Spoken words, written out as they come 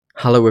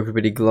Hello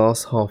everybody,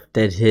 Glass Half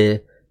Dead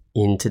here.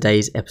 In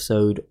today's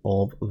episode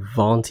of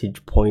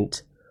Vantage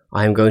Point,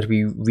 I am going to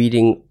be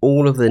reading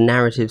all of the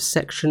narrative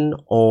section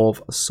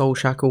of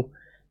Soulshackle.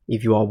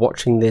 If you are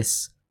watching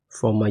this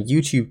from my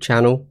YouTube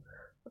channel,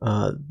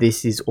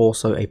 this is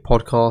also a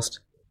podcast.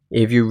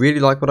 If you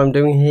really like what I'm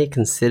doing here,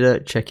 consider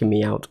checking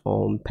me out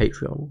on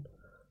Patreon.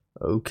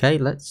 Okay,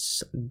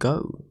 let's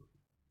go.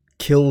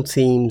 Kill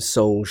Team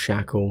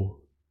Soulshackle.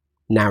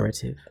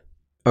 Narrative.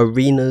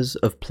 Arenas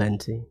of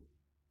Plenty.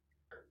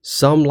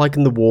 Some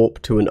liken the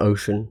warp to an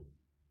ocean.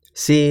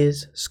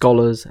 Seers,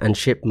 scholars, and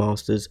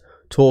shipmasters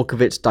talk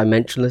of its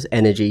dimensionless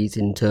energies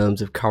in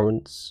terms of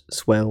currents,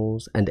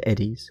 swells, and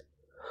eddies.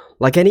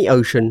 Like any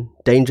ocean,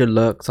 danger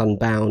lurks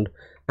unbound,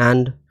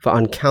 and, for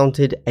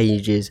uncounted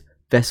ages,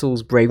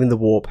 vessels braving the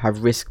warp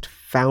have risked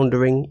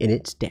foundering in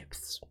its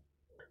depths.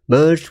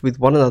 Merged with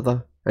one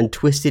another and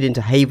twisted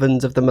into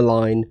havens of the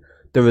malign,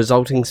 the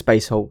resulting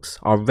space hulks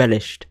are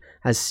relished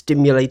as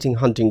stimulating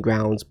hunting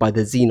grounds by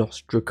the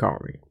Xenos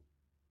Drukhari.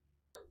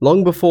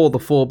 Long before the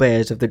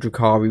forebears of the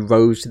Drukhari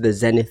rose to the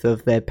zenith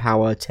of their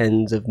power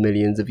tens of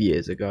millions of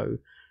years ago,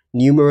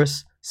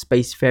 numerous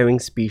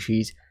spacefaring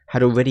species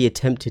had already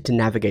attempted to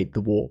navigate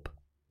the warp,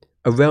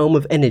 a realm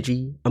of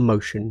energy,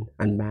 emotion,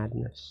 and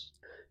madness,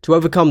 to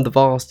overcome the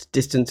vast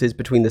distances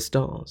between the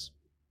stars.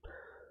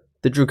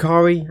 The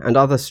Drukhari and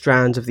other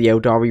strands of the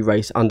Eldari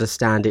race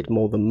understand it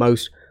more than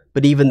most,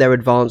 but even their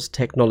advanced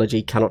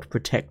technology cannot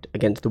protect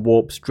against the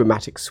warp's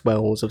dramatic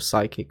swells of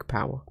psychic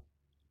power.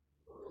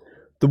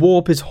 The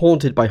warp is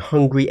haunted by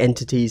hungry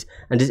entities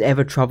and is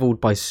ever troubled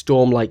by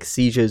storm-like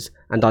seizures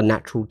and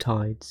unnatural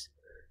tides.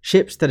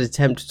 Ships that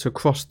attempt to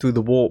cross through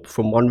the warp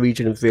from one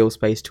region of real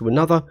space to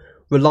another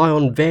rely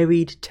on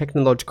varied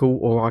technological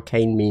or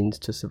arcane means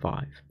to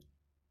survive.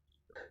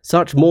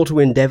 Such mortal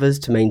endeavours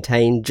to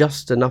maintain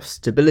just enough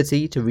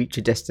stability to reach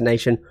a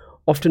destination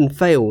often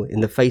fail in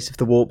the face of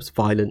the warp's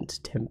violent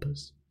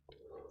tempers.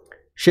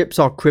 Ships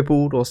are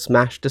crippled or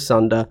smashed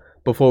asunder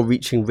before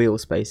reaching real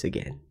space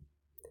again.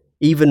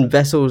 Even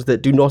vessels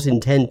that do not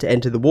intend to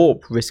enter the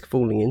warp risk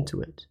falling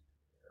into it.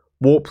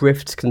 Warp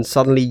rifts can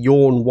suddenly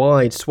yawn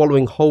wide,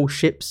 swallowing whole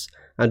ships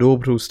and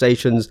orbital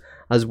stations,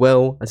 as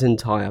well as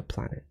entire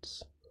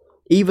planets.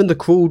 Even the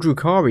cruel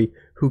Drukhari,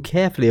 who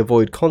carefully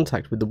avoid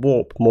contact with the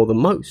warp more than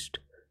most,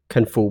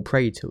 can fall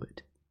prey to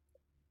it.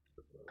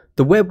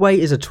 The webway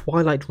is a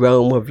twilight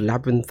realm of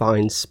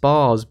labyrinthine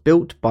spars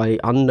built by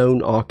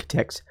unknown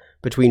architects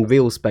between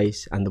real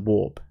space and the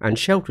warp, and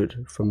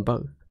sheltered from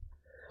both.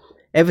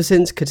 Ever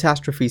since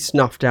catastrophe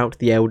snuffed out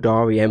the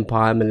Eldari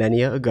Empire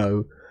millennia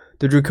ago,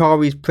 the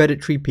Drukhari's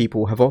predatory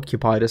people have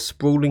occupied a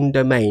sprawling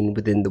domain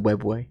within the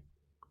webway.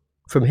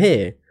 From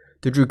here,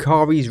 the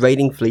Drukhari's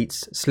raiding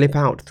fleets slip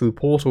out through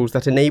portals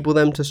that enable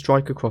them to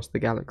strike across the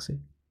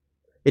galaxy.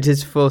 It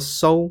is for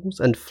souls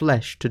and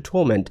flesh to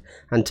torment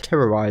and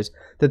terrorize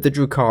that the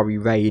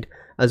Drukhari raid,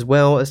 as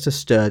well as to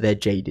stir their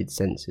jaded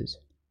senses.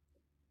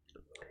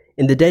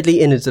 In the deadly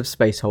innards of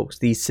space hulks,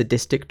 these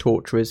sadistic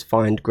torturers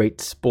find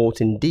great sport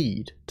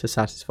indeed to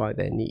satisfy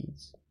their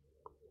needs.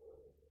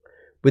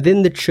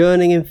 Within the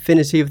churning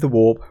infinity of the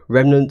warp,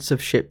 remnants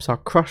of ships are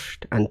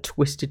crushed and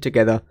twisted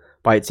together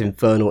by its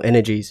infernal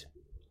energies.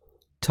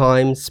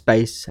 Time,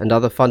 space, and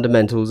other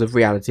fundamentals of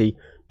reality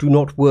do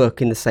not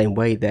work in the same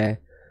way there,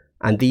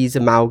 and these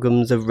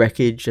amalgams of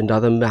wreckage and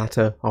other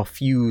matter are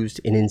fused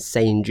in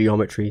insane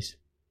geometries.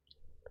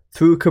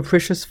 Through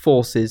capricious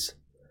forces,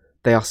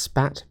 they are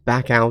spat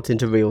back out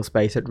into real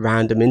space at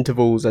random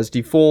intervals as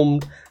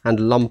deformed and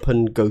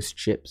lumpen ghost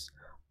ships,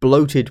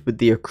 bloated with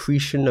the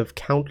accretion of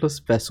countless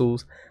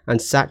vessels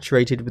and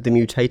saturated with the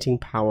mutating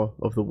power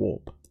of the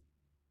warp.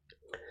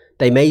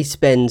 They may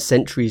spend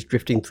centuries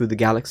drifting through the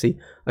galaxy,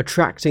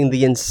 attracting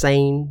the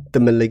insane, the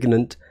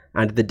malignant,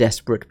 and the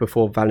desperate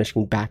before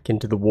vanishing back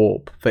into the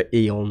warp for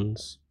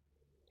eons.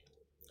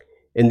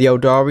 In the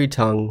Eldari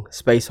tongue,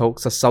 space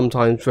hulks are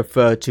sometimes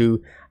referred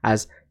to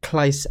as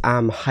Klais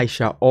am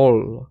Haisha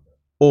Ol,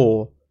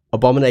 or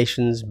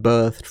abominations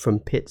birthed from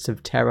pits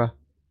of terror,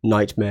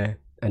 nightmare,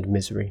 and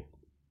misery.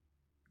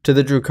 To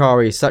the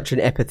Drukhari, such an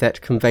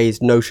epithet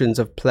conveys notions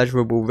of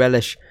pleasurable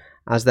relish,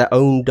 as their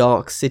own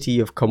dark city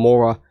of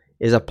Komora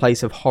is a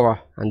place of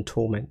horror and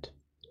torment.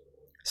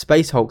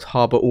 Space hulks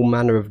harbour all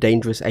manner of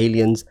dangerous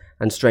aliens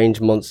and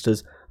strange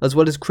monsters, as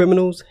well as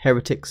criminals,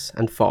 heretics,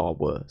 and far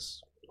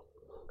worse.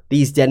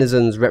 These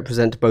denizens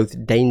represent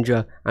both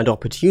danger and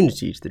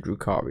opportunity to the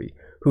Drukhari,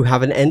 who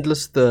have an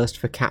endless thirst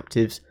for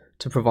captives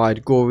to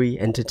provide gory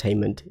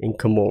entertainment in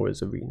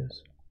Komora's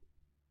arenas.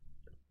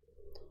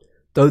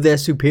 Though their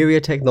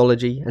superior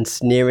technology and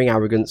sneering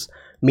arrogance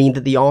mean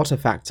that the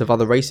artifacts of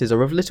other races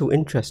are of little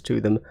interest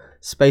to them,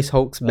 space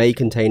hulks may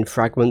contain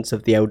fragments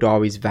of the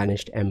Eldari's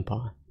vanished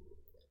empire.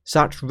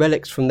 Such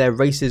relics from their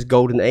race's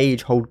golden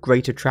age hold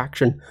great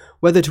attraction,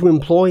 whether to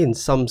employ in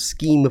some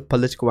scheme of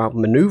political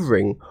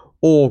outmaneuvering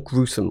or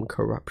gruesome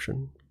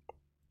corruption.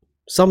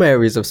 Some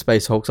areas of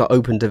space hulks are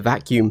open to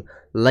vacuum,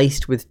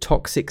 laced with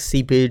toxic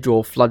seepage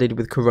or flooded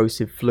with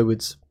corrosive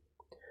fluids.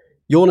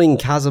 Yawning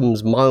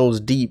chasms miles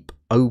deep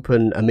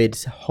open amid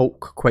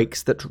hulk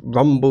quakes that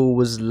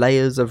rumble as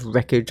layers of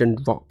wreckage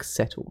and rock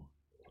settle.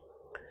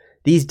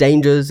 These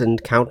dangers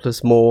and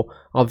countless more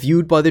are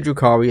viewed by the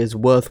Drukhari as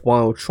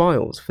worthwhile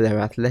trials for their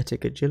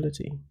athletic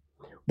agility.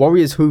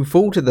 Warriors who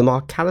fall to them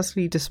are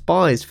callously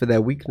despised for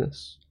their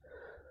weakness.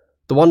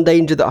 The one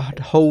danger that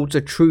holds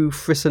a true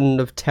frisson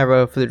of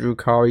terror for the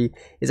Drukhari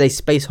is a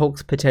Space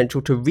Hulk's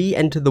potential to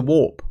re-enter the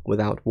warp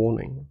without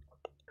warning.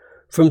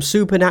 From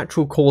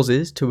supernatural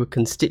causes to a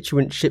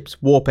constituent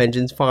ship's warp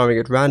engines firing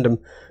at random,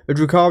 the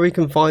Drukhari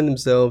can find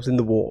themselves in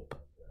the warp,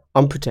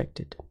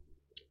 unprotected.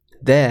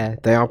 There,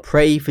 they are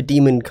prey for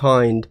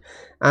demonkind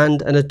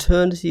and an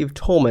eternity of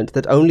torment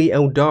that only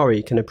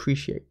Eldari can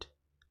appreciate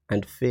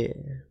and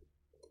fear.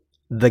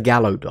 The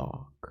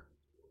Gallowdark.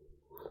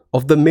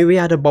 Of the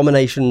myriad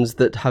abominations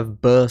that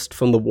have burst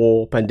from the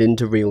warp and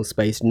into real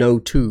space, no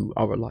two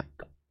are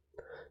alike.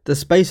 The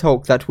Space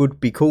Hulk that would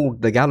be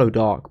called the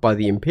Gallowdark by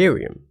the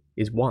Imperium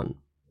is one.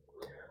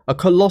 A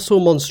colossal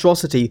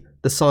monstrosity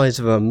the size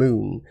of a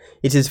moon,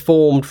 it is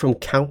formed from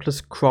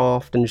countless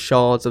craft and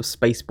shards of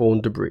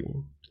spaceborne debris.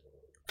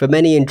 For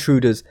many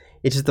intruders,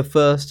 it is the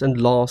first and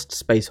last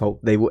Space Hulk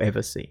they will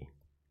ever see.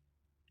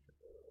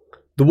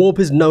 The warp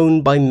is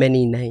known by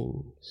many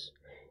names.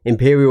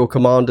 Imperial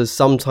commanders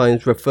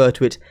sometimes refer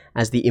to it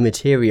as the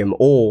Immaterium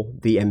or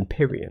the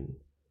Empyrean.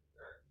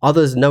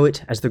 Others know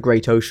it as the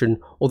Great Ocean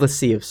or the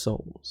Sea of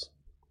Souls.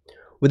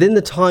 Within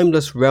the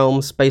timeless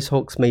realm, Space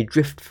Hulks may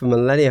drift for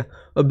millennia,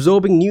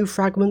 absorbing new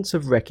fragments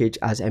of wreckage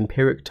as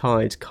empiric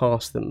tides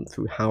cast them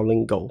through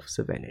howling gulfs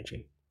of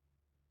energy.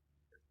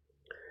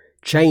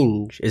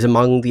 Change is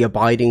among the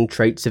abiding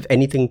traits of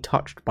anything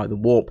touched by the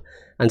warp,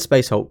 and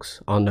Space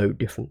Hulks are no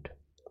different.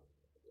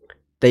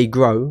 They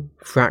grow,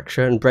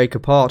 fracture and break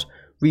apart,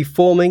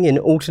 reforming in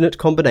alternate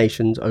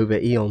combinations over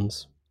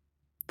eons.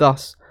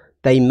 Thus,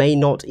 they may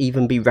not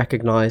even be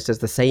recognized as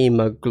the same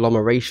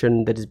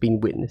agglomeration that has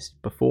been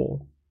witnessed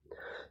before.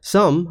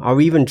 Some are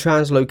even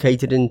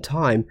translocated in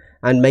time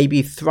and may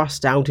be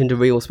thrust out into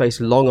real space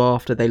long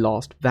after they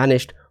last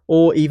vanished,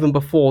 or even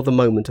before the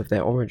moment of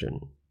their origin.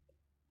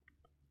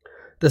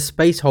 The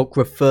Space Hulk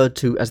referred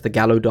to as the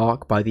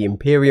Gallowdark by the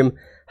Imperium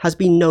has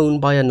been known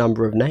by a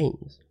number of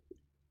names.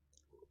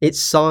 Its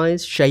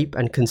size, shape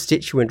and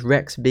constituent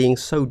wrecks being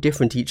so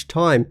different each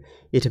time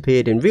it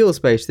appeared in real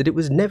space that it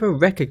was never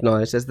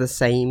recognized as the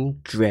same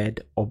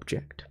dread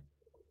object.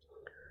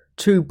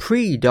 To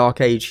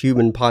pre-Dark Age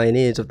human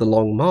pioneers of the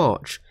Long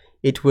March,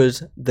 it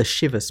was the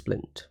Shiver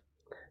Splint.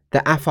 The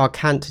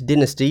Afarkant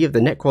dynasty of the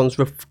Necrons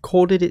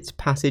recorded its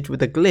passage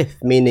with a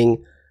glyph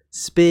meaning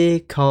spear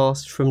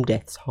cast from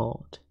death's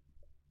heart,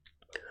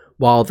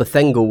 while the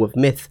Thengel of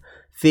myth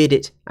feared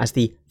it as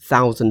the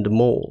Thousand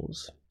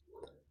Maws.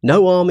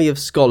 No army of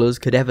scholars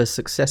could ever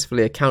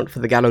successfully account for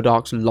the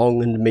Gallowdark's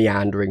long and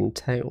meandering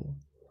tale.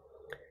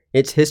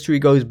 Its history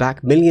goes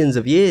back millions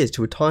of years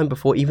to a time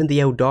before even the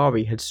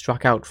Eldari had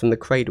struck out from the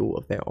cradle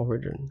of their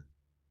origin.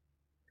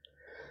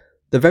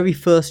 The very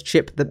first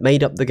ship that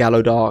made up the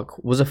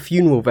Gallowdark was a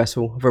funeral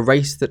vessel of a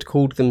race that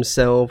called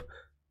themselves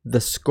the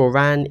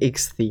Skoran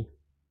Ixthi.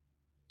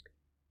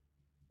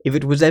 If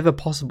it was ever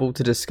possible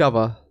to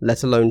discover,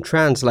 let alone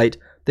translate,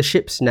 the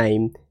ship's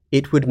name,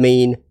 it would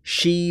mean,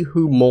 she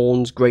who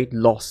mourns great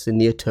loss in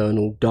the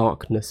eternal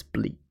darkness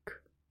bleak.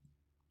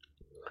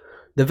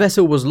 The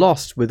vessel was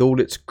lost with all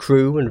its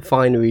crew and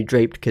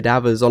finery-draped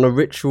cadavers on a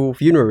ritual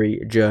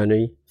funerary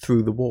journey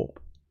through the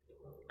warp.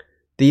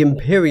 The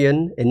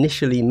Empyrean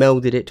initially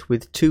melded it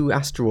with two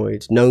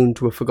asteroids known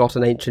to a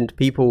forgotten ancient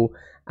people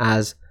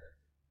as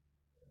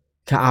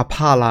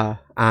Ka'apala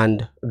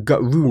and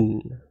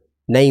Ga'run,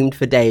 named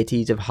for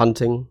deities of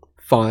hunting,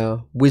 fire,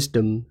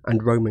 wisdom,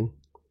 and roaming.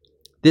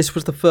 This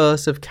was the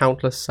first of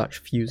countless such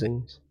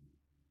fusings.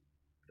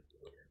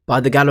 By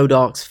the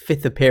Gallowdark's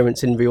fifth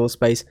appearance in real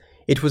space,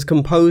 it was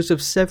composed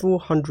of several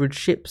hundred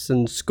ships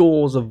and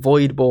scores of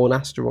void-borne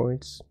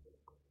asteroids.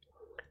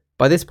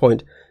 By this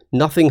point,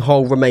 nothing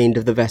whole remained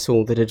of the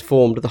vessel that had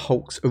formed the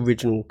Hulk's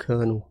original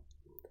kernel.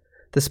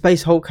 The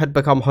Space Hulk had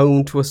become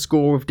home to a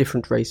score of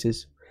different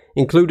races,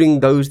 including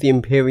those the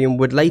Imperium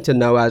would later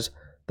know as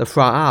the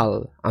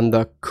Fra'al and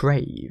the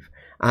Crave,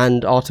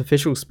 and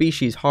artificial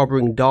species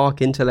harbouring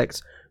dark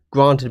intellects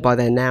granted by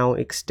their now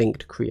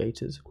extinct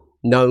creators,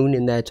 known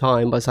in their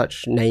time by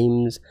such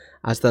names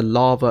as the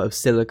Lava of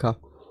Silica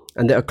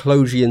and the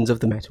Eclosians of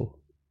the Metal.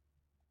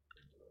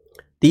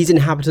 These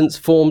inhabitants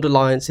formed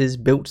alliances,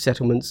 built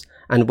settlements,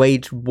 and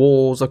waged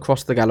wars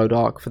across the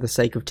Gallowdark for the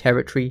sake of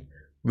territory,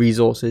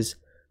 resources,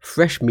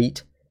 fresh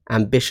meat,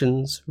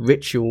 ambitions,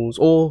 rituals,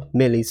 or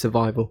merely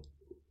survival.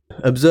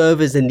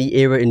 Observers in the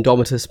Era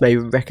Indomitus may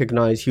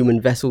recognize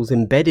human vessels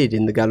embedded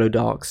in the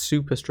Gallowdark's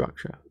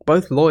superstructure,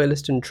 both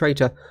loyalist and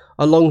traitor,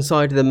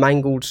 alongside the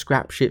mangled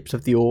scrap ships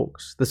of the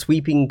Orcs, the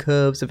sweeping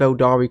curves of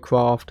Eldari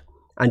craft,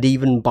 and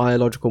even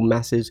biological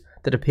masses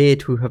that appear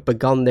to have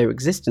begun their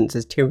existence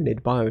as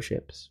tyrannid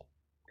bioships.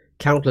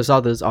 Countless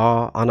others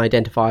are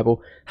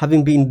unidentifiable,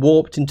 having been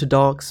warped into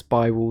dark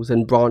spirals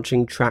and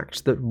branching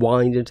tracts that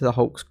wind into the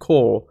Hulk's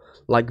core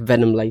like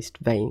venom-laced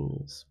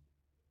veins.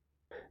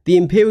 The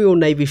Imperial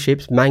Navy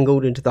ships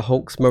mangled into the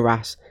Hulk's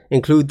morass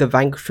include the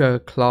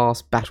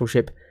Vantage-class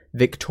battleship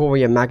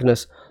Victoria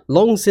Magnus,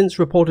 long since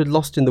reported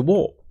lost in the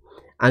warp,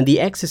 and the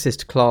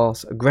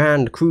Exorcist-class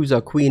Grand Cruiser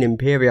Queen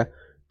Imperia,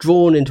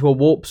 drawn into a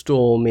warp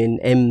storm in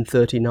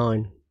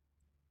M39.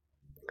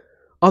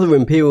 Other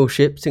Imperial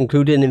ships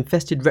include an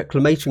infested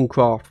reclamation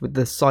craft with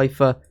the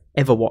cipher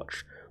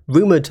Everwatch,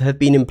 rumoured to have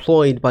been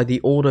employed by the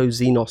Ordo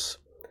Xenos,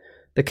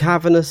 the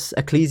cavernous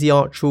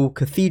ecclesiarchal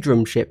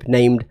cathedrum ship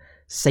named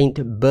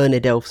St.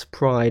 Bernadelph's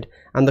Pride,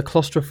 and the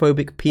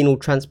claustrophobic penal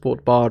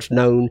transport barge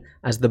known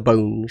as the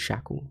Bone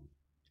Shackle.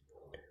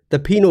 The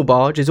penal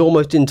barge is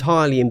almost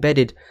entirely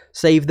embedded,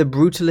 save the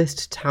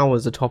brutalist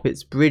towers atop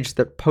its bridge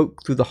that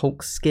poke through the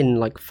Hulk's skin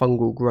like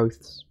fungal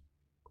growths.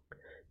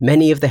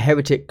 Many of the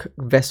heretic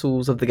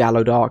vessels of the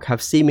Gallowdark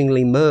have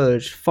seemingly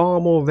merged far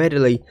more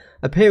readily,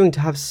 appearing to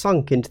have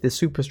sunk into the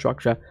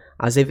superstructure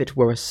as if it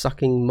were a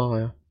sucking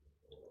mire.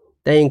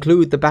 They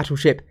include the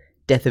battleship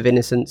Death of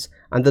Innocence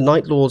and the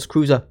Night Lord's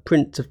cruiser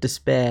Prince of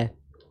Despair,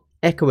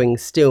 echoing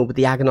still with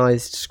the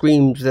agonized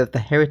screams of the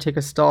heretic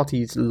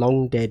Astartes'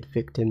 long-dead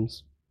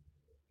victims.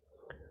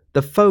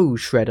 The Foe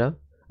Shredder,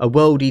 a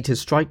World Eater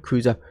strike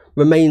cruiser,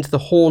 remains the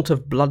haunt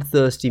of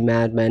bloodthirsty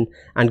madmen,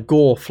 and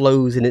gore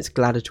flows in its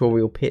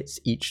gladiatorial pits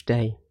each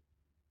day.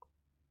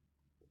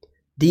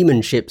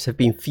 Demon ships have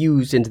been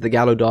fused into the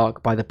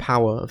Gallowdark by the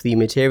power of the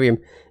Immaterium,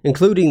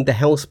 including the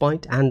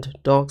Hellspite and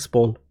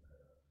Darkspawn.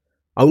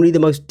 Only the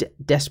most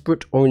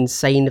desperate or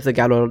insane of the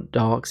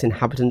Gallowdark's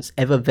inhabitants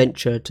ever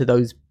venture to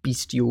those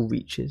bestial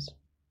reaches.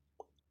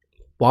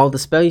 While the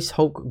Space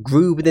Hulk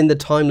grew within the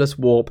timeless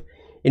warp,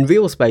 in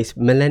real space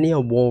millennia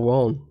wore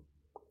on.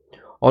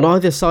 On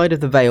either side of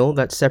the veil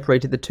that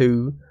separated the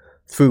two,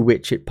 through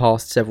which it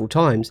passed several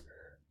times,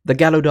 the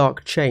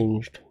Gallowdark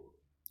changed.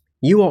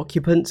 New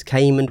occupants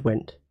came and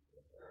went.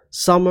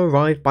 Some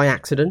arrived by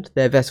accident,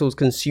 their vessels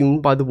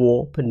consumed by the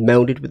warp and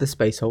melded with the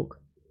Space Hulk.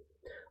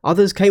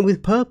 Others came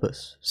with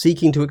purpose,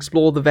 seeking to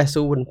explore the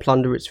vessel and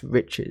plunder its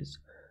riches.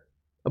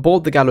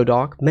 Aboard the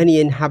Gallowdark, many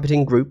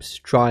inhabiting groups,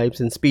 tribes,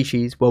 and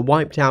species were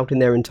wiped out in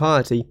their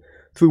entirety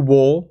through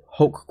war,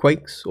 Hulk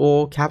quakes,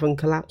 or cavern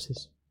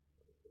collapses.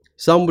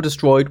 Some were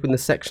destroyed when the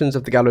sections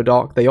of the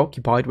Gallowdark they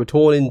occupied were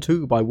torn in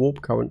two by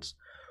warp currents,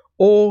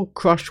 or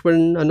crushed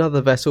when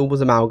another vessel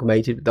was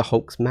amalgamated with the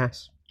Hulk's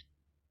mass.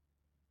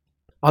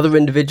 Other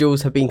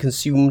individuals have been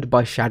consumed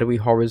by shadowy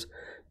horrors,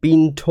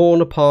 been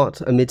torn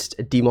apart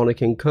amidst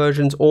demonic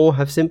incursions, or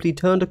have simply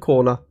turned a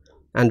corner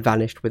and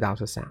vanished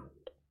without a sound.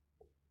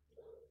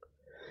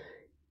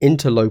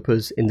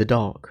 Interlopers in the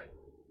dark.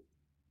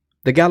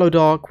 The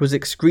Gallowdark was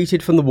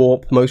excreted from the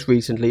warp most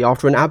recently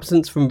after an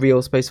absence from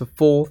real space of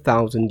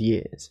 4,000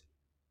 years.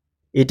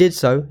 It did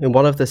so in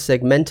one of the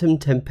Segmentum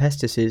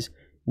Tempestus's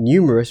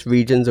numerous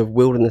regions of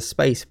wilderness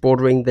space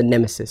bordering the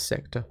Nemesis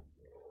sector.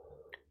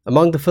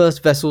 Among the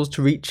first vessels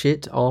to reach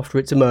it after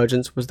its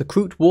emergence was the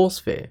Kroot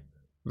Warsphere,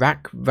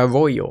 Rak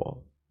Varoyor.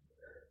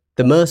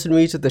 The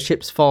mercenaries of the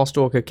ship's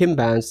Farstalker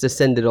Kimbands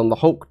descended on the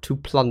Hulk to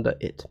plunder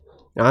it,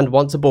 and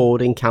once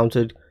aboard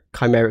encountered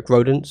chimeric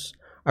rodents,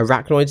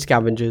 arachnoid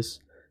scavengers,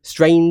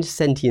 strange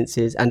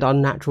sentiences, and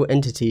unnatural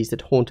entities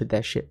that haunted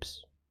their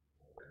ships.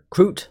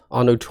 Kroot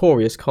are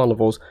notorious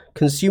carnivores,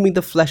 consuming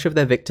the flesh of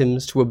their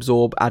victims to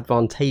absorb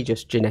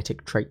advantageous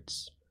genetic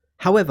traits.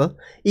 However,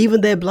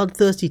 even their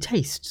bloodthirsty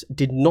tastes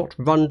did not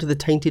run to the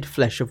tainted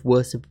flesh of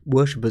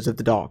worshippers of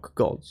the dark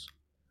gods.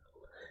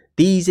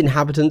 These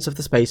inhabitants of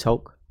the Space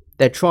Hulk,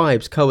 their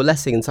tribes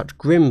coalescing in such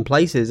grim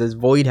places as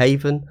Void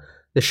Haven,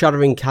 the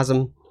Shuddering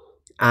Chasm,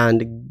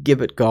 and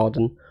Gibbet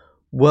Garden,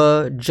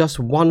 were just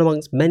one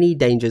amongst many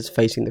dangers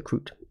facing the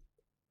Kroot.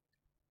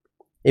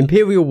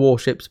 Imperial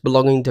warships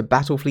belonging to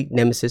Battlefleet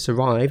Nemesis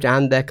arrived,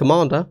 and their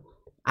commander,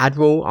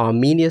 Admiral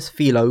Arminius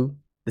Philo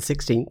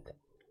XVI,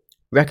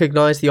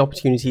 recognized the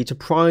opportunity to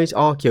prize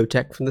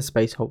archaeotech from the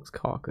Space Hulk's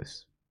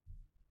carcass.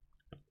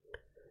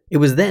 It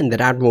was then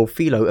that Admiral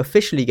Philo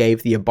officially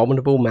gave the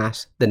abominable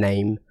mass the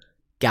name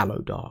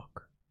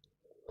Gallowdark.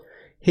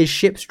 His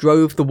ships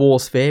drove the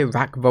warsphere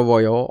Rak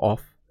Varoyor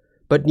off,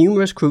 but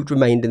numerous Kroot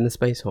remained in the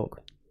Space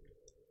Hulk.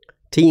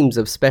 Teams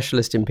of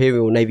specialist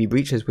Imperial Navy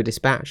breachers were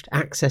dispatched,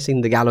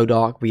 accessing the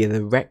Gallowdark via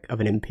the wreck of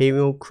an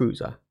Imperial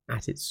cruiser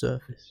at its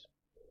surface.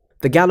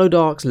 The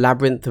Gallowdark's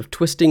labyrinth of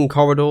twisting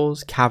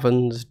corridors,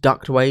 caverns,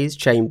 ductways,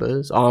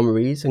 chambers,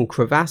 armories, and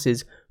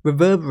crevasses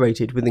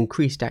reverberated with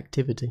increased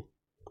activity.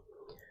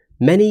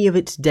 Many of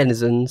its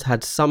denizens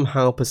had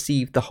somehow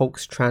perceived the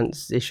Hulk's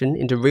transition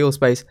into real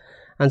space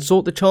and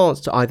sought the chance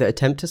to either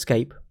attempt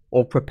escape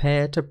or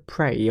prepare to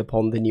prey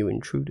upon the new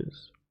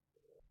intruders.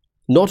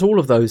 Not all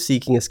of those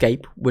seeking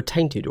escape were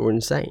tainted or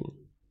insane.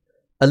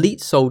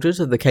 Elite soldiers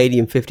of the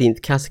Cadian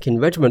 15th Kassakin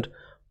Regiment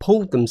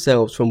pulled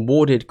themselves from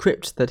warded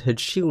crypts that had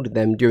shielded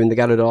them during the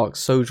Gallowdark's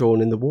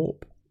sojourn in the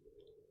warp.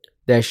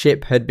 Their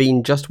ship had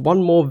been just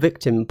one more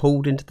victim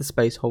pulled into the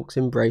Space Hulk's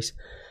embrace,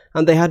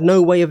 and they had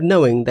no way of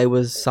knowing they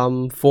were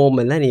some 4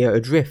 millennia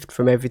adrift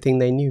from everything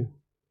they knew.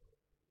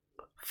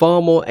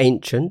 Far more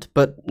ancient,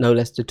 but no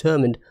less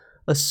determined,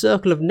 a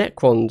circle of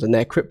Necrons and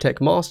their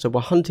Cryptek master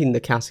were hunting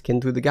the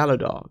Kasrkin through the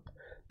Gallowdark,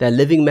 their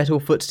living metal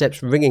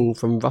footsteps ringing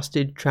from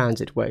rusted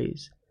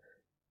transitways.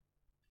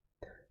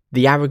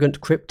 The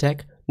arrogant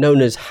Cryptek,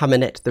 known as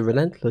Haminet the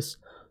Relentless,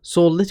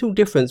 saw little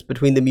difference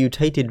between the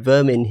mutated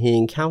vermin he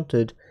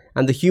encountered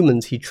and the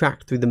humans he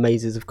tracked through the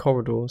mazes of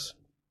corridors.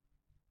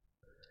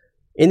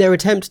 In their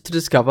attempt to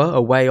discover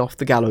a way off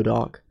the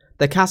Gallowdark,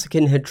 the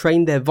Kasrkin had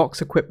trained their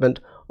Vox equipment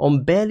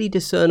on barely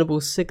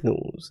discernible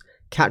signals,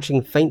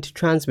 catching faint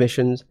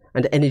transmissions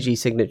and energy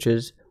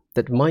signatures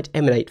that might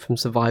emanate from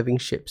surviving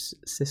ships'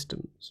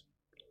 systems.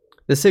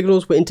 The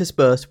signals were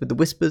interspersed with the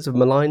whispers of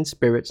malign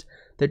spirits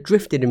that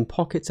drifted in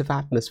pockets of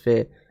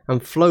atmosphere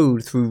and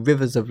flowed through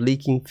rivers of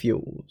leaking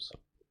fuels.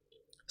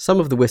 Some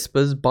of the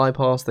whispers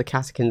bypassed the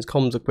Kasrkin's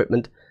comms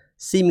equipment,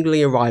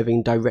 seemingly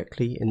arriving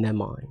directly in their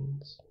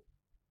minds.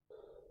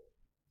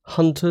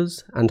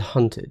 Hunters and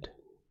hunted.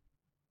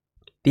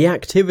 The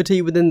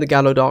activity within the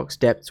Gallowdark's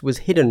depths was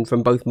hidden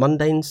from both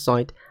mundane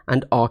sight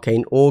and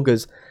arcane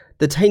augurs,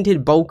 the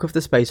tainted bulk of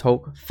the Space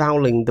Hulk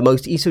fouling the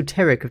most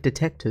esoteric of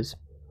detectors.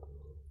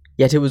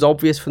 Yet it was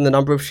obvious from the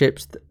number of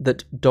ships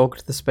that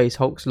dogged the Space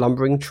Hulk's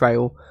lumbering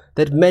trail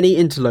that many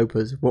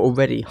interlopers were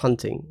already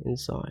hunting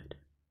inside.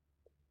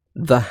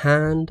 The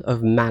Hand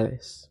of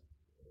Malice.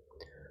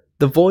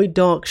 The Void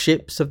Dark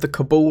ships of the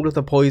Cabal of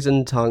the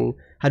Poisoned Tongue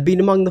had been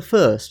among the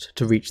first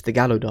to reach the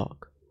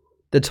Gallowdark.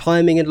 The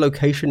timing and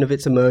location of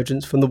its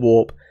emergence from the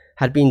warp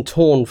had been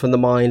torn from the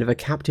mind of a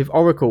captive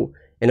oracle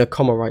in a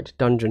Comorite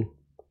dungeon.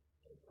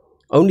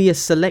 Only a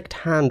select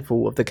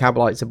handful of the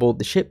Cabalites aboard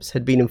the ships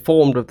had been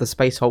informed of the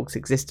Space Hulk's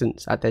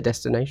existence at their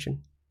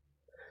destination.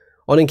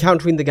 On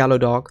encountering the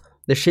Gallowdark,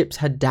 the ships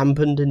had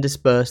dampened and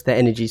dispersed their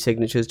energy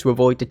signatures to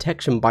avoid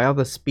detection by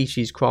other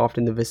species craft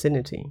in the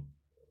vicinity.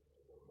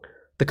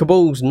 The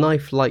Cabal's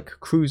knife-like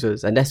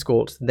cruisers and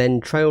escorts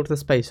then trailed the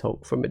Space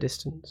Hulk from a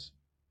distance.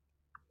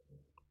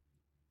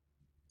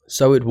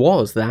 So it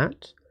was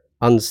that,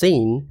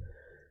 unseen,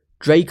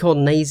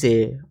 Dracon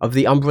Nazir of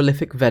the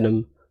umbralific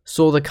venom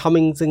saw the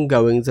comings and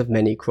goings of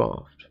many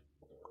craft.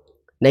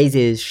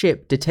 Nazir's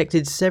ship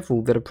detected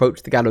several that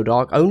approached the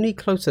Gallowdark only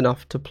close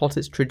enough to plot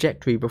its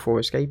trajectory before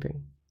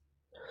escaping.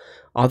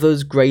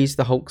 Others grazed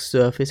the Hulk's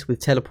surface with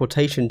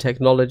teleportation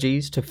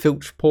technologies to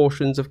filch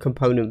portions of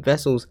component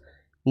vessels,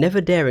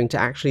 never daring to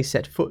actually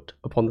set foot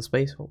upon the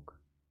Space Hulk.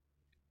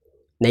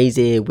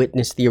 Nazir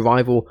witnessed the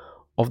arrival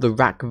of the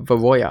Rak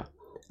Varoya,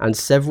 and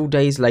several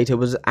days later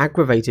was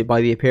aggravated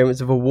by the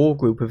appearance of a war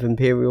group of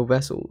Imperial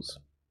vessels.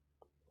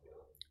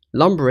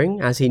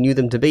 Lumbering, as he knew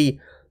them to be,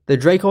 the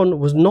Dracon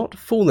was not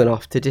fool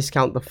enough to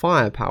discount the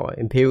firepower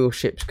Imperial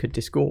ships could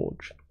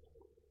disgorge.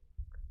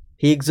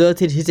 He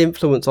exerted his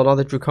influence on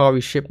other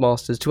Drukhari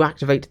shipmasters to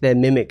activate their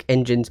mimic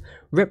engines,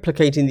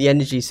 replicating the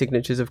energy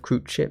signatures of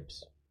Kroot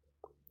ships.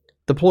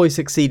 The ploy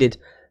succeeded,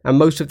 and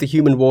most of the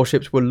human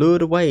warships were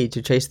lured away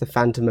to chase the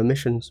Phantom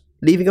emissions,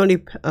 leaving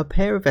only a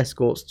pair of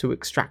escorts to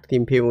extract the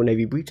Imperial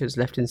Navy breaches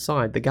left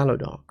inside the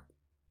Gallowdark.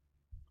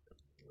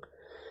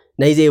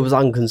 Nazir was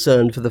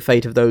unconcerned for the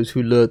fate of those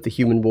who lured the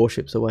human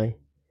warships away.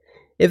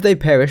 If they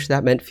perished,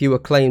 that meant fewer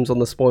claims on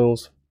the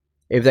spoils.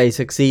 If they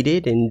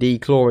succeeded in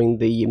declawing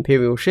the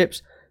Imperial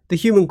ships, the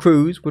human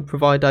crews would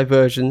provide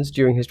diversions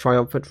during his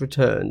triumphant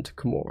return to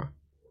Komora.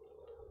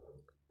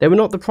 They were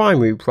not the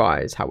primary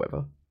prize,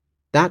 however.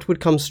 That would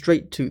come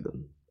straight to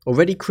them,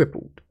 already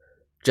crippled,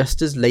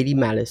 just as Lady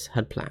Malice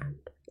had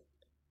planned.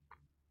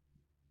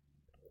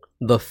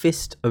 The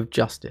Fist of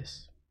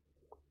Justice.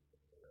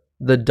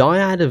 The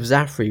Dyad of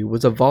Zafri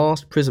was a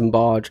vast prison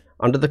barge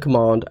under the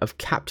command of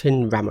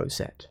Captain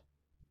Ramoset.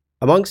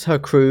 Amongst her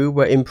crew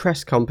were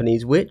impress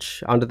companies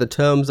which, under the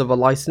terms of a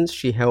license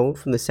she held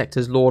from the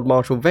sector's Lord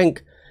Marshal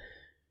Venk,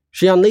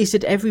 she unleashed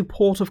at every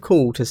port of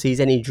call to seize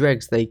any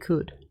dregs they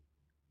could.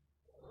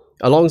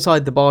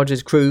 Alongside the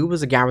barge's crew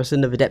was a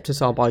garrison of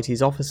Adeptus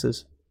Arbites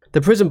officers.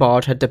 The prison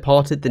barge had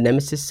departed the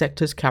Nemesis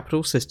sector's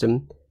capital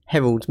system,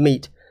 Herald's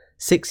Meet,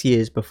 6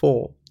 years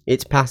before,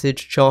 its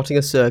passage charting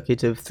a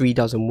circuit of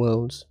 36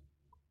 worlds.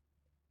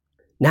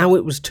 Now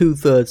it was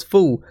 2/3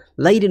 full,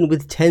 laden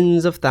with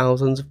tens of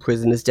thousands of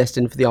prisoners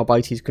destined for the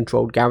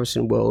Arbites-controlled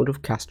garrison world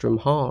of Castrum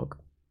Haag.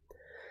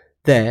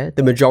 There,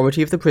 the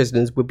majority of the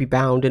prisoners would be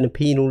bound in a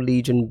penal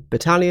legion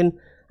battalion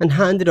and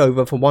handed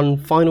over for one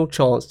final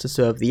chance to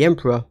serve the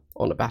Emperor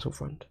on a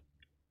battlefront.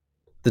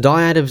 The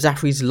Dyad of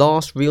Zafri's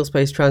last real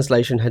space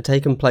translation had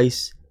taken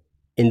place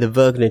in the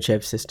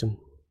Vergnichev system.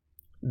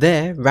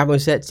 There,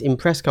 Ramoset's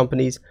impress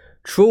companies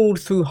trawled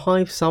through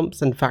hive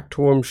sumps and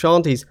factorum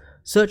shanties,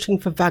 searching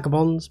for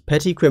vagabonds,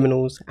 petty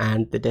criminals,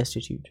 and the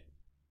destitute.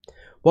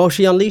 While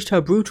she unleashed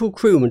her brutal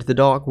crew into the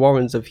dark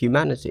warrens of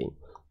humanity,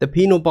 the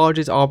penal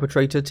barge's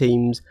arbitrator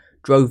teams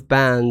drove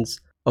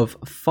bands of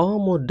far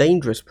more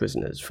dangerous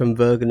prisoners from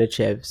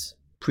Vergnichev's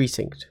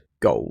precinct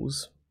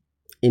goals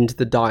into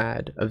the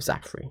Dyad of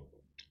Zafri.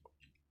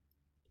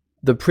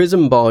 The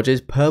prison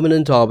barge's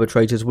permanent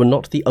arbitrators were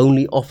not the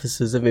only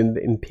officers of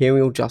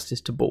imperial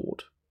justice to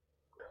board.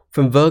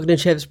 From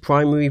Vergnichev's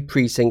primary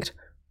precinct,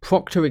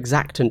 Proctor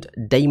Exactant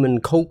Damon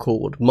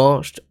Colcord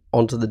marched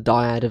onto the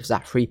Dyad of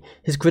Zafri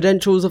his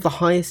credentials of the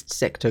highest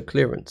sector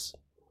clearance.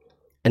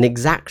 An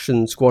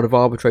exaction squad of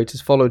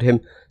arbitrators followed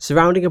him,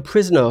 surrounding a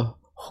prisoner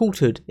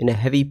haltered in a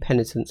heavy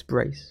penitent's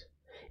brace,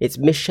 its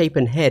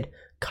misshapen head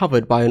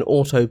covered by an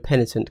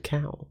auto-penitent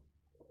cowl.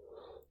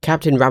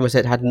 Captain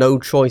Ramosset had no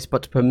choice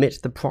but to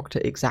permit the proctor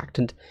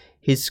exactant,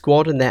 his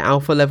squad and their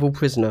alpha-level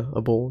prisoner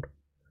aboard.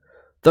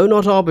 Though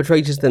not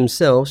arbitrators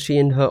themselves, she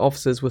and her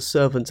officers were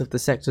servants of the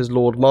sector's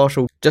Lord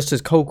Marshal, just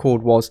as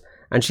Colcord was,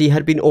 and she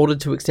had been ordered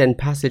to extend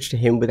passage to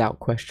him without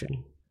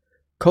question.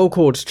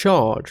 Colcord's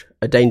charge,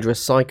 a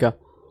dangerous psyker,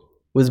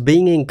 was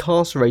being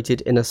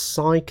incarcerated in a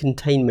psi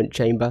containment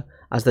chamber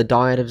as the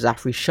Dyad of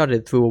Zafri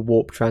shuddered through a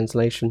warp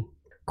translation.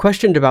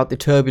 Questioned about the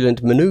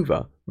turbulent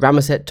manoeuvre,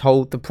 Ramosset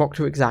told the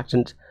proctor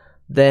exactant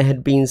there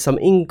had been some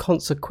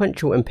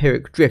inconsequential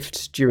empiric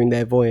drifts during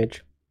their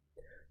voyage.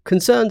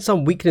 Concerned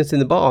some weakness in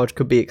the barge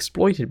could be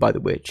exploited by the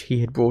witch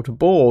he had brought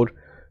aboard,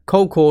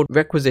 Colcord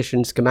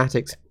requisitioned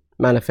schematics,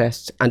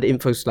 manifests, and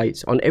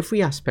infoslates on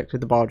every aspect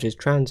of the barge's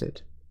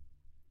transit.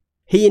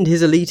 He and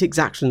his elite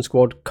exaction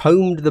squad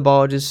combed the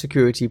barge's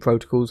security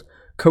protocols,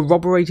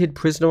 corroborated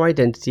prisoner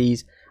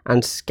identities,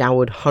 and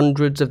scoured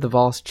hundreds of the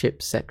vast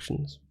ship's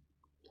sections.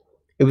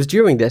 It was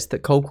during this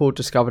that Colcord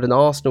discovered an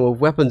arsenal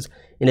of weapons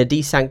in a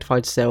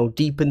desanctified cell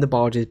deep in the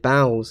barge's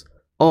bowels,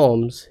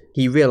 arms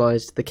he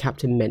realised the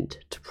captain meant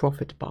to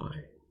profit by.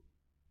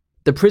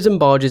 The prison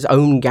barge's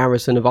own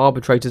garrison of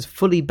arbitrators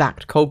fully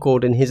backed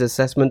Colcord in his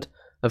assessment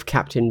of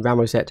Captain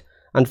Ramosset,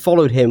 and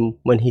followed him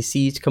when he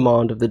seized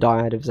command of the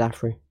Dyad of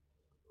Zafri.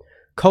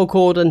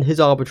 Colcord and his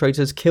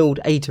arbitrators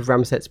killed 8 of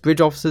Ramosset's bridge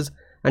officers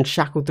and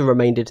shackled the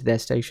remainder to their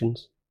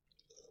stations.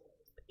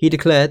 He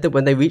declared that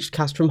when they reached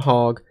Castrum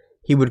Hague,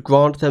 he would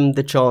grant them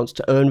the chance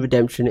to earn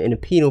redemption in a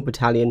penal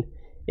battalion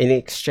in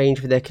exchange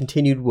for their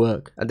continued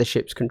work at the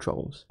ship's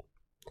controls.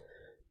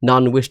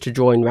 None wished to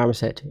join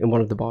Ramosset in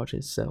one of the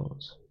barge's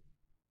cells.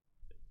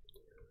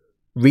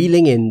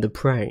 Reeling in the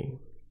prey.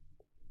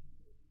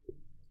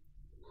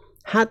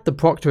 Had the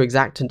proctor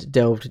exactant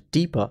delved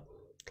deeper,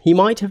 he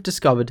might have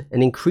discovered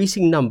an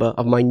increasing number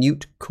of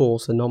minute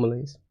course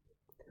anomalies.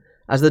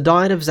 As the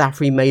Dyad of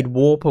Zafri made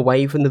warp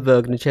away from the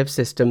Vergnichev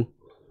system,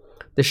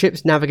 the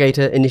ship's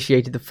navigator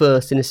initiated the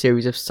first in a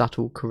series of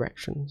subtle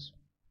corrections.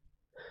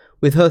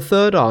 With her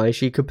third eye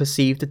she could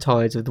perceive the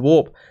tides of the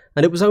warp,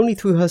 and it was only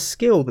through her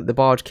skill that the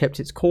barge kept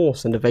its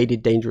course and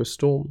evaded dangerous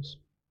storms.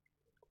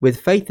 With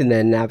faith in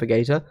their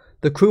navigator,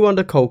 the crew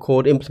under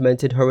Colcord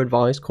implemented her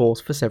advised course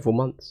for several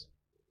months.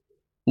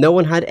 No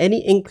one had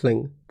any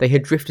inkling they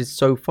had drifted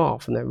so far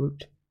from their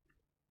route.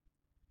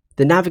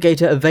 The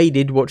navigator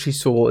evaded what she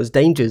saw as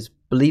dangers,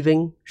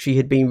 believing she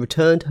had been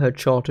returned to her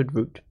chartered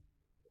route.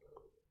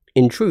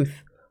 In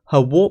truth,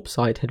 her warp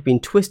sight had been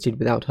twisted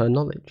without her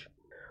knowledge.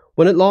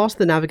 When at last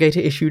the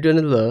navigator issued an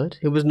alert,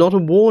 it was not a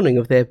warning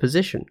of their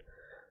position,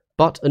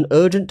 but an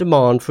urgent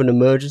demand for an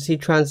emergency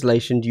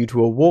translation due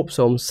to a warp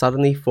storm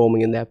suddenly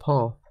forming in their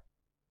path.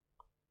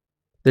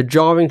 The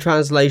jarring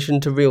translation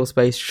to real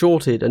space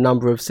shorted a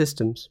number of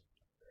systems.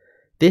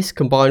 This,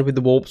 combined with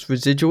the warp's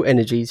residual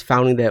energies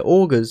fouling their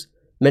augers,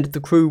 meant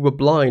the crew were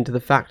blind to the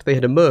fact they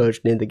had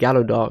emerged near the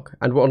Gallowdark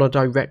and were on a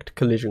direct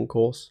collision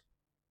course.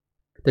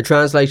 The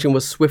translation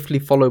was swiftly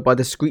followed by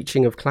the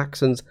screeching of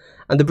klaxons,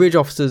 and the bridge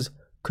officers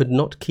could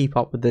not keep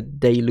up with the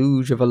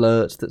deluge of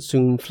alerts that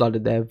soon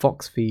flooded their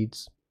Vox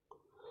feeds.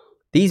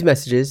 These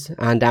messages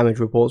and damage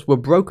reports were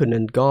broken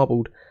and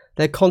garbled,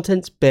 their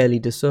contents barely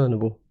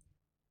discernible.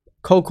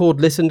 Colcord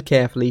listened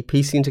carefully,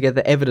 piecing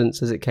together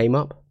evidence as it came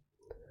up.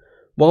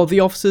 While the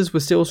officers were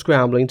still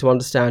scrambling to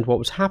understand what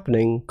was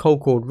happening,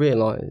 Colcord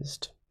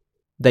realised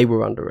they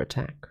were under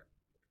attack.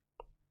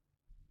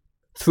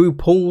 Through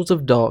pools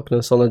of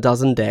darkness on a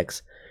dozen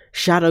decks,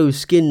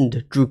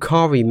 shadow-skinned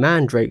Drukhari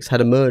mandrakes had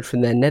emerged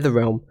from their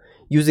netherrealm,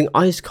 using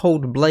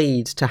ice-cold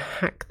blades to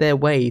hack their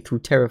way through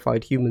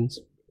terrified humans.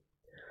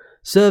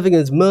 Serving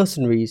as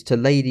mercenaries to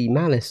Lady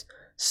Malice,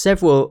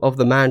 several of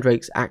the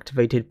mandrakes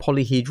activated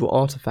polyhedral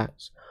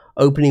artifacts,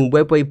 opening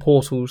webway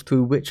portals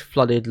through which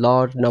flooded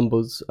large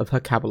numbers of her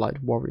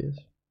Kabbalite warriors.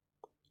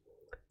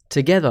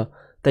 Together,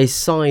 they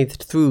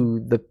scythed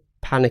through the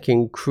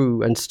panicking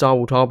crew and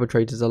stalwart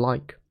arbitrators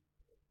alike.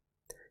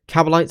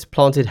 Kabbalites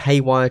planted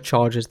haywire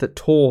charges that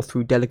tore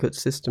through delicate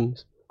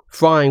systems,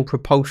 frying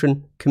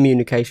propulsion,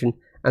 communication,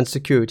 and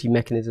security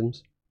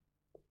mechanisms.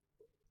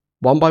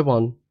 One by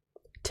one,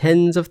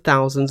 tens of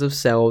thousands of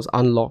cells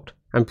unlocked,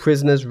 and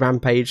prisoners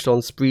rampaged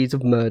on sprees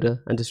of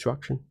murder and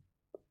destruction.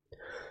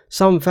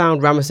 Some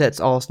found Ramosset's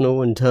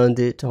arsenal and turned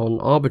it on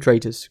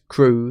arbitrators,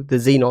 crew, the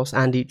Xenos,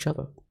 and each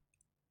other.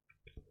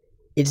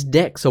 Its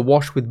decks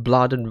awash with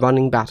blood and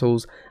running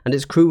battles, and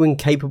its crew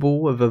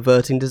incapable of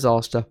averting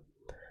disaster,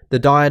 the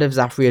Dyad of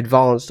Zafri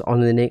advanced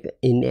on an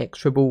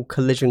inexorable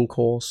collision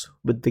course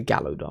with the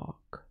Gallowdark.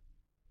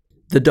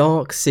 The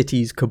Dark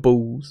City's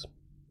Caboose.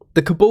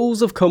 The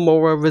cabals of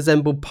Comorra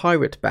resemble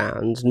pirate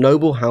bands,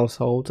 noble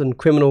households, and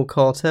criminal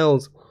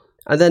cartels,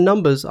 and their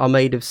numbers are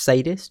made of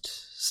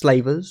sadists,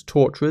 slavers,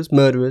 torturers,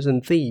 murderers,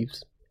 and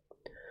thieves.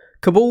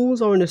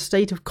 Cabals are in a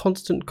state of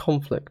constant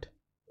conflict.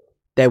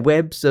 their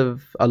webs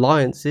of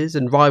alliances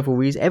and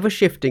rivalries ever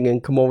shifting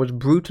in Comora's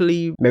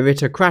brutally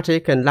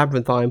meritocratic and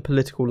labyrinthine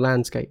political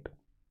landscape.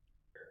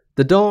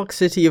 The dark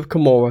city of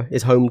Comora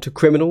is home to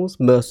criminals,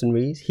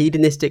 mercenaries,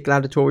 hedonistic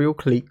gladiatorial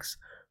cliques,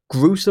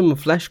 gruesome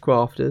flesh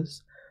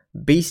crafters,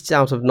 beasts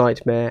out of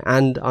nightmare,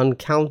 and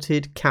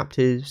uncounted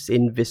captives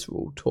in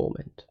visceral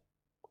torment.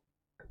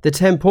 The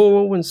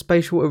temporal and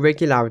spatial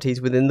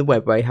irregularities within the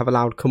webway have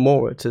allowed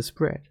Comora to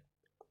spread.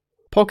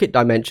 Pocket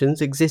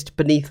dimensions exist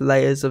beneath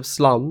layers of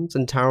slums,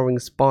 and towering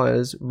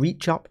spires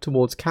reach up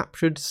towards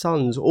captured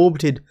suns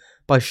orbited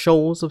by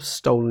shoals of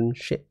stolen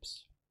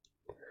ships.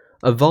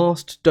 A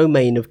vast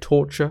domain of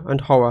torture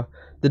and horror,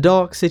 the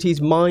Dark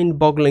City's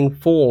mind-boggling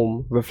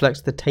form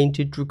reflects the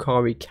tainted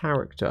Drukhari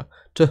character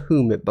to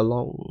whom it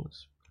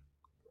belongs.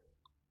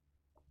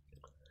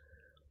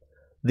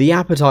 The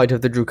appetite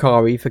of the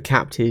Drukhari for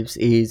captives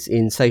is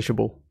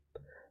insatiable.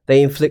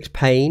 They inflict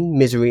pain,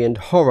 misery, and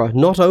horror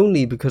not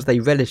only because they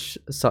relish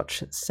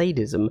such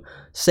sadism,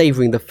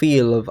 savouring the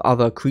feel of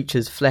other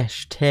creatures'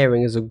 flesh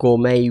tearing as a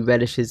gourmet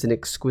relishes an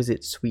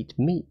exquisite sweet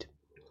meat,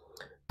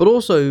 but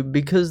also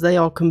because they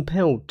are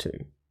compelled to.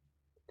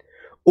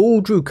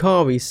 All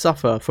Drukhari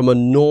suffer from a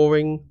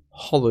gnawing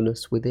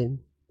hollowness within.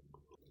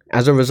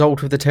 As a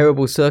result of the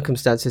terrible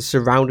circumstances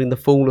surrounding the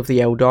fall of the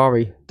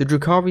Eldari, the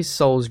Drukhari's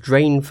souls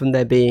drain from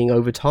their being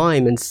over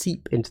time and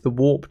seep into the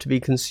warp to be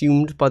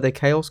consumed by their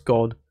chaos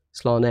god,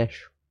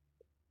 Slaanesh.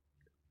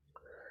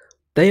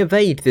 They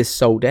evade this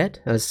soul debt,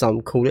 as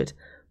some call it,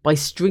 by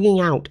stringing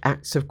out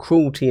acts of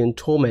cruelty and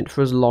torment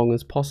for as long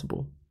as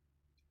possible.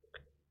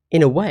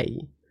 In a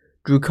way,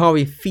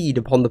 Drukhari feed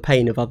upon the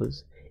pain of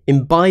others.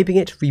 Imbibing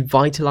it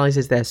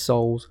revitalizes their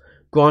souls,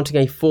 granting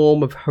a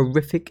form of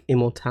horrific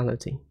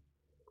immortality.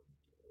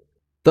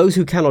 Those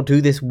who cannot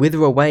do this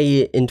wither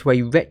away into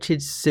a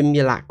wretched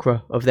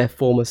simulacra of their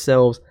former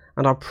selves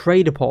and are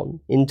preyed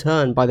upon, in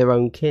turn, by their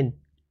own kin.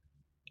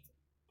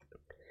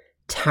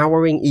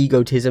 Towering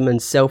egotism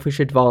and selfish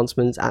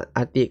advancements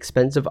at the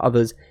expense of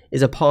others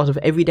is a part of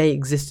everyday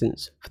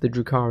existence for the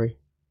Drukhari.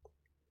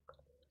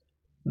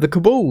 The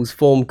Cabals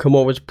form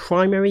Comora's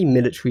primary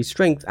military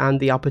strength and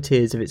the upper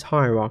tiers of its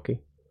hierarchy.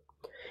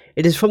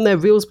 It is from their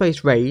real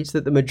space raids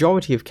that the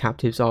majority of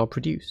captives are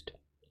produced.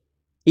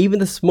 Even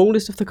the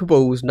smallest of the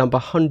Cabals number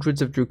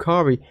hundreds of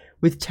Drukhari,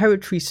 with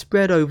territory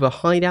spread over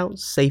hideouts,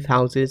 safe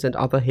houses, and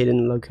other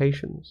hidden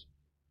locations.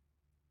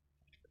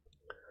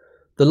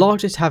 The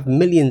largest have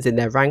millions in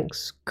their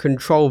ranks,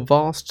 control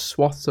vast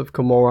swaths of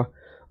Comora,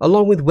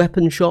 along with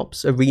weapon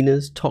shops,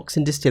 arenas,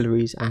 toxin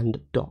distilleries, and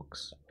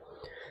docks,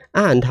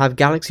 and have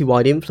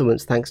galaxy-wide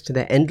influence thanks to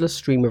their endless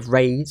stream of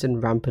raids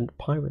and rampant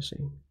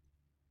piracy.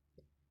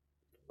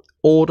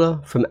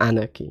 Order from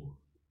anarchy.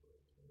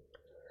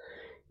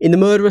 In the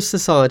murderous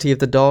society of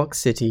the Dark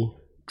City,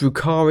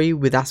 Drukhari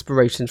with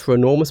aspirations for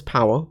enormous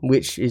power,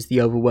 which is the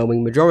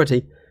overwhelming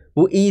majority,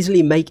 will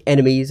easily make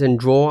enemies and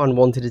draw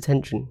unwanted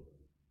attention.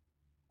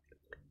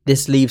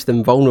 This leaves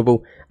them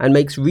vulnerable and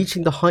makes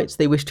reaching the heights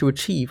they wish to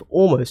achieve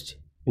almost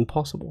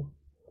impossible.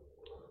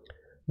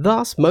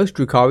 Thus, most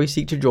Drukhari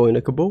seek to join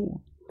a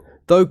Cabal,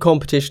 though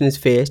competition is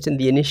fierce and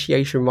the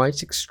initiation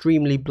rites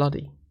extremely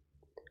bloody.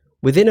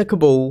 Within a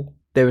Cabal,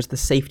 there is the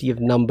safety of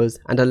numbers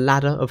and a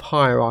ladder of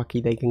hierarchy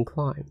they can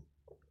climb.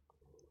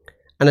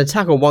 An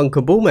attack on one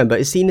Cabal member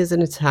is seen as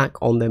an attack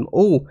on them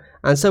all,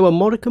 and so a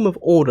modicum of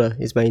order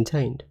is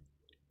maintained.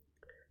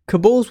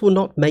 Cabals will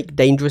not make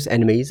dangerous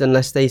enemies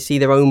unless they see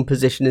their own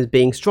position as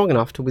being strong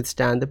enough to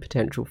withstand the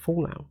potential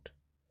fallout.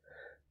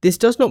 This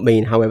does not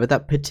mean, however,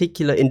 that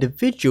particular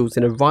individuals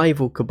in a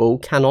rival Cabal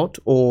cannot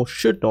or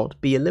should not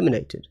be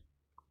eliminated.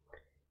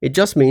 It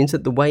just means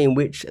that the way in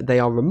which they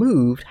are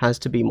removed has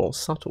to be more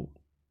subtle.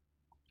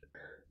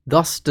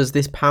 Thus does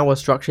this power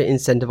structure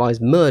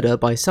incentivize murder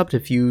by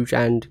subterfuge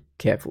and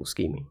careful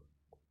scheming.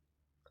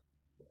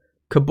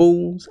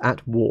 Cabals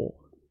at war.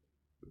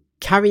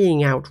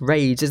 Carrying out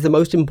raids is the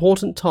most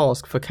important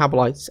task for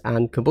Cabalites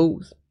and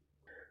Cabals.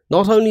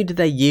 Not only do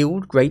they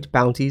yield great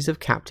bounties of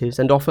captives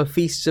and offer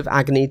feasts of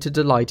agony to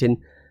delight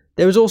in,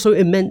 there is also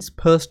immense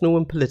personal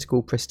and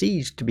political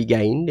prestige to be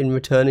gained in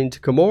returning to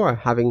Comora,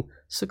 having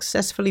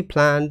successfully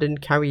planned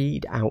and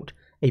carried out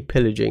a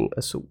pillaging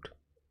assault.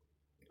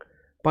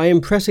 By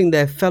impressing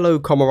their fellow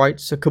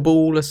Comorites, a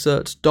Cabal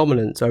asserts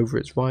dominance over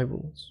its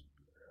rivals.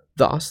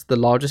 Thus, the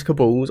largest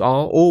Cabals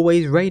are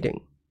always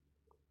raiding.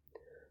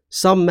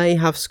 Some may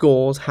have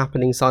scores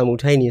happening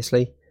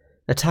simultaneously,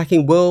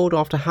 attacking world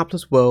after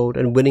hapless world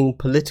and winning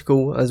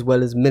political as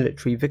well as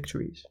military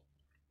victories.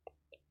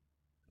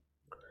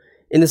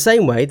 In the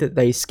same way that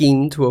they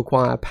scheme to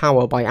acquire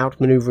power by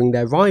outmaneuvering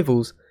their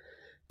rivals,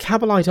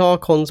 Cabalite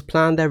Archons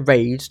plan their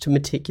raids to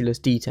meticulous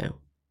detail.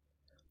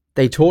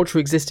 They torture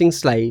existing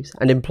slaves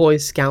and employ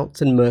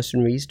scouts and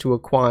mercenaries to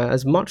acquire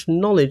as much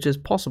knowledge as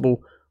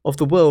possible of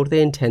the world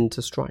they intend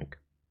to strike.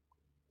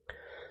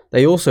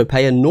 They also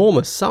pay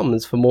enormous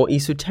sums for more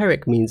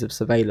esoteric means of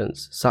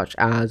surveillance, such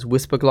as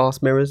whisper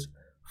glass mirrors,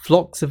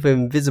 flocks of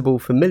invisible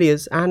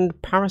familiars,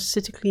 and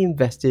parasitically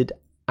invested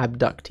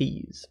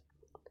abductees.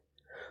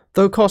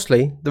 Though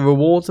costly, the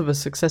rewards of a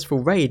successful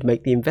raid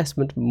make the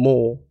investment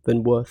more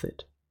than worth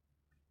it.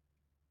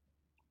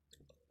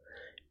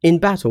 In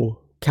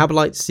battle,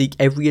 Cabalites seek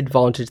every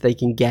advantage they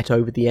can get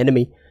over the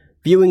enemy,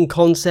 viewing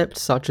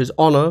concepts such as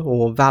honour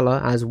or valour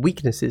as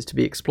weaknesses to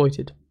be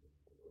exploited.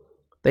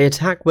 They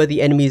attack where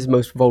the enemy is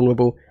most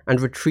vulnerable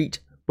and retreat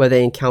where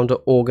they encounter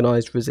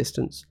organised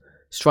resistance,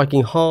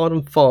 striking hard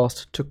and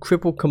fast to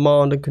cripple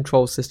command and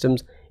control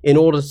systems in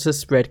order to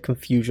spread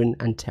confusion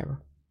and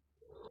terror.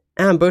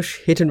 Ambush,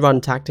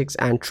 hit-and-run tactics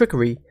and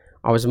trickery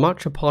are as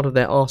much a part of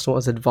their arsenal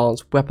as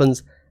advanced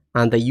weapons,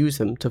 and they use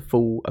them to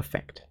full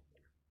effect.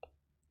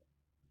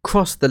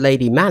 Cross the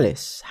Lady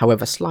Malice,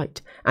 however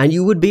slight, and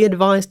you would be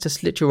advised to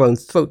slit your own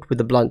throat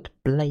with a blunt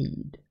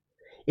blade.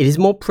 It is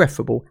more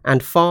preferable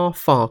and far,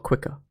 far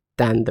quicker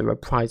than the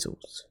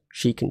reprisals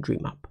she can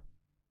dream up.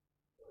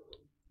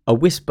 A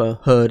whisper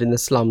heard in the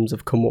slums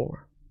of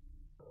Camorra.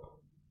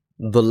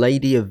 The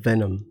Lady of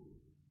Venom.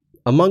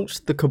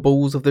 Amongst the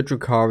cabals of the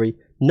Drukhari,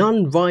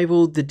 none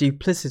rivaled the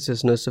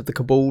duplicitousness of the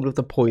cabal of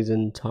the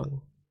Poisoned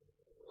Tongue.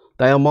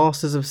 They are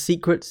masters of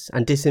secrets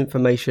and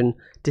disinformation,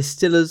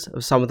 distillers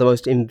of some of the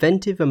most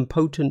inventive and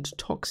potent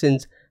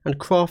toxins, and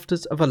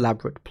crafters of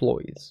elaborate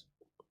ploys.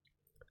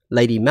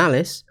 Lady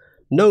Malice,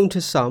 known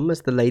to some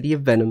as the Lady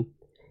of Venom,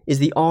 is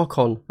the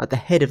Archon at the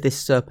head of this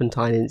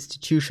serpentine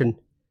institution.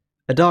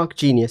 A dark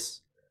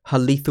genius, her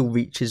lethal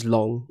reach is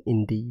long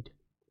indeed.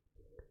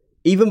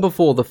 Even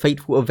before the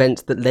fateful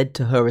events that led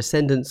to her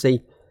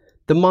ascendancy,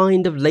 the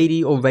mind of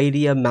Lady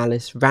Aurelia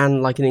Malice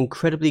ran like an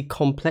incredibly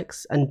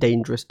complex and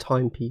dangerous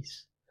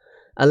timepiece,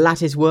 a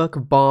lattice work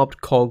of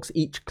barbed cogs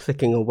each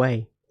clicking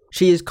away.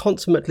 She is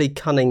consummately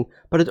cunning,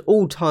 but at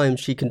all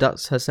times she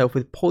conducts herself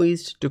with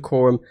poised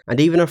decorum and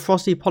even a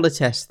frosty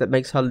politesse that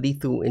makes her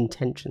lethal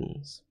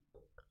intentions.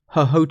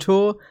 Her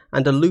hauteur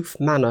and aloof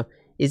manner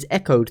is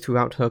echoed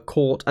throughout her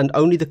court, and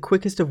only the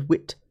quickest of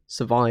wit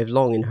survive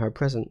long in her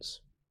presence.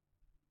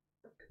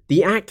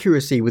 The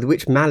accuracy with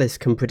which Malice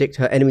can predict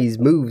her enemies'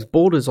 moves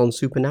borders on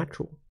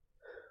supernatural.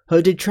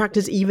 Her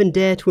detractors even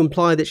dare to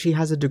imply that she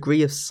has a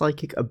degree of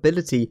psychic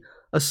ability,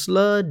 a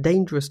slur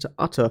dangerous to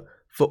utter,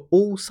 for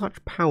all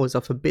such powers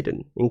are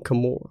forbidden in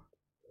Camorra.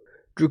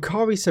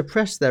 Drukhari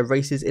suppress their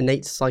race's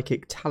innate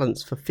psychic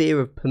talents for fear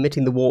of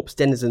permitting the warp's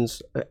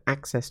denizens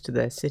access to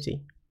their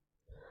city.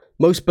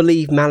 Most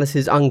believe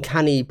Malice's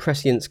uncanny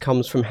prescience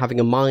comes from having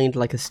a mind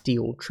like a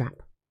steel trap.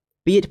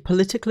 Be it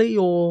politically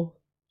or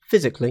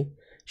physically,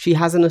 she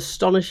has an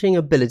astonishing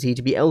ability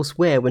to be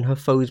elsewhere when her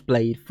foe's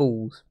blade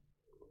falls.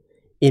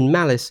 In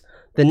Malice,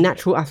 the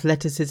natural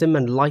athleticism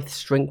and lithe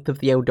strength of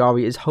the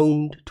Eldari is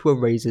honed to a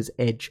razor's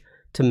edge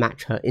to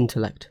match her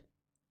intellect.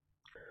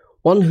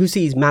 One who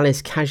sees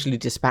Malice casually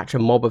dispatch a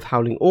mob of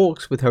howling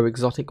orcs with her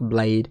exotic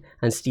blade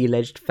and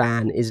steel-edged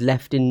fan is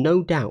left in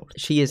no doubt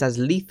she is as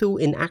lethal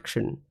in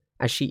action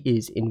as she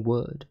is in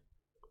word.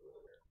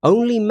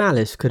 Only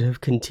Malice could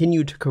have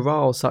continued to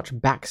corral such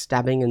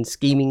backstabbing and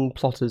scheming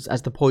plotters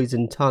as the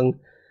Poisoned Tongue,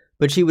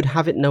 but she would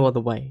have it no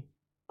other way.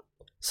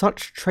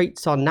 Such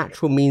traits are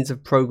natural means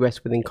of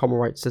progress within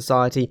Comorite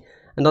society,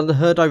 and under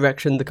her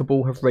direction the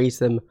Cabal have raised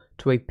them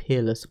to a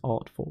peerless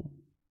art form.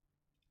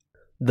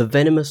 The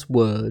venomous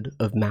word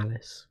of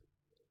Malice.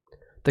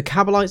 The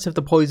Cabalites of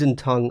the Poisoned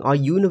Tongue are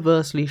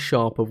universally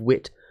sharp of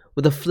wit,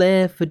 with a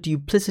flair for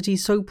duplicity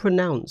so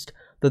pronounced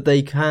that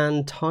they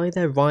can tie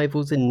their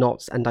rivals in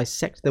knots and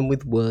dissect them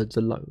with words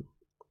alone.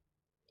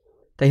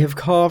 They have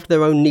carved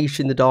their own niche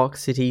in the Dark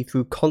City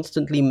through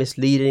constantly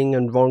misleading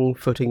and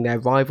wrong-footing their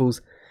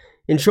rivals,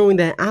 ensuring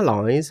their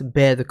allies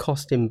bear the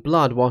cost in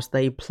blood whilst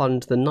they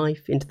plunge the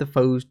knife into the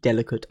foe's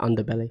delicate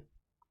underbelly.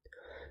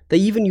 They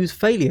even use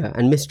failure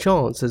and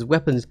mischance as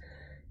weapons,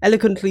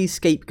 eloquently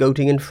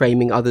scapegoating and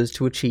framing others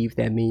to achieve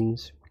their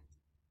means.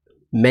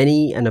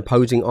 Many an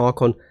opposing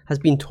Archon has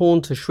been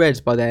torn to shreds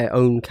by their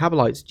own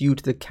Cabalites due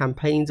to the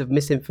campaigns of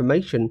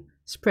misinformation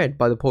spread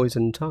by the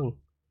Poisoned Tongue.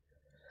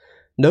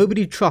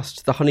 Nobody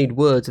trusts the honeyed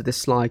words of this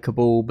sly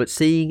Cabal, but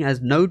seeing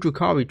as no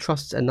Drukhari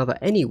trusts another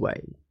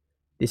anyway,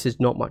 this is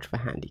not much of a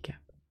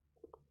handicap.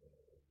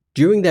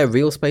 During their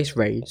real space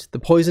raids, the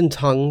Poisoned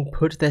Tongue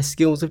put their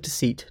skills of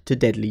deceit to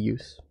deadly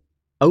use.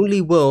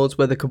 Only worlds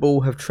where the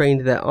Cabal have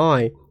trained their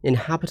eye,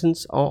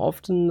 inhabitants are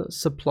often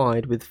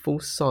supplied with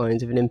false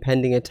signs of an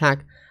impending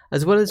attack,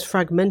 as well as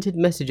fragmented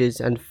messages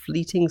and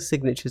fleeting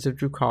signatures of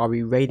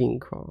Drukhari raiding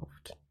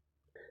craft.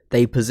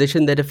 They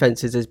position their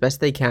defences as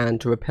best they can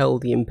to repel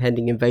the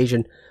impending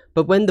invasion,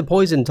 but when the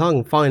Poisoned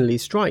Tongue finally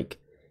strike,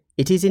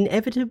 it is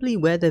inevitably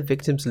where their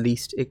victims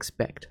least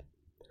expect.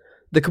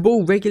 The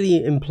Cabal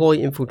regularly employ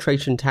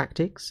infiltration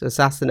tactics,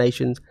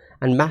 assassinations,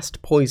 and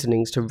massed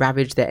poisonings to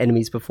ravage their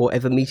enemies before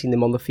ever meeting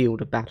them on the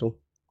field of battle.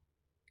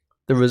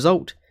 The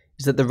result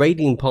is that the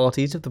raiding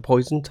parties of the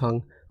Poisoned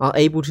Tongue are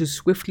able to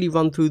swiftly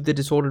run through the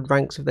disordered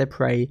ranks of their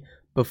prey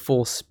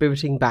before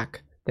spiriting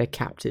back their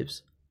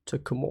captives to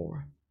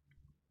Camorra.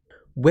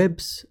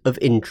 Webs of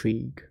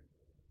intrigue.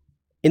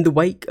 In the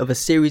wake of a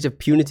series of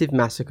punitive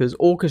massacres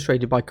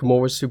orchestrated by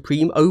Camorra's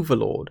supreme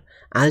overlord,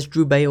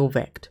 Asdrubal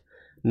Vecht,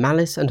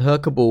 Malice and her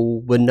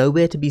cabal were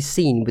nowhere to be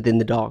seen within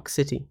the Dark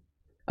City.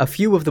 A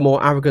few of the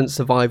more arrogant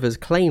survivors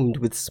claimed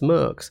with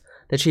smirks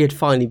that she had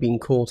finally been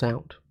caught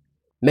out.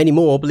 Many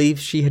more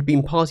believed she had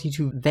been party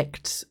to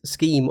Vect's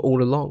scheme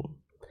all along.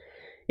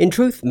 In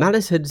truth,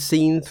 Malice had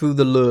seen through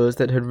the lures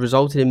that had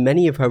resulted in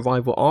many of her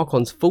rival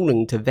Archons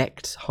falling to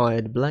Vect's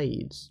hired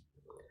blades.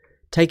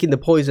 Taking the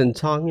poisoned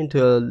tongue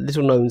into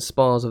little-known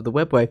spars of the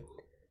webway,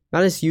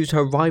 Malice used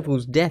her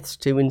rival's deaths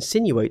to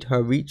insinuate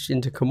her reach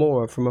into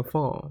Camorra from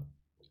afar.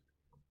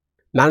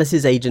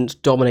 Malice's agents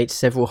dominate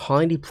several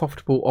highly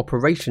profitable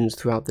operations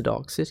throughout the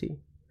Dark City.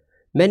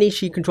 Many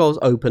she controls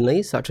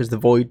openly, such as the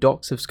void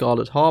docks of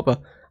Scarlet Harbour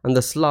and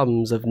the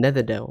slums of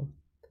Netherdale.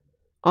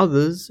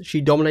 Others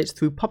she dominates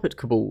through puppet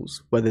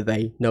cabals, whether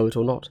they know it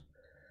or not.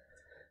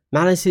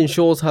 Malice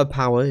ensures her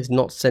power is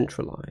not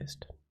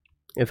centralized.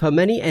 If her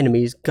many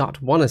enemies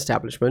gut one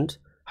establishment,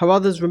 her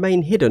others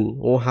remain hidden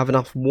or have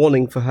enough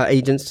warning for her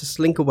agents to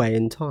slink away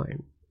in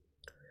time.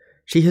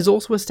 She has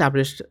also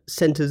established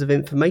centers of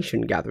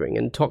information gathering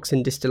and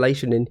toxin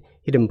distillation in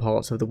hidden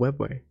parts of the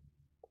webway.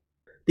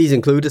 These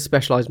include a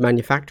specialized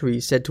manufactory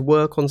said to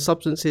work on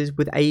substances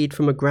with aid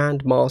from a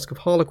grand mask of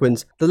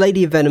Harlequins the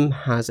Lady of Venom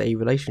has a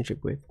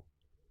relationship with.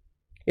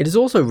 It is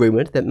also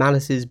rumoured that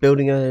Malice is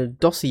building a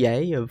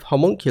dossier of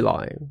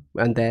homunculi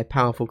and their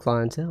powerful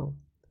clientele.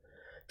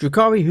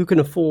 Drukhari who can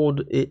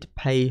afford it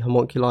pay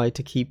homunculi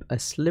to keep a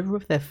sliver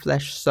of their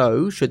flesh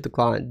so, should the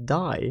client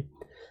die,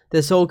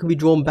 their soul can be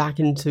drawn back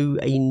into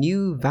a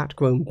new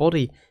vat-grown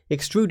body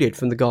extruded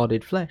from the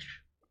guarded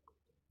flesh.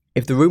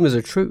 If the rumours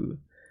are true,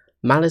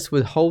 Malice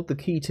would hold the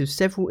key to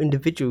several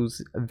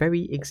individuals'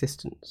 very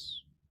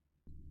existence.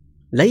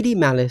 Lady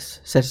Malice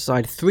set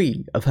aside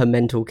 3 of her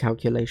mental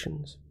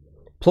calculations,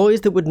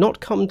 ploys that would not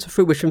come to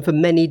fruition for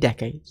many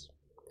decades,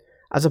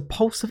 as a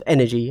pulse of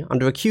energy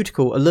under a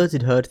cuticle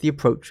alerted her to the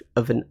approach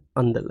of an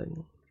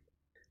underling.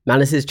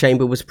 Malice's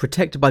chamber was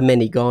protected by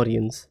many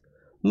guardians.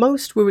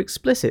 Most were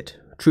explicit,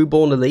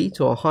 true-born elite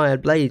or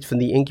hired blades from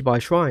the incubi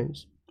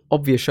shrines,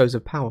 obvious shows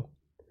of power.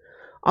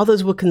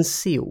 Others were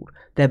concealed,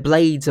 their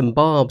blades and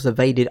barbs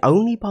evaded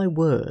only by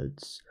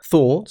words,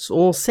 thoughts,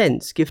 or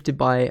scents gifted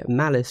by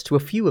Malice to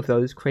a few of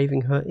those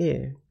craving her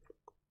ear.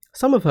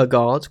 Some of her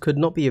guards could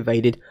not be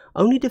evaded,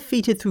 only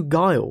defeated through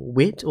guile,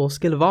 wit, or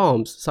skill of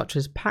arms, such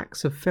as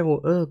packs of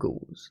feral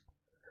Urgles.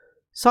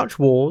 Such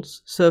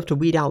wards served to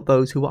weed out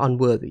those who were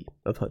unworthy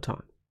of her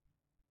time.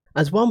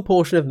 As one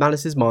portion of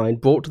Malice's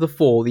mind brought to the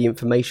fore the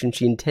information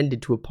she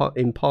intended to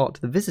impart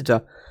to the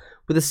visitor,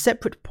 with a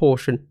separate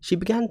portion she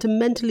began to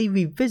mentally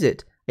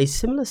revisit a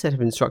similar set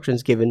of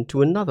instructions given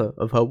to another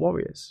of her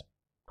warriors.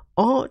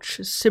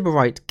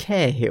 Arch-Sybarite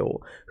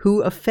Carehill,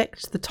 who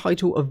affects the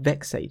title of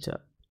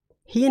Vexator.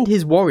 He and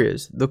his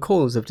warriors, the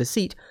Callers of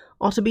Deceit,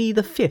 are to be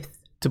the 5th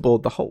to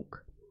board the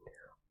Hulk.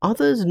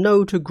 Others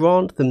know to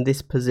grant them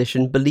this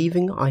position,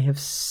 believing I have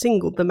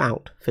singled them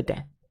out for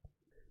death.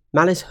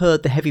 Malice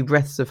heard the heavy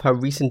breaths of her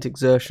recent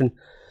exertion,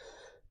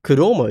 could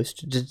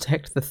almost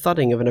detect the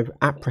thudding of an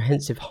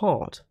apprehensive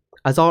heart,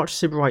 as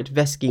Arch-Sybarite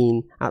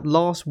Veskine at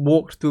last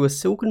walked through a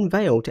silken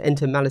veil to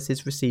enter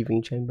Malice's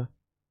receiving chamber.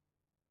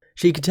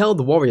 She could tell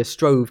the warrior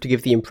strove to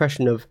give the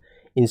impression of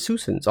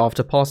insouciance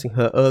after passing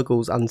her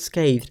Urgles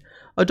unscathed,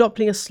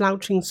 adopting a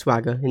slouching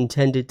swagger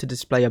intended to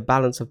display a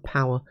balance of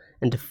power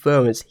and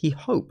deference he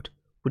hoped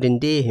would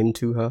endear him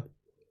to her.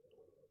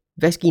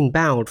 Veskine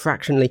bowed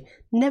fractionally,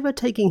 never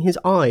taking his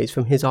eyes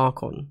from his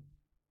Archon.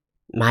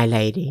 "My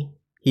lady,"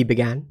 he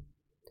began,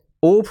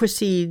 "all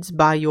proceeds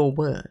by your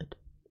word.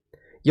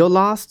 Your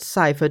last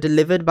cipher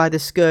delivered by the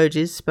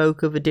Scourges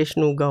spoke of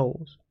additional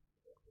goals.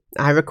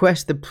 I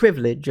request the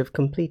privilege of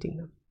completing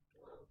them.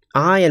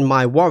 I and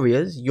my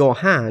warriors, your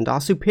hand,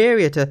 are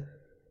superior to—"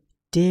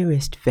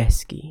 "Dearest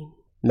Veskine,"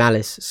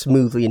 Malice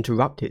smoothly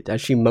interrupted as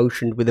she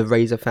motioned with a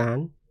razor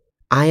fan,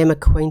 "I am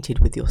acquainted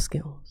with your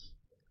skills.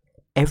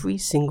 Every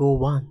single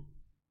one.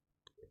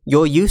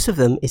 Your use of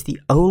them is the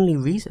only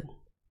reason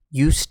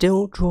you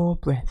still draw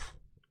breath.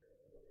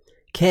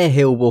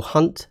 Carehill will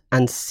hunt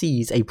and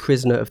seize a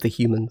prisoner of the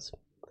humans.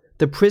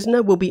 The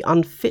prisoner will be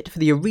unfit for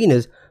the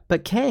arenas,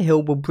 but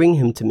Carehill will bring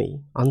him to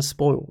me,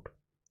 unspoiled.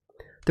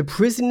 The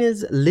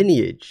prisoner's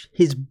lineage,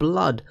 his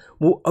blood,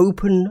 will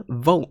open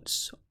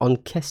vaults on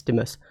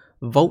Kestimus,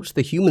 vaults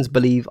the humans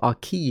believe are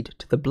keyed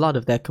to the blood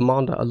of their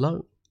commander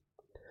alone.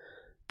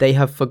 They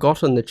have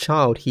forgotten the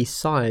child he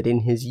sired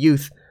in his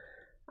youth,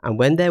 and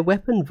when their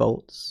weapon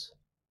vaults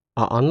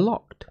are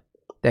unlocked,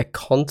 their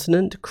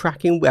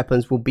continent-cracking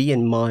weapons will be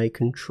in my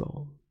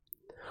control.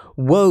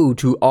 Woe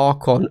to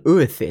Archon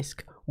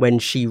Urithisk when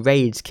she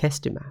raids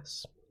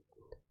Kestimas.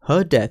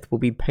 Her death will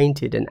be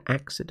painted an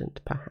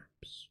accident,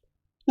 perhaps.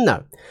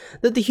 No,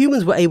 that the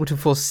humans were able to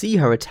foresee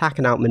her attack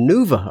and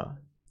outmaneuver her.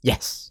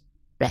 Yes,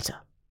 better."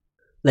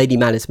 Lady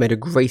Malice made a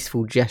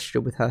graceful gesture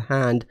with her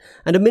hand,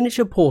 and a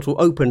miniature portal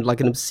opened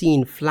like an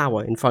obscene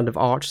flower in front of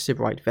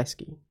Arch-Sybarite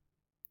Veskine.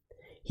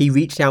 He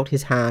reached out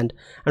his hand,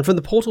 and from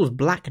the portal's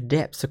black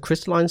depths a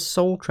crystalline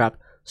soul trap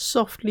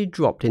softly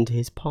dropped into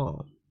his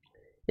palm.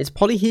 Its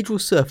polyhedral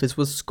surface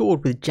was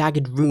scored with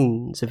jagged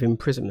runes of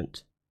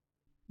imprisonment.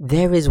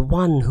 There is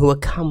one who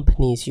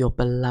accompanies your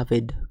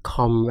beloved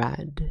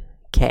comrade,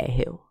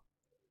 Cahill.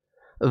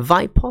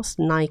 Vipos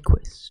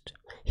Nyquist,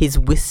 his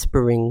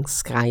whispering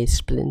sky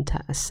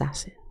splinter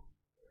assassin.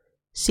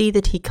 See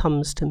that he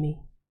comes to me.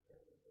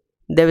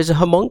 There is a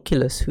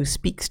homunculus who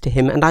speaks to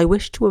him, and I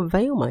wish to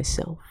avail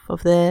myself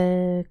of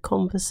their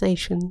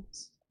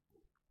conversations.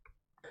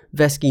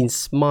 Veskine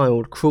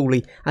smiled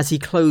cruelly as he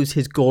closed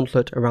his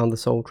gauntlet around the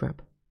soul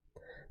trap.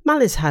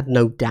 Malice had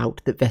no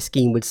doubt that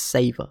Veskine would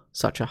savour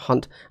such a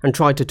hunt and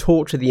tried to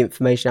torture the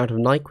information out of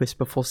Nyquist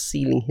before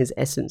sealing his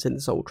essence in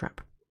the soul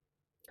trap.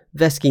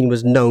 Veskine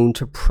was known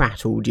to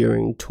prattle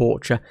during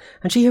torture,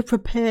 and she had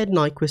prepared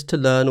Nyquist to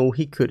learn all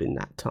he could in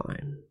that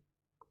time.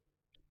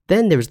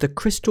 Then there is the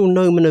crystal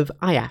gnomon of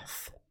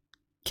Iath.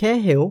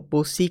 Cahill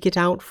will seek it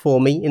out for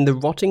me in the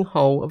rotting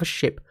hull of a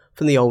ship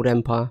from the old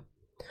empire.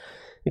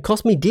 It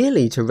cost me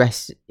dearly to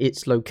wrest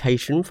its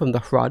location from the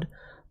Hrud,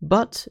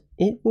 but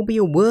it will be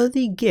a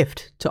worthy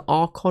gift to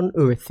Archon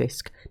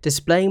Urithisk,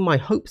 displaying my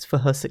hopes for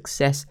her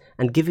success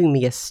and giving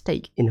me a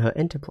stake in her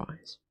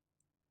enterprise.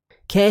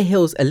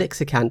 Cahill's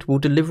Elixicant will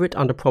deliver it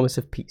under promise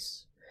of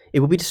peace.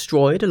 It will be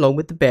destroyed along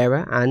with the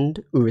bearer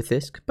and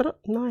Urithisk, but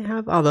I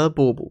have other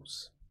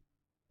baubles.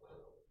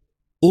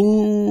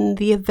 In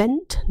the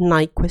event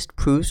Nyquist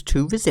proves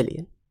too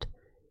resilient,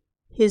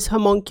 his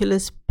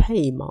homunculus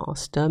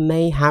paymaster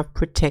may have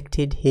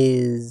protected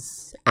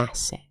his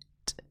asset.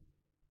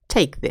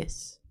 Take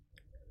this.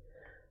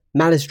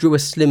 Malice drew a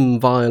slim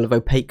vial of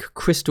opaque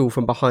crystal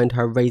from behind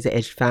her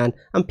razor-edged fan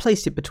and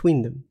placed it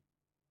between them.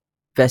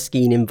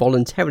 Veskine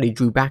involuntarily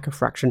drew back a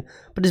fraction,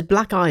 but his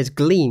black eyes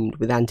gleamed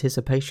with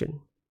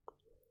anticipation.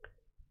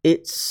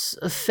 Its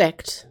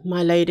effect,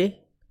 my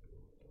lady?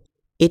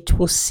 It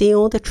will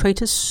seal the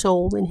traitor's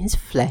soul in his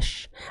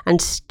flesh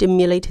and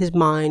stimulate his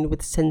mind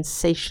with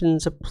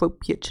sensations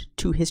appropriate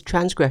to his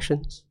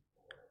transgressions.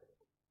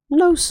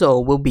 No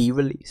soul will be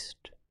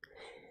released.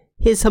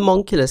 His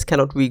homunculus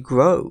cannot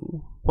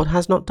regrow what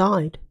has not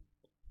died.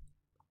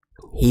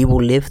 He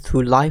will live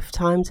through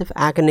lifetimes of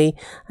agony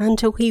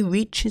until he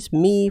reaches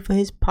me for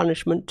his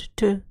punishment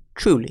to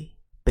truly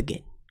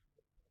begin.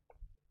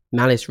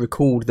 Malice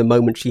recalled the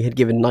moment she had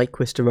given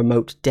Nyquist a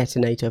remote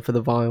detonator for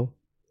the vial.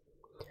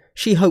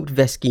 She hoped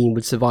Veskine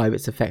would survive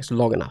its effects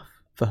long enough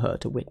for her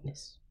to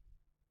witness.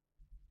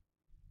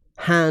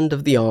 Hand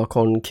of the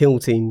Archon kill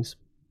teams.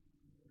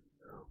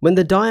 When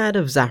the Dyad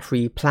of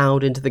Zafri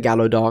ploughed into the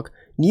Gallowdark,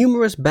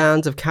 numerous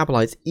bands of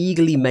Cabalites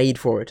eagerly made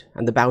for it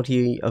and the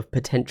bounty of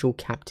potential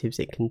captives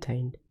it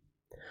contained.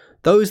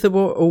 Those that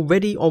were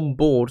already on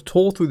board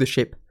tore through the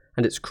ship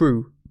and its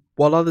crew,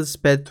 while others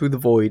sped through the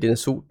void in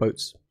assault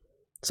boats.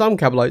 Some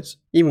Cabalites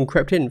even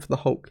crept in from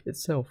the hulk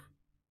itself.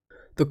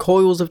 The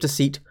Coils of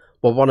Deceit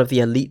were one of the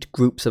elite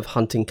groups of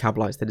hunting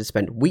Cabalites that had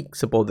spent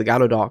weeks aboard the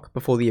Gallowdark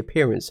before the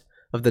appearance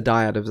of the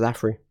Dyad of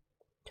Zafri.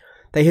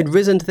 They had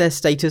risen to their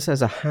status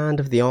as a Hand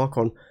of the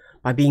Archon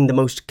by being the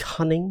most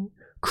cunning,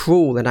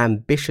 cruel and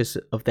ambitious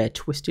of their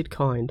twisted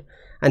kind,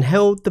 and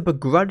held the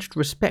begrudged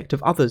respect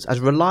of others as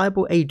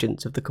reliable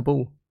agents of the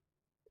Cabal.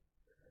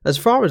 As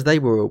far as they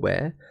were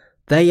aware,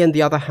 they and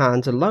the other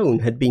Hands alone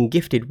had been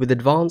gifted with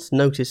advance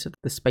notice of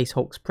the Space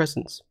Hulk's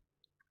presence.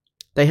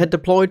 They had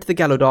deployed to the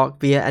Gallowdark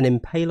via an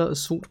Impaler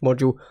assault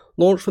module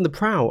launched from the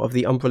prow of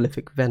the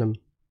Umbralific Venom.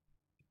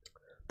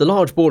 The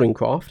large boarding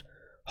craft,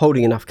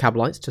 holding enough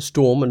Cabalites to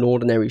storm an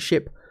ordinary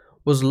ship,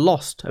 was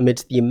lost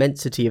amidst the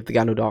immensity of the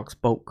Gallowdark's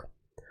bulk.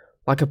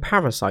 Like a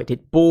parasite,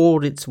 it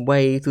bored its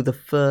way through the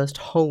first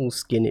hull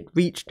skin it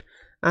reached,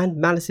 and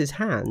Malice's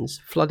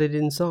hands flooded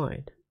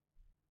inside.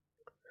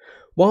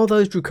 While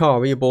those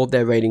Drukhari aboard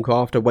their raiding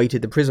craft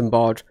awaited the prison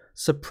barge,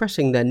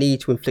 suppressing their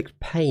need to inflict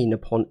pain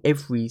upon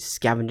every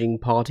scavenging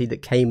party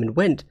that came and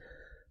went,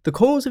 the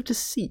Coils of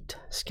Deceit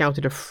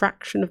scouted a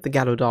fraction of the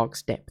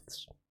Gallowdark's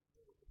depths.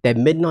 Their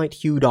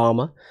midnight-hued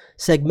armour,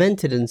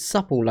 segmented and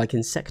supple like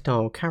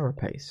insectile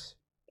carapace,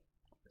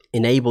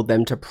 enabled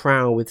them to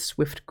prowl with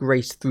swift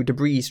grace through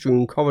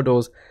debris-strewn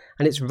corridors,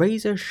 and its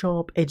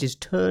razor-sharp edges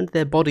turned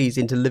their bodies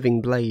into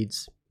living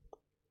blades.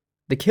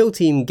 The kill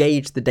team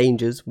gauged the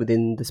dangers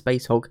within the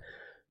Space Hulk,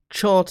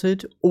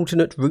 charted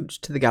alternate routes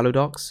to the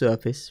Gallowdark's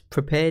surface,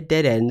 prepared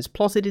dead ends,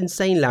 plotted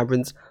insane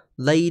labyrinths,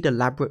 laid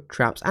elaborate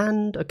traps,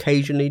 and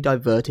occasionally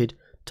diverted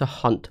to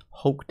hunt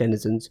Hulk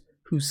denizens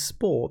whose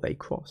spore they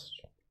crossed.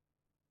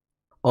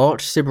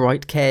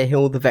 Arch-Sybarite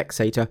Cahill the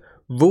Vexator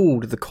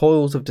ruled the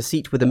Coils of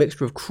Deceit with a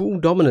mixture of cruel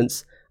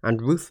dominance and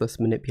ruthless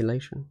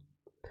manipulation.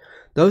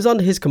 Those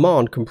under his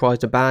command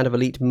comprised a band of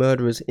elite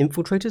murderers,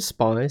 infiltrators,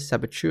 spies,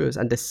 saboteurs,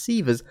 and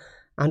deceivers,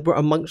 and were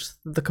amongst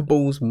the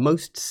Cabal's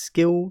most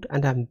skilled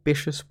and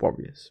ambitious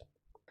warriors.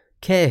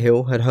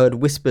 Cahill had heard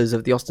whispers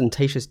of the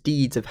ostentatious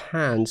deeds of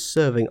Hands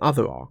serving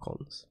other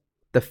Archons.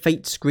 The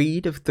fate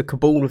screed of the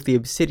Cabal of the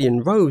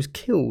Obsidian Rose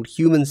killed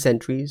human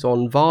sentries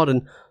on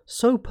Varden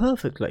so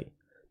perfectly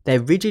their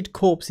rigid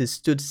corpses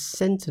stood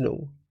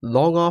sentinel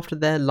long after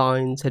their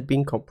lines had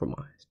been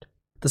compromised.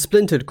 The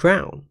Splintered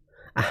Crown,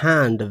 a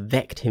Hand of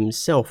Vect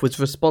himself, was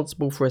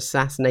responsible for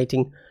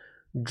assassinating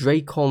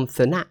Dracon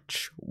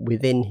Thanach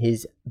within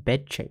his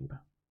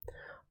bedchamber.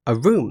 a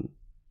room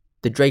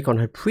the Dracon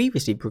had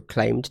previously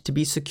proclaimed to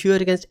be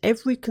secured against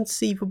every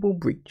conceivable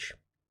breach.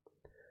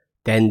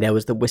 Then there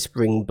was the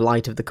whispering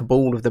blight of the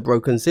cabal of the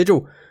Broken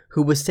Sigil,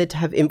 who was said to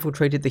have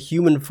infiltrated the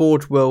human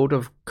forge world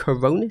of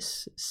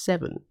Coronis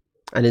 7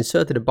 and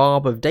inserted a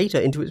barb of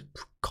data into its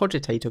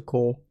cogitator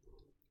core.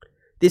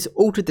 This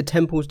altered the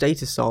temple's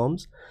data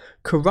psalms,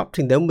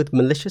 corrupting them with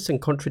malicious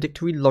and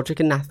contradictory logic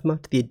anathema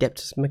to the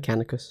Adeptus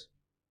Mechanicus.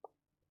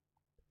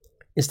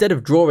 Instead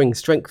of drawing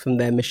strength from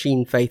their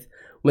machine faith,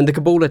 when the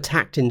cabal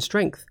attacked in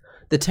strength,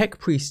 the tech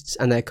priests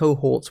and their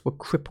cohorts were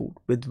crippled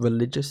with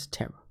religious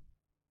terror.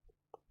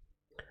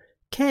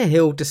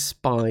 Cahill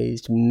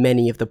despised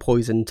many of the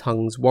Poison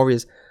Tongue's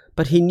warriors,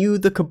 but he knew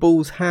the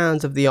cabal's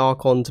hands of the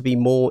Archon to be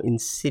more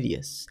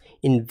insidious,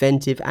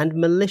 inventive, and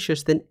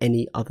malicious than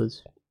any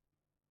others.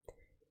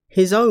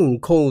 His own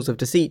coils of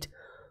deceit,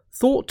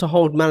 thought to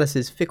hold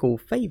Malice's fickle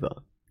favour,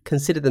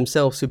 considered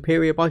themselves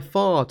superior by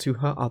far to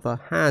her other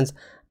hands,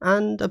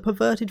 and a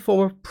perverted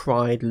form of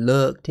pride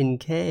lurked in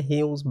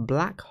Cahill's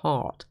black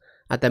heart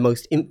at their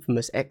most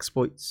infamous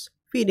exploits,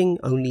 feeding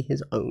only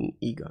his own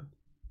ego.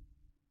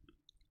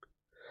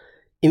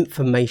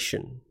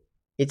 Information,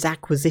 its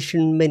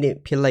acquisition,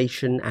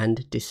 manipulation,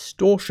 and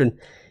distortion,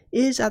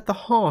 is at the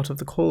heart of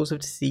the Coils of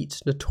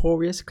Deceit's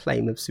notorious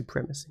claim of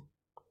supremacy,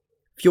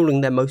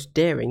 fueling their most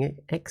daring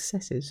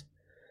excesses.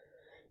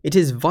 It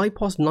is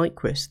Vipos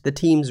Nyquist, the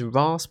team's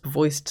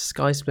rasp-voiced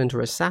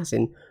Skysplinter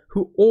assassin,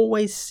 who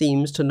always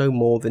seems to know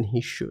more than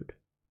he should.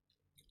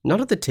 None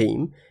of the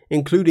team,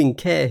 including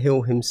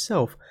Cahill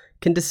himself,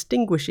 can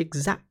distinguish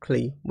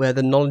exactly where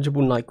the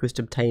knowledgeable Nyquist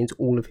obtains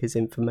all of his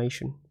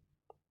information.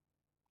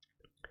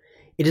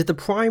 It is the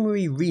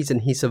primary reason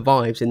he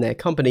survives in their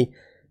company,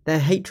 their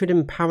hatred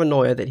and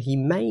paranoia that he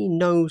may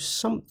know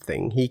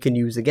something he can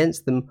use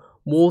against them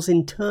wars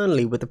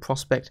internally with the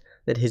prospect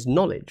that his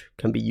knowledge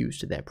can be used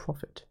to their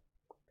profit.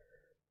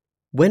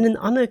 When an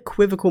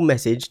unequivocal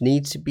message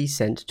needs to be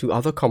sent to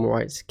other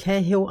Comorites,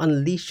 Cahill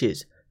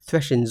unleashes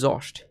Threshin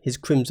Zosht, his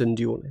Crimson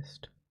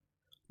Duelist.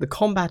 The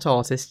combat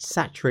artist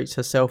saturates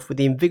herself with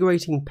the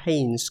invigorating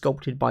pain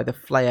sculpted by the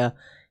flayer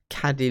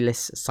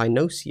Cadilis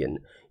Cynosian,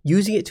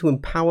 using it to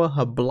empower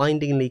her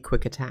blindingly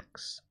quick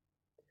attacks.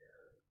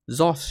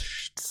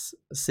 Zosht's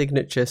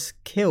signature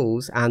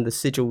kills and the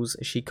sigils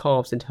she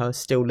carves into her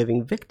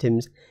still-living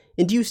victims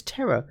induce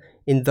terror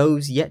in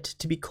those yet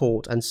to be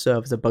caught and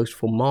serve as a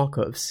boastful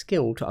marker of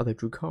skill to other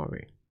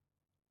Drukhari.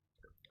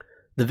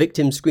 The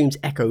victims' screams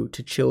echo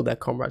to chill their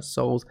comrades'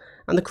 souls,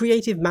 and the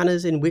creative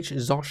manners in which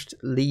Zosht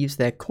leaves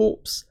their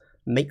corpse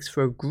makes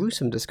for a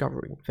gruesome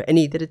discovery for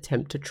any that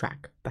attempt to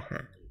track the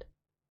hand.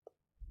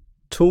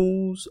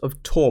 Tools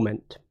of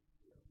Torment.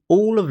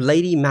 All of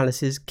Lady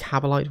Malice's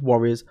Cabalite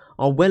warriors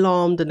are well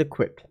armed and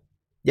equipped,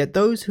 yet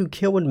those who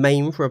kill and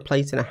maim for a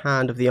place in a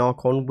hand of the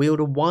Archon wield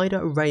a wider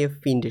array of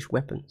fiendish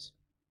weapons.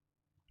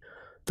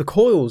 The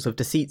Coils of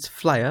Deceit's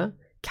flayer,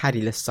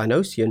 Cadilis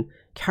Cynosian,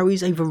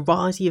 carries a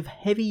variety of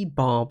heavy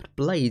barbed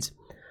blades,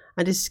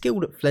 and is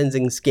skilled at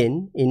flensing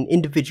skin in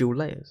individual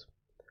layers,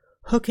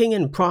 hooking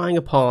and prying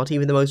apart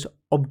even the most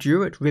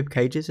obdurate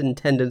ribcages and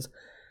tendons.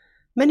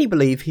 Many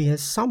believe he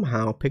has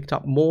somehow picked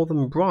up more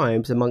than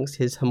bribes amongst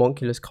his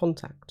homunculus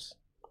contacts.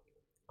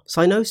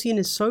 Cynosian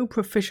is so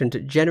proficient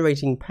at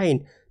generating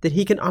pain that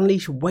he can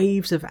unleash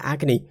waves of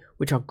agony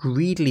which are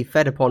greedily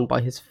fed upon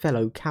by his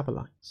fellow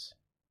Cabalites.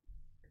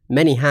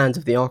 Many hands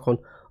of the Archon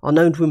are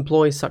known to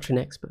employ such an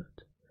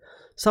expert.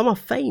 Some are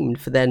famed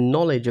for their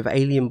knowledge of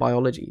alien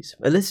biologies,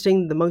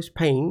 eliciting the most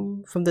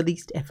pain from the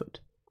least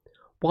effort,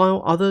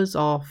 while others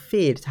are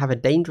feared to have a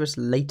dangerous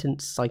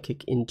latent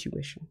psychic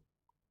intuition.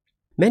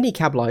 Many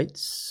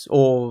Cabalites,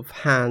 or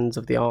hands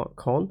of the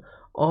Archon,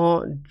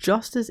 are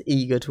just as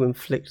eager to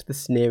inflict the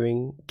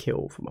sneering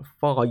kill from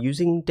afar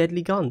using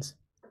deadly guns.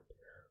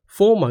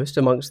 Foremost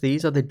amongst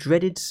these are the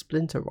dreaded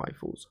splinter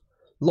rifles,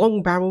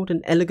 long-barreled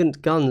and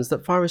elegant guns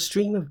that fire a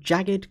stream of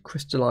jagged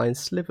crystalline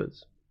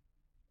slivers.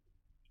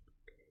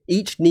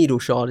 Each needle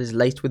shard is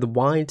laced with a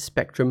wide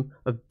spectrum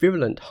of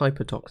virulent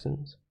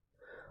hypertoxins.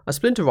 A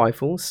splinter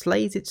rifle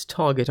slays its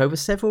target over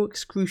several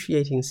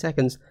excruciating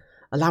seconds,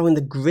 allowing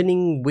the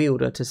grinning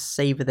wielder to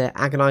savour their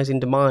agonising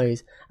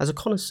demise as a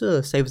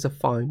connoisseur savours a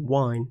fine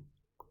wine.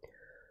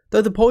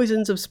 Though the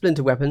poisons of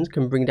splinter weapons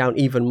can bring down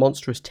even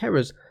monstrous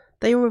terrors,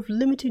 they are of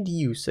limited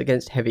use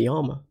against heavy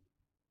armour.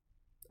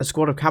 A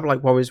squad of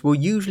Cabalite warriors will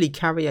usually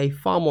carry a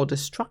far more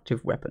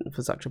destructive weapon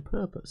for such a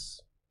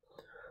purpose.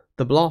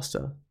 The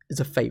blaster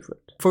is a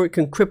favourite, for it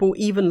can cripple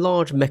even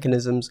large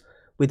mechanisms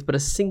with but a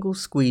single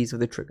squeeze of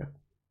the trigger.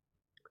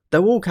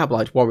 Though all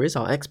Cabalite warriors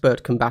are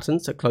expert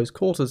combatants at close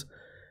quarters,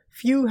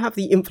 few have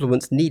the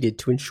influence needed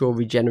to ensure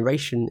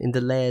regeneration in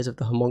the layers of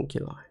the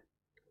homunculi.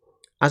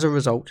 As a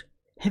result,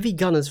 heavy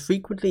gunners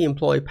frequently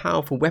employ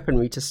powerful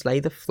weaponry to slay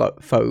the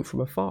foe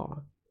from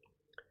afar.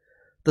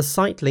 The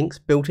sight links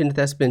built into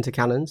their splinter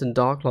cannons and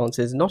dark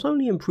lances not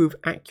only improve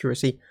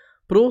accuracy,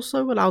 but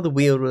also allow the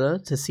wielder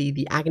to see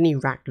the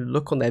agony-racked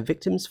look on their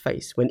victim's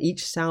face when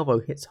each salvo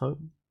hits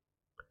home.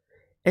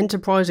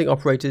 Enterprising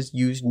operators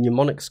use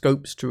mnemonic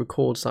scopes to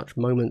record such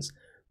moments,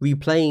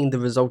 replaying the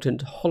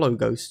resultant hollow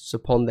ghosts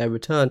upon their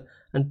return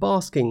and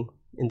basking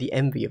in the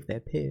envy of their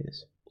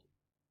peers.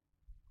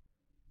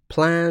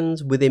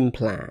 Plans within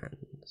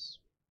plans.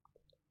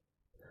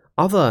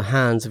 Other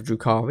hands of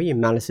Drukhari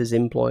in Malice's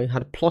employ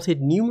had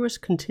plotted numerous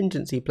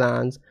contingency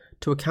plans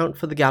to account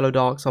for the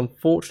Gallowdark's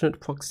unfortunate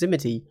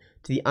proximity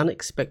to the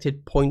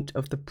unexpected point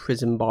of the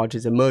prison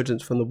barge's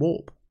emergence from the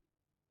warp.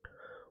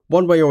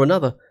 One way or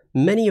another,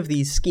 many of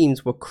these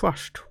schemes were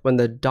crushed when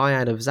the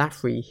Dyad of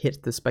Zafri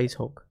hit the Space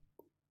Hulk.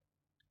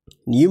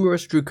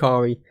 Numerous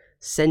Drukhari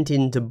sent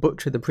in to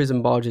butcher the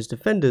prison barge's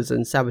defenders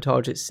and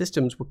sabotage its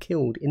systems were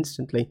killed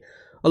instantly,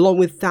 along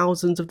with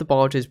thousands of the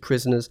barge's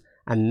prisoners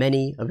and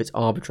many of its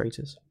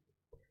arbitrators.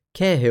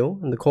 Cahill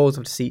and the Cause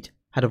of Deceit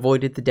had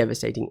avoided the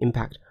devastating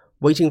impact,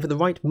 waiting for the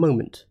right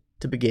moment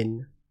to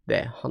begin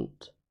their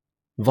hunt.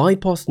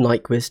 Vipos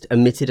Nyquist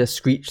emitted a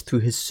screech through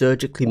his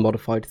surgically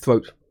modified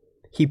throat.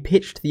 He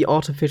pitched the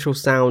artificial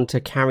sound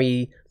to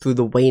carry through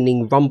the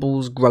waning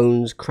rumbles,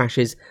 groans,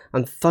 crashes,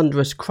 and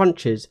thunderous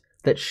crunches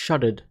that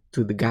shuddered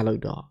through the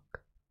Gallowdark.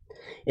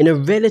 In a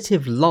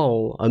relative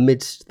lull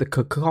amidst the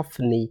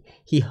cacophony,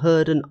 he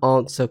heard an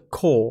answer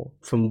call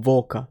from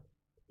Vorka,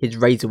 his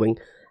Razorwing,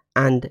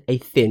 and a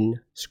thin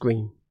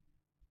scream.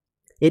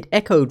 It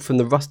echoed from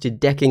the rusted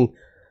decking,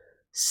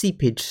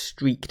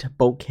 seepage-streaked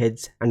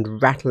bulkheads,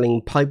 and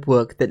rattling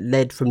pipework that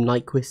led from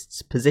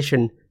Nyquist's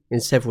position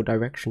in several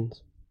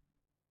directions.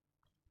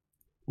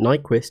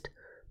 Nyquist,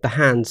 the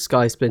hand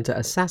Sky-Splinter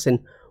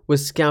assassin,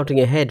 was scouting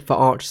ahead for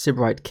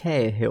Arch-Sybarite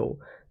Cahill,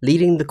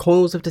 leading the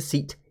Coils of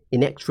Deceit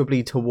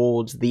inexorably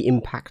towards the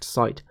impact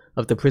site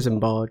of the prison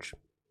barge.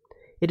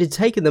 It had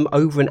taken them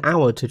over an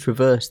hour to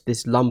traverse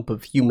this lump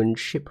of human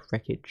ship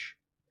wreckage.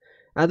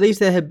 At least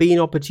there had been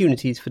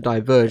opportunities for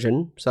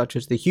diversion, such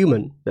as the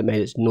human that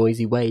made its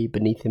noisy way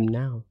beneath him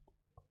now.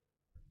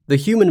 The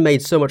human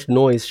made so much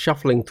noise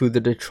shuffling through the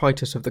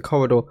detritus of the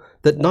corridor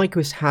that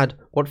Nyquist had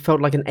what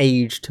felt like an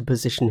age to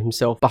position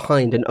himself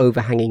behind an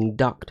overhanging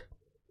duct.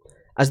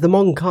 As the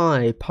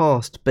Monkai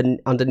passed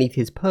underneath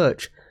his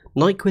perch,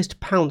 Nyquist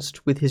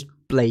pounced with his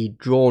blade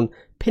drawn,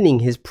 pinning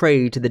his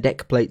prey to the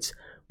deck plates,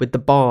 with the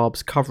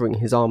barbs covering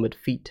his armoured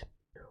feet.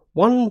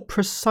 One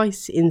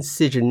precise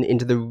incision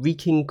into the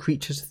reeking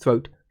creature's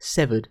throat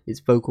severed its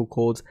vocal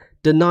cords,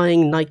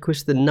 denying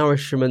Nyquist the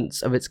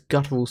nourishments of its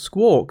guttural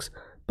squawks,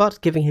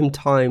 but giving him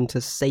time to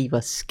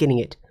savour skinning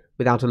it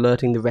without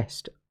alerting the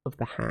rest of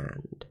the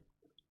hand.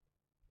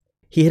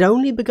 He had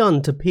only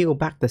begun to peel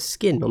back the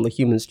skin on the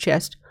human's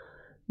chest,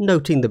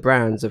 noting the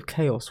brands of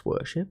chaos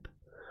worship,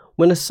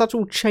 when a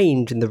subtle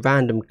change in the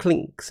random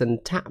clinks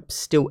and taps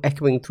still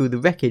echoing through the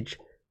wreckage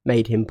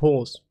made him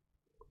pause.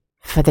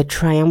 "For the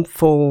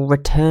triumphal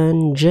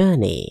return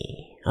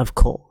journey, of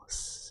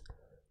course,"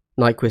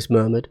 Nyquist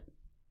murmured.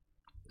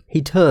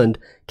 He turned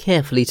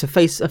carefully to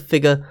face a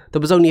figure that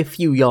was only a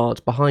few yards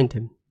behind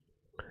him.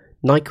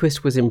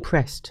 Nyquist was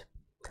impressed.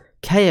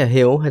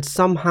 Cahill had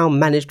somehow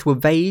managed to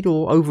evade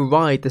or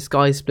override the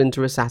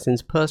Sky-Splinter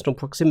assassin's personal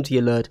proximity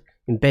alert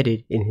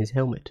embedded in his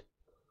helmet.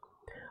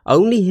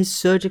 Only his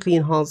surgically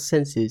enhanced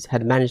senses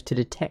had managed to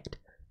detect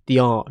the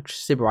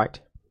Arch-Sybarite.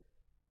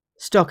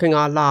 "Stocking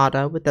our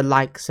larder with the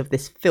likes of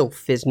this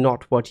filth is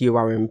not what you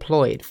are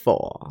employed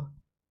for,"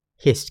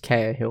 hissed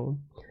Cahill.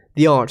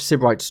 The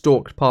Arch-Sybarite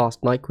stalked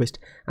past Nyquist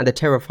and the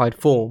terrified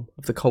form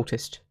of the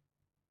cultist.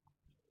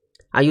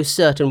 "Are you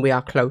certain we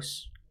are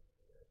close?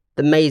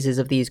 The mazes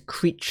of these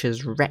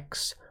creatures'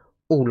 wrecks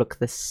all look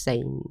the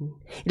same.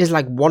 It is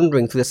like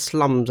wandering through the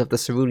slums of the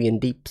cerulean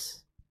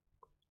deeps."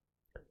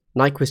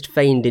 Nyquist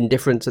feigned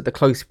indifference at the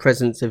close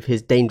presence of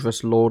his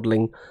dangerous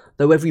lordling,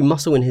 though every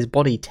muscle in his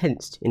body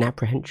tensed in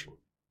apprehension.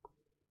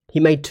 He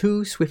made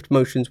 2 swift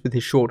motions with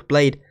his short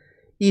blade,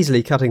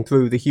 easily cutting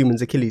through the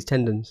human's Achilles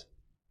tendons.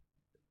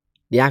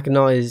 The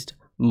agonized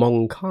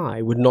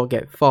Monkai would not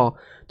get far.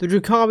 The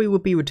Drukhari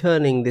would be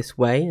returning this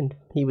way, and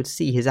he would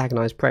see his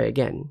agonized prey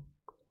again.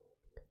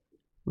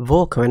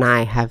 "Vorka and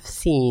I have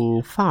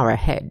seen far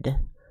ahead,"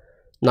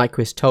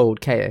 Nyquist told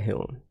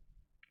Cahill.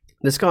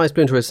 The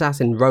Sky-Splinter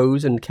assassin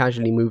rose and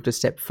casually moved a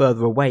step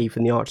further away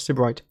from the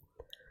Arch-Sybarite.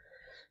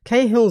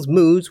 Cahill's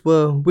moods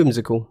were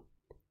whimsical.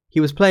 He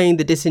was playing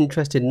the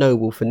disinterested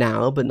noble for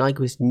now, but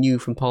Nyquist knew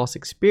from past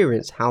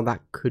experience how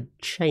that could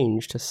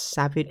change to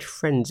savage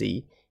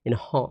frenzy in a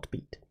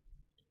heartbeat.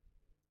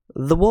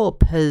 "The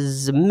warp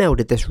has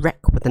melded this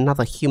wreck with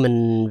another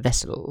human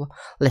vessel,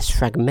 less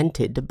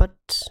fragmented,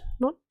 but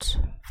not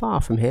far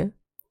from here,"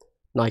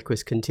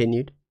 Nyquist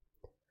continued.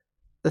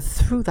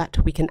 "Through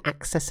that we can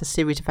access a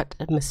series of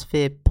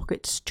atmosphere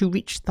pockets to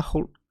reach the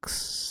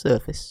Hulk's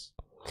surface,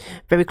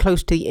 very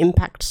close to the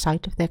impact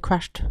site of their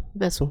crashed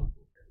vessel."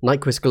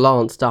 Nyquist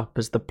glanced up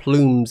as the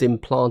plumes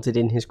implanted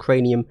in his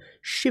cranium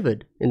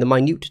shivered in the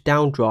minute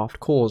downdraft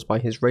caused by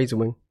his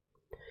Razorwing.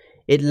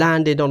 It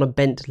landed on a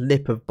bent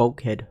lip of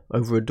bulkhead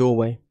over a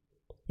doorway,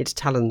 its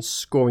talons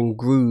scoring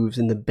grooves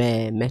in the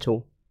bare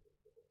metal.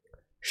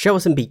 "Show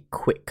us and be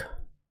quick,"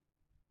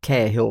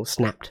 Cahill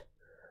snapped.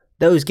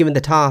 "Those given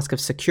the task of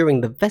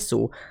securing the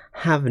vessel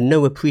have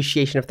no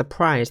appreciation of the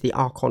prize the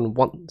Archon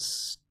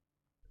wants."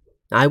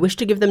 I wish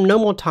to give them no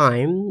more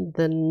time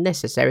than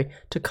necessary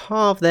to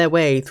carve their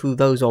way through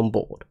those on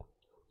board.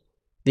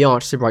 The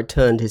Arch-Sybarite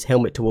turned his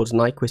helmet towards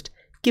Nyquist,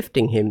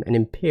 gifting him an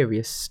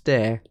imperious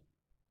stare.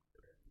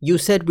 You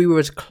said we were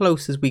as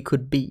close as we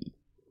could be.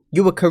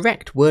 You were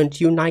correct, weren't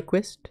you,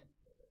 Nyquist?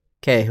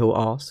 Cahill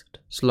asked,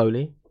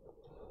 slowly.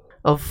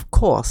 Of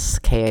course,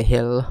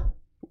 Cahill,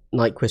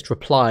 Nyquist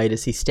replied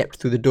as he stepped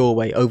through the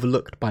doorway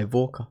overlooked by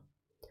Vorka.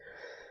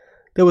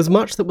 There was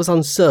much that was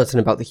uncertain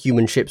about the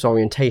human ship's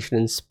orientation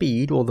and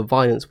speed, or the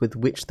violence with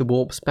which the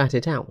warp spat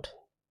it out.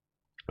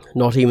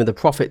 Not even the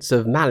prophets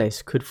of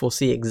malice could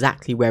foresee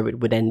exactly where it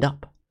would end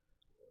up.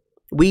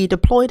 We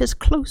deployed as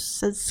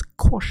close as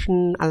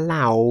caution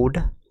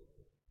allowed,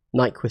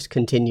 Nyquist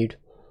continued.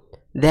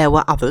 There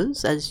were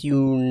others, as you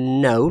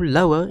know,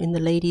 lower in the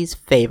lady's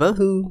favour,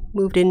 who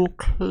moved in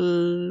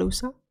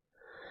closer.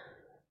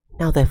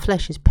 Now their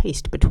flesh is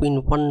paced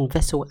between one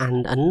vessel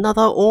and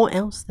another, or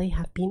else they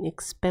have been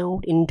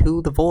expelled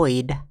into the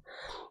void.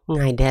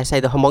 I dare say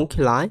the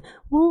homunculi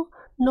will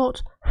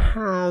not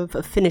have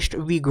finished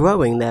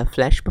regrowing their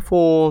flesh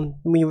before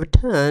we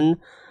return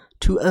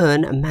to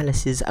earn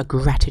Malice's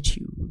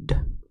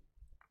gratitude.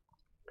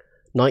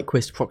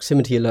 Nyquist's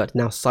proximity alert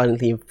now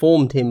silently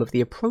informed him of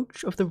the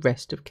approach of the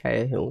rest of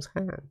Cahill's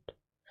hand.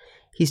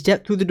 He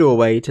stepped through the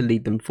doorway to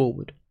lead them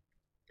forward.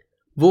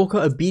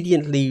 Vorka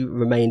obediently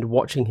remained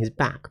watching his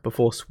back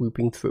before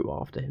swooping through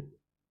after him.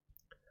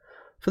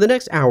 For the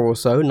next hour or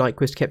so,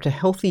 Nyquist kept a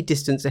healthy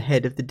distance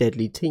ahead of the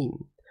deadly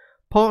team,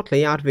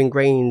 partly out of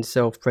ingrained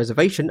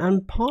self-preservation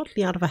and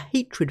partly out of a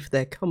hatred for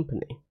their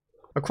company.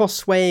 Across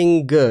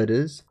swaying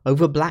girders,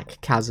 over black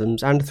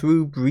chasms, and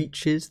through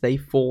breaches they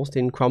forced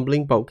in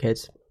crumbling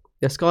bulkheads,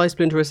 the Sky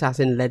Splinter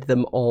assassin led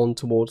them on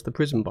towards the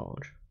prison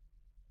barge.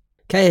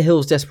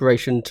 Cahill's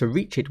desperation to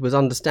reach it was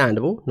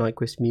understandable,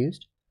 Nyquist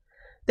mused.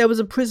 There was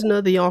a prisoner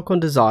the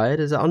Archon desired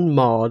as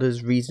unmarred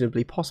as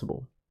reasonably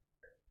possible.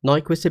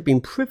 Nyquist had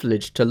been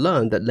privileged to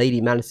learn that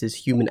Lady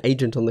Malice's human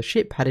agent on the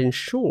ship had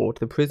ensured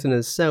the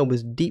prisoner's cell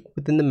was deep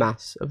within the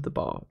mass of the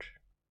barge.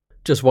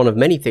 Just one of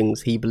many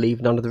things he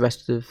believed none of the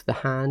rest of the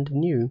hand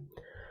knew.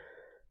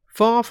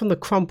 Far from the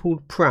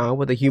crumpled prow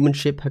where the human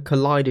ship had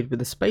collided with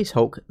the Space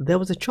Hulk, there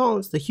was a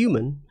chance the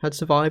human had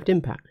survived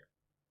impact.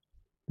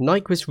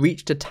 Nyquist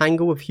reached a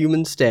tangle of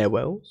human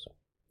stairwells.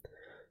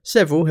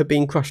 Several had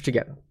been crushed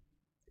together.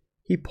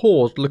 He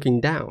paused, looking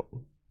down.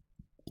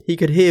 He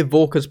could hear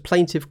Vorka's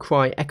plaintive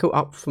cry echo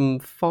up from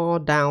far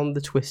down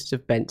the twists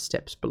of bent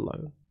steps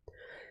below.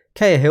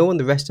 Cahill and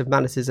the rest of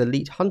Malice's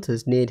elite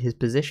hunters neared his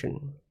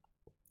position.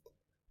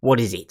 What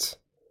is it?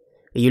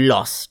 Are you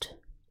lost?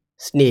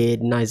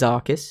 Sneered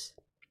Nizarchus.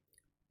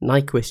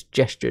 Nyquist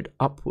gestured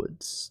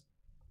upwards.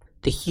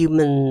 The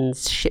human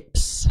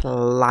ships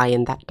lie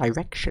in that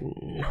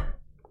direction,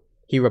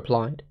 he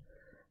replied.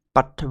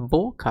 But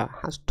Vorka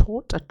has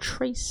taught a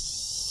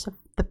trace of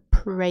the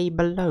prey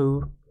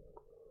below.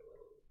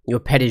 Your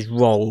pet is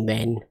wrong,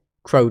 then,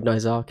 crowed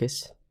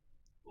Nizarchus.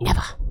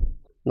 Never,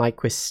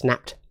 Nyquist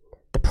snapped.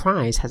 The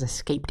prize has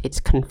escaped its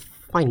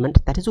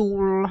confinement, that is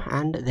all,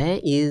 and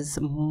there is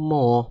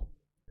more.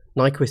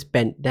 Nyquist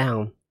bent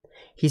down.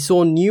 He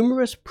saw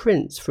numerous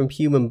prints from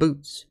human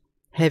boots,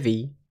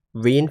 heavy,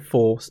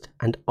 reinforced,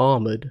 and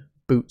armoured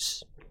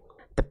boots.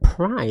 The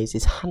prize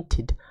is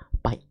hunted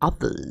by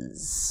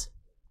others,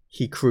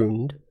 he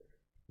crooned,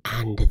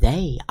 and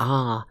they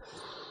are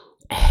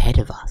ahead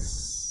of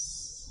us.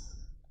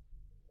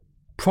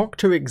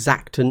 Proctor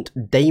Exactant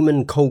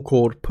Damon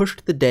Colcord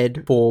pushed the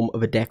dead form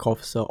of a deck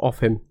officer off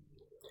him.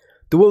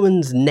 The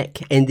woman's neck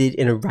ended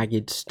in a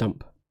ragged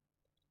stump.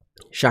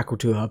 Shackled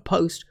to her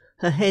post,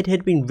 her head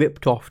had been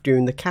ripped off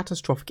during the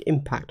catastrophic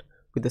impact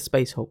with the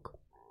Space Hulk.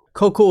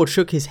 Colcord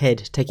shook his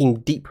head, taking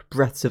deep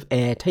breaths of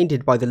air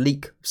tainted by the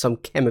leak of some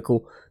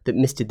chemical that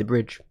misted the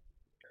bridge.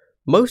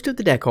 Most of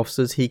the deck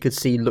officers he could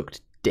see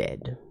looked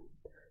dead.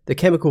 The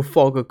chemical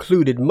fog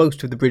occluded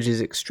most of the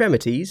bridge's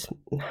extremities,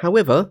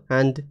 however,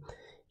 and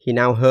he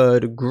now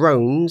heard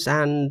groans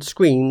and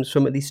screams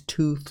from at least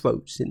 2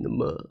 throats in the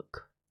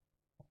murk.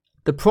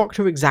 The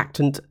Proctor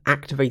Exactant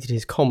activated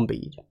his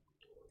comm-bead,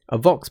 a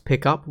Vox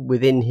pickup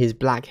within his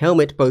black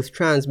helmet, both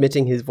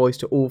transmitting his voice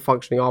to all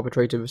functioning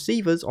arbitrator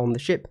receivers on the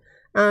ship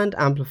and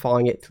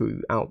amplifying it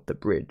throughout the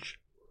bridge.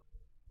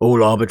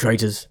 All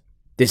arbitrators,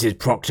 this is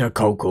Proctor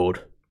Colcord.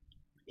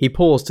 He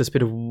paused to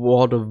spit a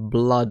wad of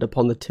blood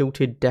upon the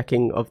tilted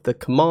decking of the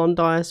command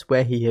dais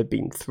where he had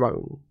been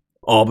thrown.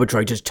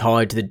 Arbitrators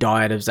tied to the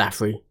Dyad of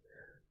Zafri,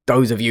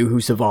 those of you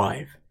who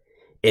survive,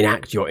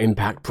 enact your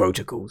impact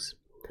protocols.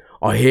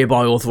 I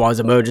hereby authorize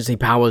emergency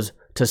powers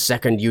to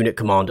second unit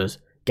commanders,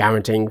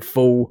 guaranteeing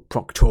full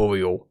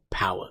proctorial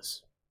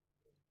powers.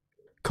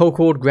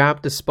 Colcord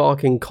grabbed the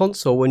sparking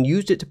console and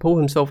used it to pull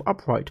himself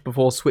upright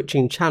before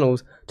switching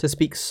channels to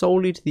speak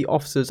solely to the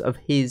officers of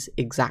his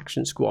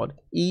exaction squad,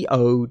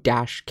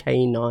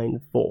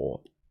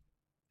 EO-K94.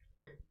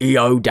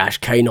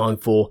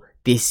 EO-K94,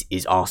 this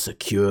is our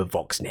secure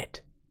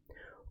Voxnet.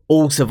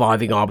 All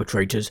surviving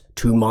arbitrators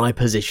to my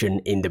position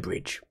in the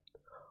bridge.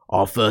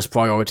 Our first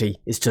priority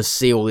is to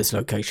seal this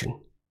location.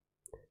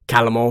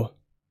 Calamore,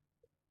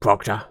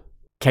 Proctor,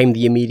 came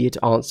the immediate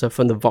answer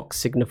from the Vox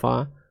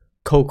signifier,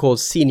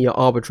 Kolkor's senior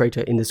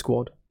arbitrator in the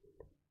squad.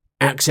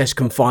 Access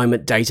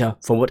confinement data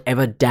from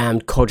whatever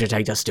damned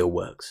cogitator still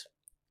works.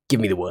 Give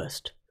me the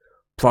worst.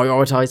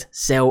 Prioritize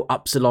cell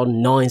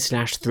Upsilon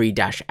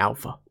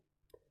 9/3-Alpha.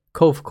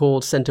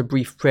 Kolkor sent a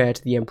brief prayer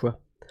to the Emperor.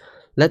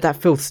 Let that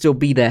filth still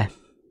be there.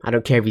 I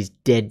don't care if he's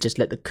dead, just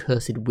let the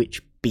cursed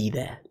witch be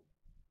there.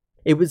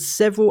 It was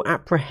several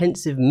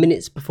apprehensive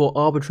minutes before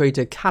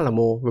arbitrator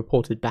Calamore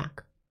reported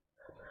back.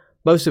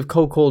 Most of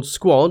Kolkor's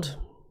squad,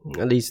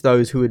 at least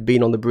those who had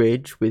been on the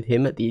bridge with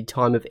him at the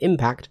time of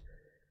impact,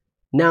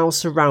 now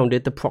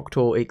surrounded the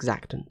Proctor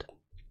Exactant.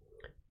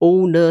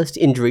 All nursed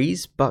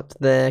injuries, but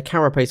their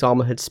carapace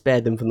armour had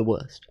spared them from the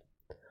worst.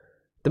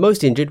 The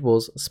most injured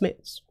was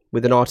Smith's,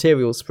 with an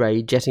arterial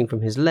spray jetting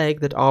from his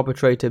leg that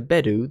arbitrator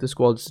Bedu, the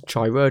squad's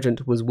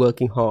chirurgent, was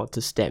working hard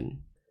to stem.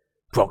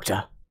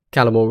 Proctor,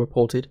 Calamore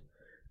reported.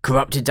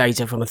 Corrupted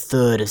data from a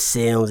third of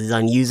cells is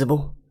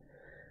unusable.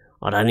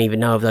 I don't even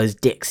know if those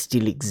decks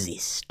still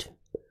exist.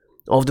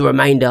 Of the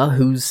remainder,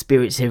 whose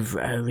spirits have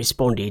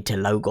responded to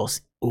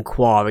Logos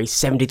inquiry,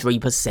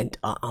 73%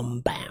 are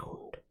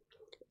unbound.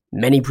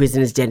 Many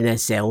prisoners dead in their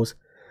cells,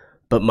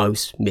 but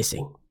most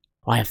missing.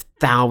 I have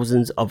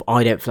thousands of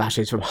ident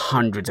flashes from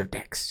hundreds of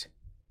decks.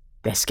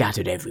 They're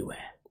scattered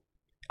everywhere.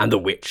 And the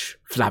witch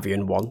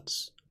Flavian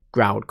wants,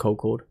 growled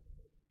Kolkord.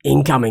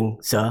 Incoming,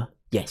 sir.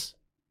 Yes.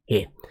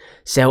 Here.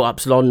 Cell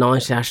Upsilon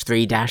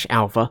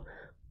 9/3-Alpha,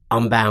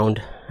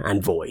 unbound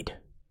and void.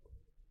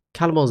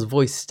 Calamore's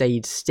voice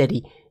stayed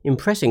steady,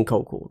 impressing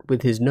Kolkord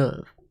with his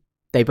nerve.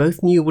 They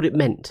both knew what it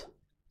meant.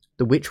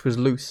 The witch was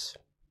loose.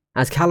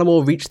 As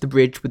Calamore reached the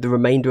bridge with the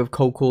remainder of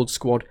Kolkord's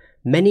squad,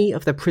 many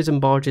of the prison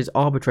barge's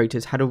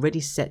arbitrators had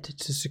already set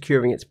to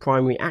securing its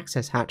primary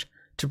access hatch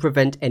to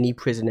prevent any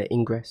prisoner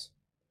ingress.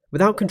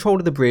 Without control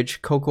of the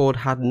bridge, Kolkord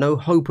had no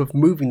hope of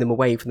moving them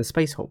away from the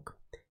Space Hulk,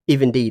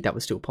 if indeed that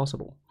was still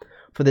possible,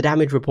 for the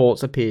damage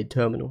reports appeared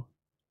terminal.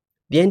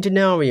 The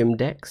Engineerium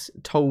decks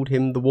told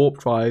him the warp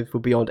drive were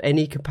beyond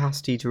any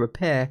capacity to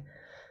repair,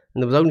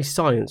 and there was only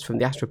silence from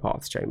the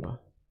Astropath's chamber.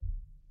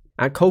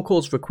 At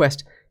Kolkord's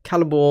request,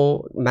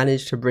 Calamore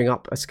managed to bring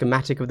up a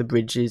schematic of the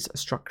bridge's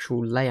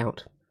structural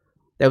layout.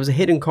 There was a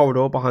hidden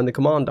corridor behind the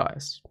command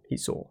dais, he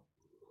saw.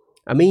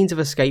 A means of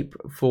escape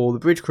for the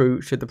bridge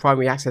crew should the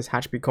primary access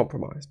hatch be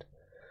compromised.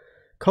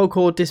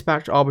 Kolkord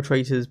dispatched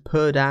arbitrators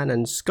Perdan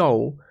and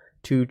Skull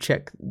to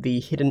check the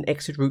hidden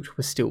exit route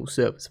was still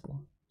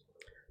serviceable.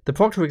 The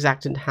Proctor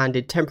Exactant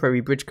handed temporary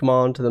bridge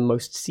command to the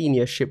most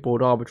senior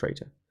shipboard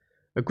arbitrator,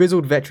 a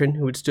grizzled veteran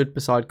who had stood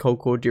beside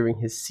Kolkord during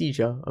his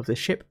seizure of the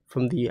ship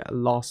from the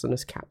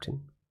larcenous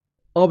captain.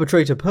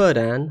 Arbitrator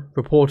Perdan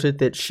reported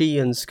that she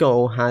and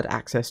Skull had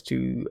access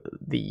to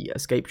the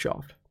escape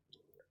shaft.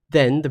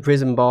 Then the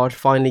prison barge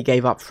finally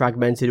gave up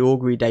fragmented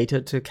augury data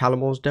to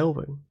Calamore's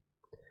delving.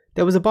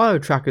 There was a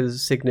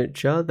biotracker's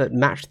signature that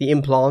matched the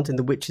implant in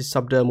the witch's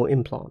subdermal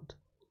implant.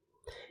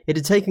 It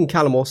had taken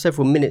Calamore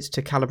several minutes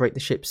to calibrate the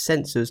ship's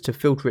sensors to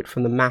filter it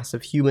from the mass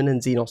of human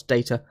and Xenos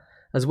data,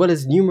 as well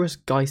as numerous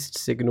Geist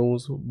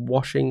signals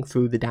washing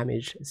through the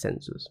damaged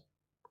sensors.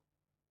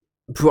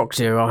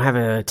 Proctor, I have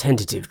a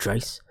tentative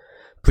trace.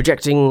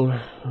 Projecting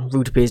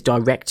route appears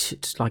direct,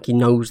 it's like he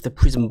knows the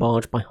prison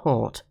barge by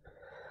heart.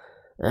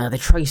 The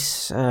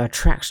trace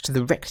tracks to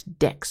the wrecked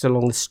decks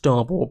along the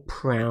starboard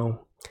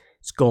prow.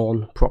 It's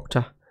gone,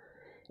 Proctor.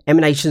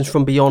 Emanations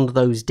from beyond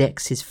those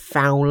decks is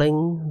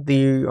fouling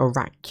the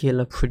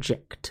oracular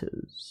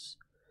projectors.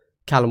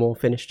 Calamore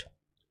finished.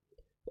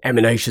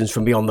 Emanations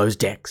from beyond those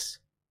decks?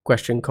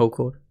 Questioned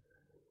Kolkord.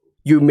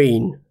 You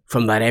mean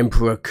from that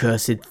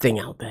Emperor-cursed thing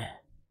out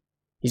there?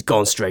 He's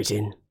gone straight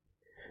in.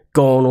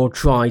 Gone or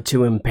tried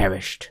to and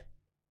perished.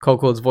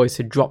 Kolkord's voice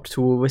had dropped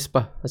to a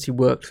whisper as he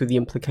worked through the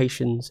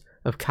implications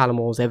of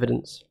Calamore's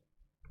evidence.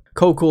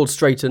 Kolkord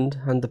straightened,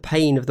 and the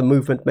pain of the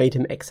movement made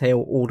him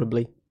exhale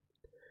audibly.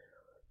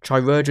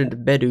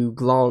 Chirurgent Bedu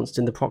glanced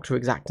in the Proctor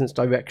Exactant's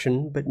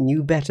direction, but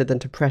knew better than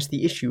to press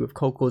the issue of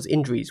Kolkord's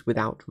injuries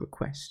without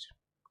request.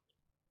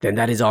 Then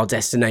that is our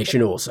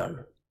destination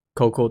also,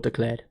 Kolkord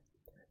declared.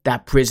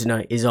 That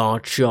prisoner is our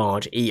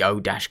charge,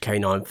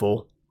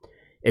 EO-K94.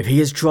 If he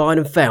has tried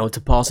and failed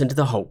to pass into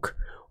the Hulk,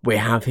 we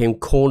have him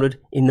cornered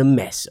in the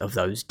mess of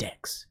those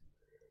decks.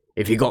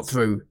 If he got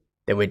through,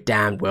 then we're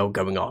damned well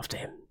going after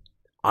him.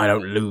 I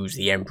don't lose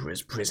the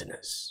Emperor's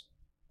prisoners.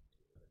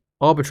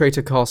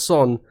 Arbitrator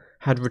Carson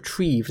had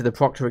retrieved the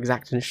Proctor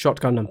Exactant's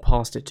shotgun and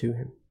passed it to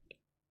him.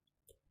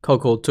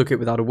 Kolkord took it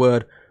without a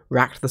word,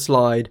 racked the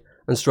slide,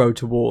 and strode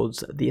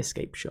towards the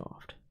escape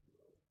shaft.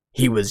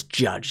 He was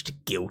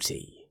judged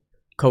guilty,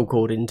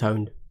 Kolkord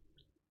intoned.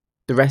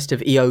 The rest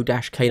of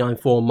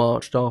EO-K94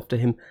 marched after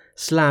him,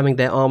 slamming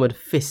their armoured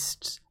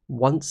fists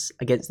once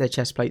against their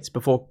chest plates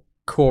before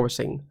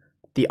chorusing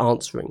the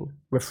answering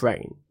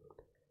refrain.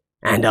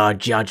 And our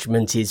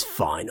judgment is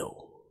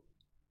final.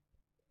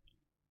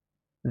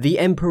 The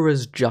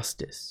Emperor's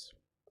Justice.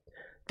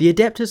 The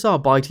Adeptus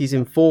Arbites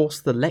enforce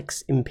the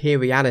Lex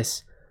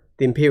Imperialis,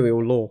 the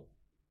imperial law.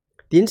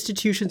 The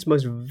institution's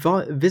most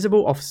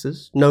visible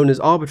officers, known as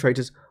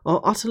arbitrators,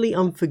 are utterly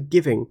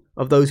unforgiving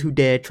of those who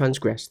dare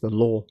transgress the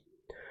law.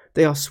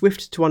 They are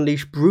swift to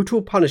unleash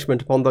brutal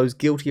punishment upon those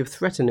guilty of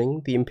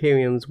threatening the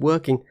Imperium's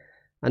working,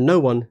 and no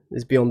one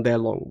is beyond their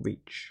long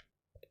reach.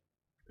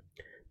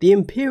 The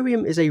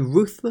Imperium is a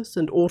ruthless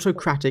and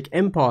autocratic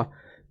empire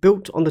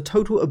built on the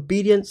total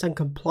obedience and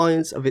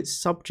compliance of its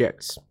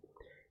subjects.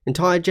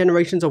 Entire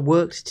generations are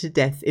worked to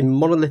death in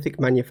monolithic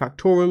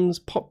manufactorums,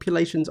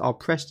 populations are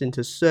pressed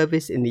into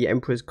service in the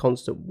Emperor's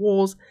constant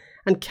wars,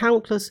 and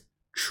countless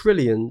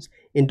trillions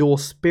endure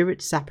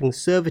spirit-sapping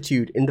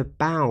servitude in the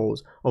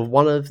bowels of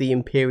one of the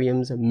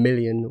Imperium's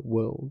million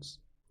worlds.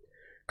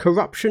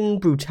 Corruption,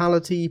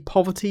 brutality,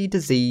 poverty,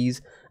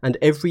 disease, and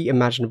every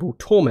imaginable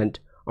torment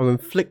are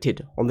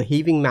inflicted on the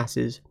heaving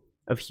masses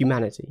of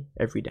humanity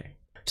every day.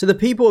 To the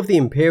people of the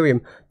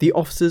Imperium, the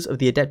officers of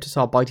the Adeptus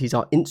Arbites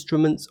are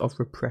instruments of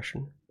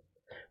repression.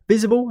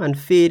 Visible and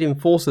feared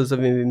enforcers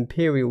of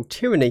imperial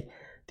tyranny,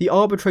 the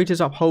arbitrators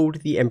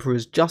uphold the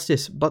Emperor's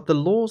justice, but the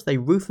laws they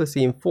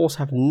ruthlessly enforce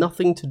have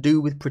nothing to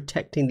do with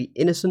protecting the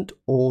innocent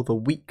or the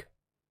weak.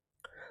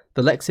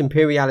 The Lex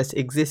Imperialis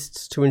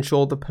exists to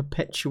ensure the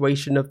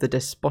perpetuation of the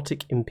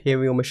despotic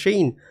imperial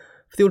machine,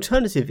 for the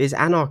alternative is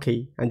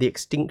anarchy and the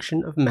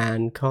extinction of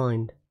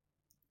mankind.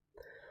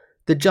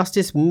 The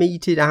justice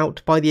meted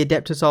out by the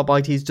Adeptus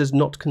Arbites does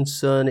not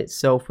concern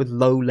itself with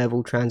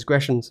low-level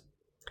transgressions.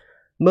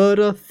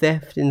 Murder,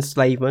 theft,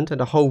 enslavement, and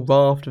a whole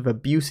raft of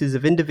abuses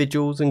of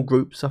individuals and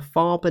groups are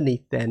far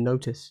beneath their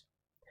notice.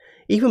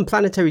 Even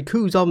planetary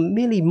coups are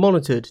merely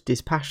monitored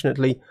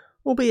dispassionately,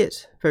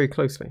 albeit very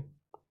closely.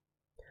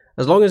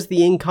 As long as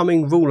the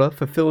incoming ruler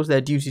fulfills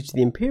their duty to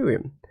the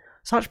Imperium,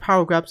 such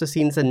power grabs are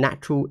seen as a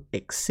natural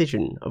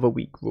excision of a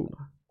weak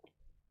ruler.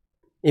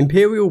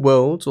 Imperial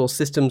worlds or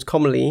systems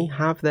commonly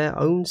have their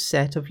own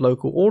set of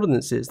local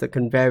ordinances that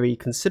can vary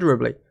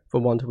considerably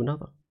from one to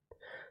another.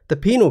 The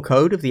penal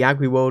code of the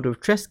agri-world of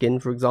Treskin,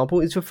 for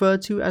example, is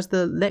referred to as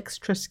the Lex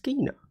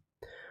Treskina.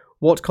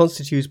 What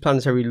constitutes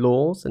planetary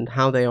laws and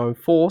how they are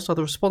enforced are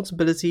the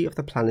responsibility of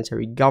the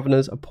planetary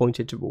governors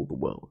appointed to rule the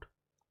world.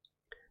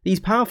 These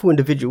powerful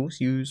individuals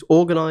use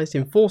organised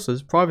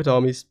enforcers, private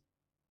armies,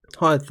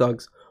 hired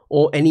thugs,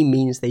 or any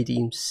means they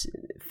deem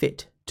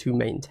fit to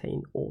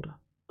maintain order.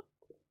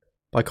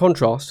 By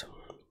contrast,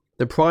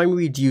 the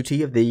primary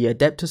duty of the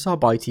Adeptus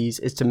Arbites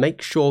is to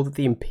make sure that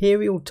the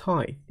imperial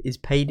tithe is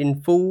paid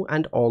in full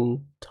and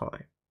on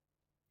time.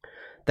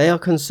 They are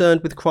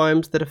concerned with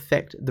crimes that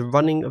affect the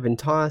running of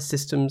entire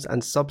systems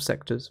and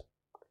subsectors.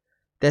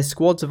 Their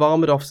squads of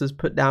armoured officers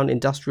put down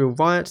industrial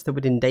riots that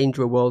would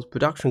endanger a world's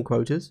production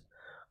quotas,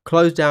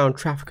 close down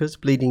traffickers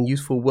bleeding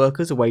useful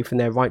workers away from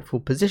their rightful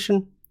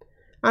position,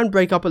 and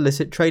break up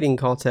illicit trading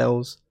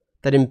cartels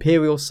that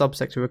imperial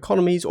subsector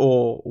economies,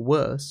 or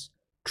worse,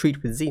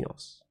 treat with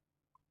xenos.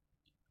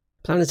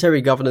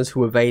 Planetary governors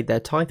who evade their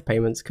tithe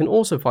payments can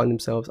also find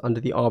themselves under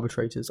the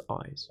arbitrator's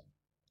eyes.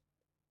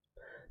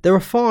 There are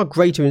far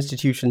greater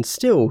institutions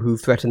still who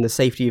threaten the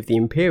safety of the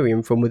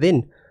Imperium from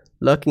within,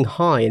 lurking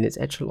high in its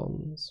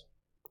echelons.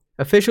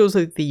 Officials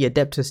of the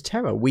Adeptus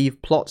Terra weave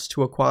plots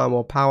to acquire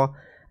more power,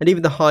 and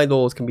even the High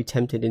Lords can be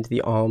tempted into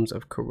the arms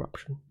of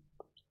corruption.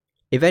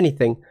 If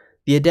anything,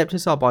 the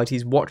Adeptus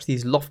Arbites watch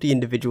these lofty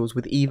individuals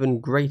with even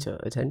greater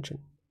attention.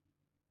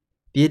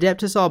 The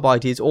Adeptus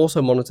Arbites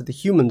also monitor the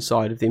human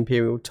side of the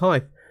imperial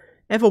tithe,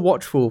 ever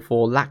watchful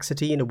for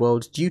laxity in a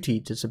world's duty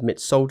to submit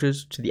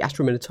soldiers to the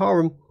Astra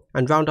Militarum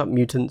and round up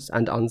mutants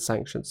and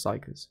unsanctioned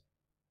psychers.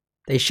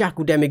 They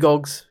shackle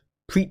demagogues,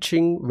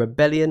 preaching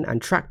rebellion,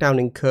 and track down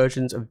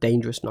incursions of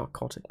dangerous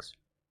narcotics.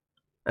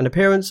 An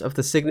appearance of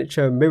the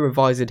signature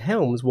mirror-visored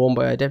helms worn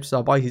by Adeptus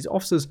Arbites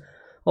officers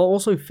are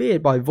also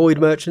feared by void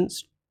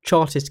merchants,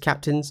 chartist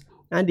captains,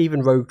 and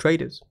even rogue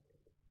traders.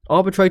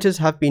 Arbitrators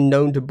have been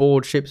known to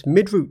board ships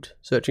mid-route,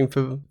 searching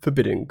for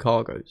forbidden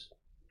cargoes.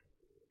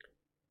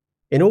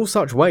 In all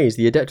such ways,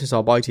 the Adeptus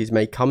Arbites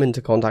may come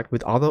into contact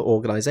with other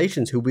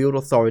organisations who wield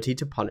authority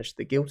to punish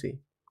the guilty.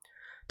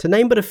 To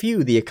name but a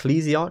few, the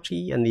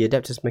Ecclesiarchy and the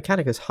Adeptus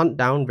Mechanicus hunt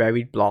down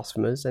varied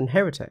blasphemers and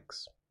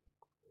heretics.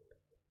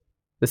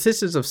 The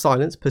Sisters of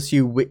Silence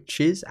pursue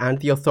witches, and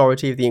the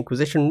authority of the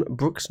Inquisition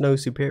brooks no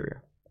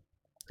superior.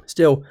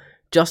 Still,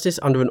 justice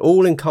under an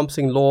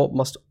all-encompassing law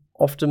must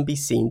often be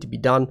seen to be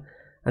done,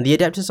 and the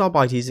Adeptus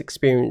Arbites'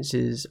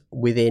 experiences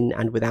within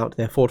and without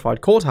their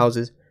fortified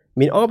courthouses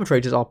mean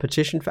arbitrators are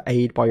petitioned for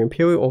aid by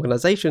imperial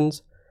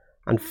organisations,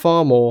 and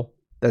far more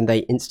than they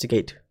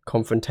instigate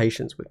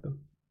confrontations with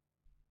them.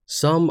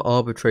 Some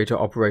arbitrator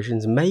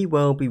operations may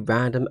well be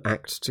random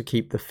acts to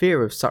keep the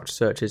fear of such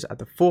searches at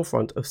the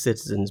forefront of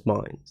citizens'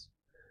 minds.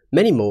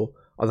 Many more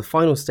are the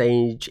final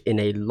stage in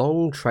a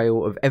long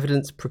trail of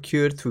evidence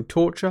procured through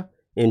torture,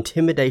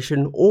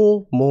 intimidation,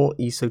 or more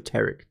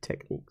esoteric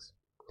techniques.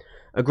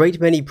 A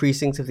great many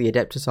precincts of the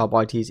Adeptus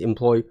Arbites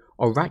employ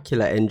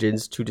oracular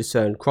engines to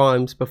discern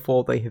crimes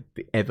before they have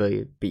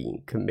ever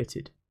been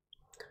committed.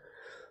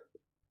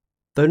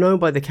 Though known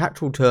by the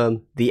catch-all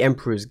term, the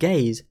Emperor's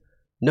Gaze,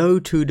 no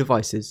two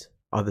devices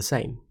are the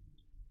same.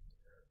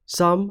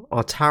 Some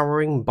are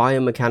towering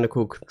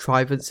biomechanical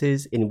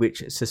contrivances in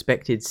which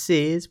suspected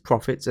seers,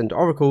 prophets, and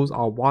oracles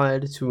are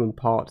wired to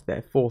impart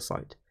their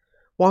foresight,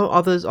 while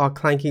others are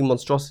clanking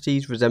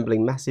monstrosities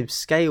resembling massive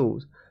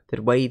scales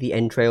that weigh the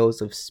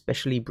entrails of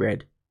specially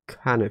bred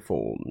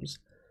caniforms.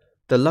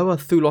 The lower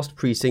Thulost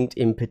precinct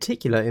in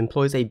particular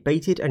employs a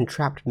baited and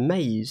trapped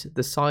maze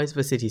the size of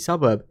a city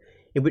suburb,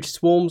 in which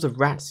swarms of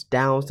rats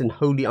doused in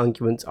holy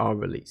unguents are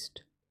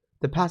released.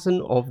 The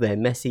pattern of their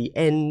messy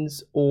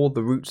ends or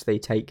the routes they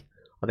take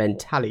are then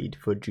tallied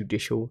for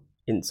judicial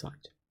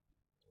insight.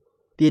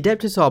 The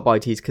Adeptus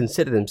Arbites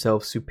consider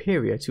themselves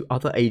superior to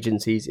other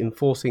agencies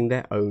enforcing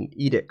their own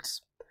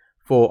edicts,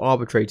 for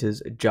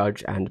arbitrators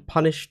judge and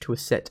punish to a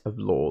set of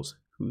laws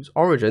whose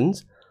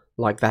origins,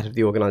 like that of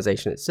the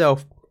organization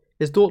itself,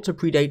 is thought to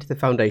predate the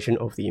foundation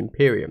of the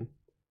Imperium.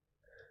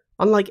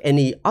 Unlike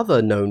any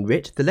other known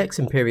writ, the Lex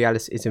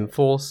Imperialis is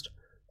enforced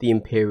the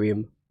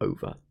Imperium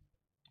over.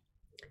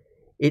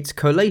 Its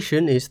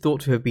collation is thought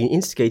to have been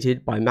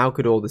instigated by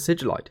Malcador the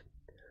Sigillite.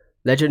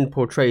 Legend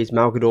portrays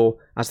Malcador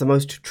as the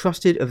most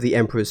trusted of the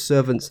Emperor's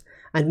servants,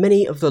 and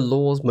many of the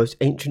law's most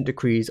ancient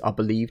decrees are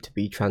believed to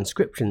be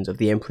transcriptions of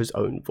the Emperor's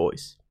own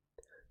voice.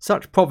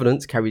 Such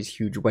provenance carries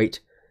huge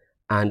weight,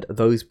 and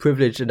those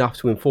privileged enough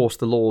to enforce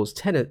the law's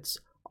tenets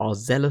are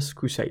zealous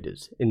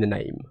crusaders in the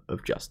name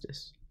of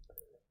justice.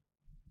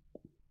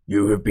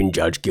 You have been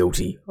judged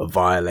guilty of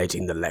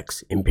violating the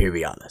Lex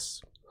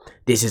Imperialis.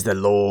 This is the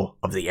law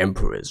of the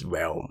Emperor's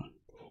realm.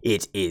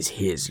 It is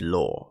his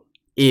law.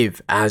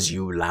 If, as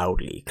you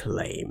loudly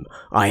claim,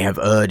 I have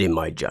erred in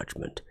my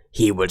judgment,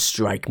 he would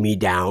strike me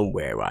down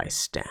where I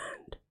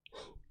stand.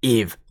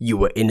 If you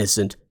were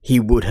innocent, he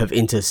would have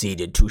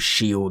interceded to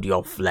shield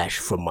your flesh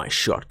from my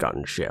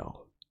shotgun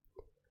shell.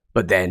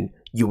 But then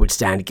you would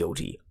stand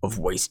guilty of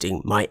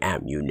wasting my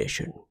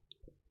ammunition.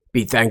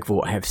 Be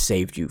thankful I have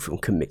saved you from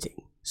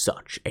committing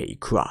such a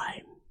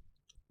crime.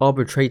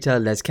 Arbitrator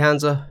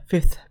Lescanza,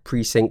 5th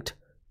Precinct,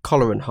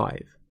 Collar and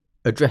Hive,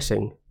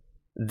 addressing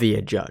the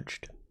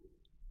adjudged.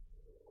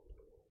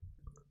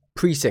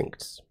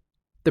 Precincts.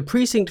 The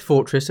precinct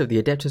fortress of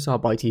the Adeptus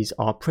Arbites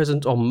are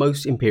present on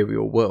most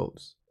Imperial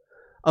worlds.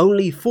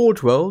 Only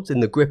Forge worlds in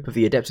the grip of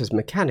the Adeptus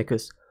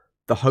Mechanicus,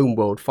 the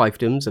homeworld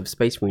fiefdoms of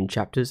Space Marine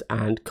chapters,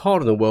 and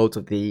cardinal worlds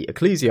of the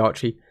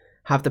Ecclesiarchy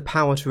have the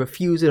power to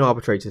refuse an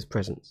arbitrator's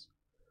presence.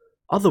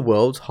 Other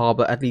worlds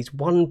harbour at least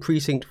one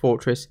precinct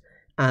fortress,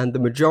 and the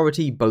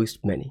majority boast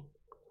many.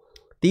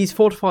 These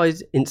fortified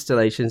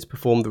installations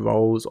perform the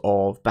roles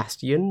of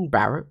bastion,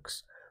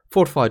 barracks,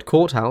 fortified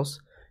courthouse,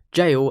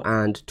 jail,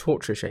 and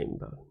torture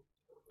chamber.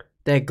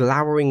 Their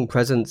glowering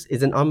presence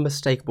is an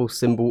unmistakable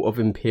symbol of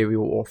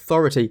imperial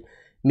authority,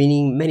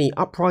 meaning many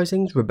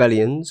uprisings,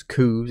 rebellions,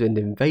 coups, and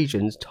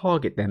invasions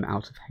target them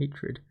out of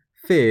hatred,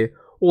 fear,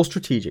 or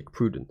strategic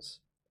prudence.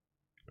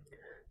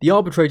 The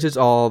arbitrators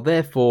are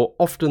therefore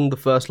often the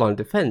first line of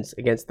defense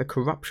against the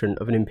corruption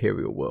of an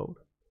imperial world.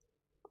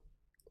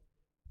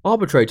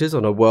 Arbitrators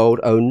on a world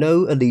owe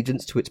no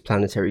allegiance to its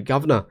planetary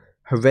governor,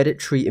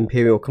 hereditary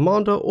imperial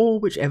commander, or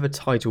whichever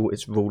title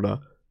its ruler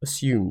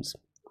assumes.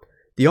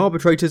 The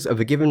arbitrators of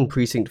a given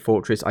precinct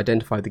fortress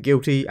identify the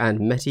guilty and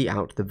mete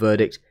out the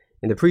verdict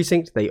in the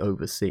precinct they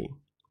oversee.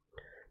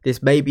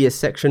 This may be a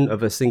section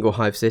of a single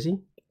hive city,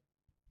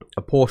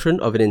 a portion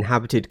of an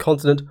inhabited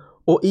continent,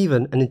 or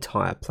even an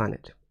entire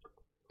planet.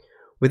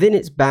 Within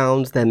its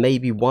bounds there may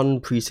be one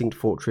precinct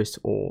fortress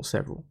or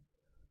several.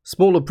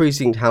 Smaller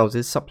precinct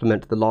houses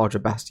supplement the larger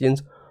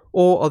bastions,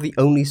 or are the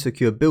only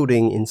secure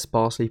building in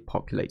sparsely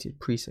populated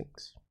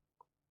precincts.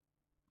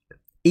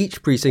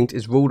 Each precinct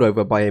is ruled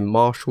over by a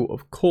marshal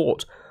of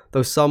court,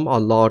 though some are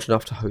large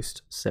enough to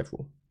host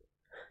several.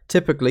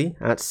 Typically,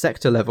 at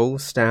sector level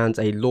stands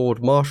a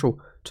Lord Marshal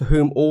to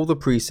whom all the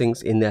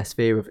precincts in their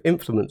sphere of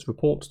influence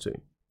report to.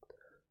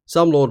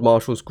 Some Lord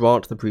Marshals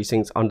grant the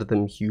precincts under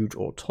them huge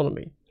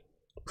autonomy.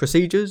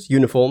 Procedures,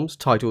 uniforms,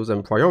 titles,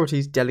 and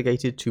priorities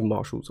delegated to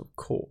Marshals of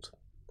Court.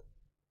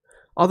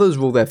 Others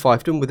rule their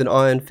fiefdom with an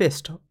iron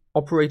fist,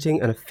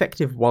 operating an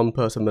effective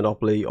one-person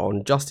monopoly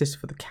on justice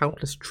for the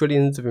countless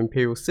trillions of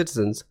imperial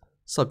citizens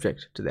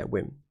subject to their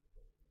whim.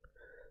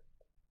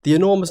 The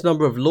enormous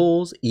number of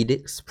laws,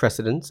 edicts,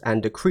 precedents,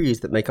 and decrees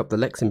that make up the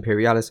Lex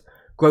Imperialis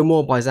grow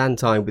more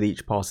Byzantine with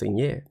each passing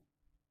year.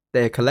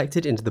 They are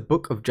collected into the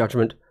Book of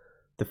Judgment,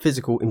 the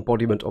physical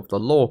embodiment of the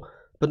law,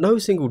 but no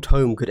single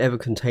tome could ever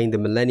contain the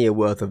millennia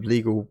worth of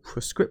legal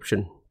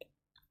prescription.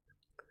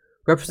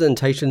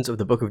 Representations of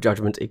the Book of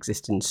Judgment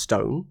exist in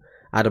stone,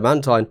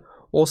 adamantine,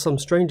 or some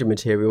stranger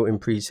material in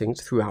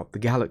precincts throughout the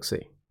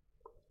galaxy.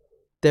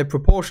 Their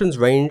proportions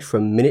range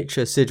from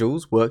miniature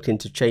sigils worked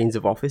into chains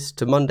of office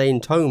to mundane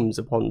tomes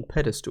upon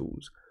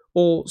pedestals,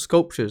 or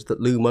sculptures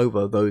that loom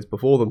over those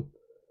before them.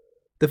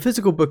 The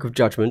physical Book of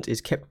Judgment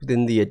is kept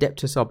within the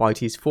Adeptus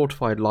Arbites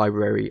fortified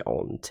library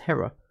on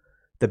Terra,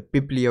 the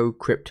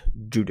Bibliocrypt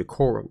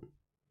Judicorum.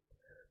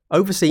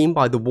 Overseen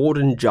by the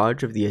Warden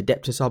Judge of the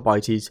Adeptus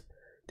Arbites,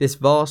 this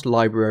vast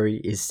library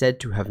is said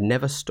to have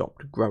never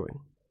stopped growing.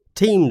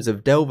 Teams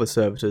of Delver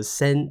servitors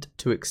sent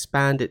to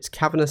expand its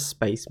cavernous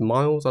space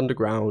miles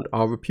underground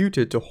are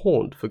reputed to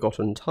haunt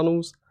forgotten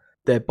tunnels,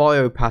 their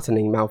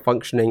biopatterning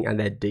malfunctioning and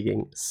their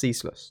digging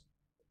ceaseless.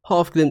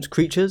 Half-glimpsed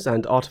creatures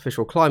and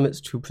artificial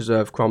climates to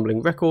preserve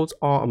crumbling records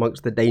are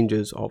amongst the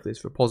dangers of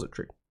this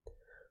repository.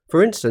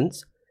 For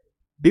instance,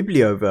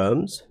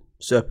 biblioverms,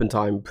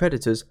 serpentine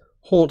predators,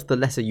 haunt the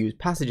lesser-used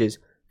passages,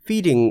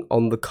 feeding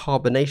on the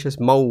carbonaceous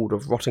mould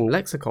of rotting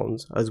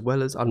lexicons as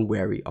well as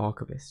unwary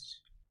archivists.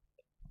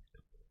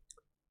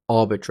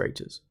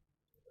 Arbitrators.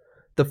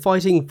 The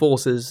fighting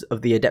forces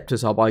of the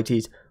Adeptus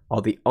Arbites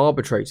are the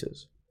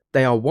Arbitrators.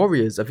 They are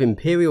warriors of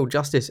imperial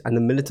justice and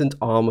the militant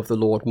arm of the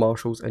Lord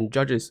Marshals and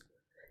Judges.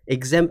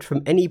 Exempt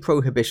from any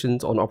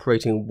prohibitions on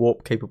operating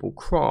warp-capable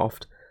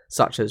craft,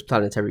 such as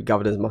planetary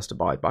governors must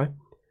abide by,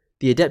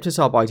 the Adeptus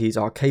Arbites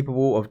are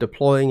capable of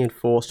deploying in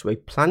force to a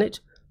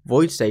planet,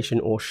 void station,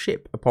 or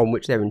ship upon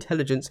which their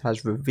intelligence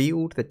has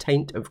revealed the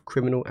taint of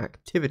criminal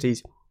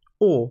activities,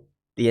 or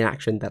the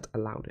inaction that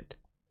allowed it.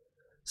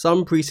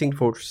 Some precinct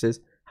fortresses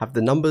have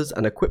the numbers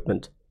and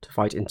equipment to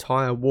fight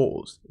entire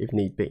wars if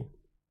need be.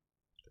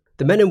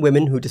 The men and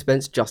women who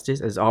dispense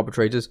justice as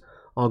arbitrators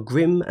are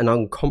grim and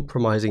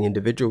uncompromising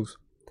individuals.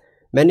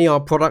 Many are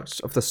products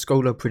of the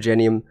Schola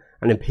Progenium,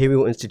 an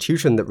imperial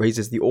institution that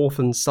raises the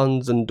orphan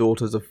sons and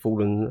daughters of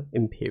fallen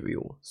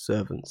imperial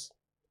servants.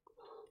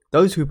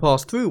 Those who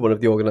pass through one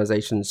of the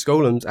organization's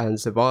scholums and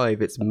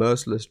survive its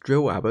merciless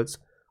drill abbots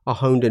are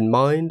honed in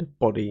mind,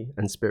 body,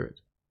 and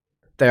spirit.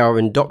 They are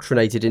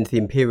indoctrinated into the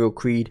imperial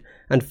creed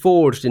and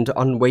forged into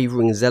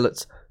unwavering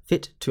zealots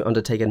fit to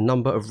undertake a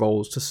number of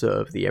roles to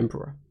serve the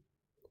emperor.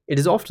 It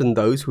is often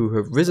those who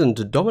have risen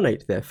to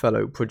dominate their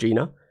fellow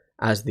progena,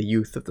 as the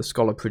youth of the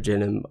Schola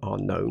Progenium are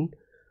known,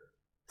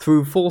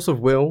 through force of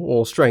will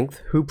or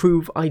strength, who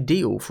prove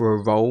ideal for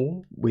a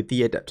role with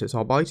the Adeptus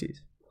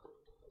Arbites.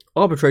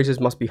 Arbitrators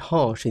must be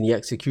harsh in the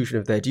execution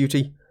of their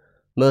duty.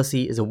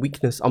 Mercy is a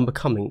weakness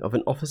unbecoming of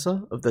an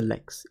officer of the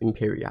Lex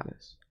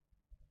Imperialis.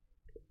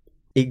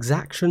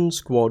 Exaction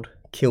Squad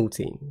Kill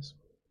Teams.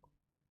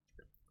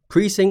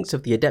 Precincts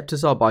of the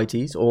Adeptus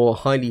Arbites, or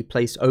highly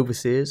placed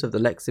overseers of the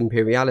Lex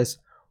Imperialis,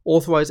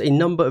 authorize a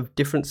number of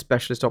different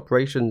specialist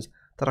operations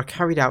that are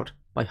carried out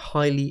by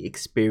highly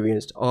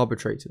experienced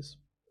arbitrators.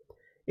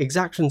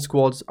 Exaction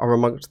squads are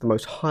amongst the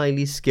most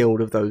highly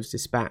skilled of those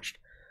dispatched,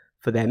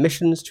 for their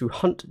missions to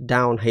hunt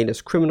down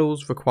heinous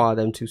criminals require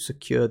them to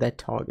secure their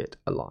target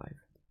alive.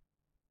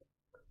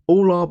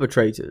 All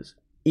arbitrators,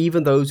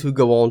 even those who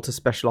go on to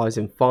specialize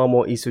in far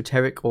more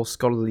esoteric or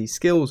scholarly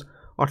skills,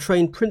 are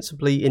trained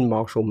principally in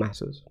martial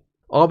matters.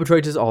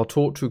 Arbitrators are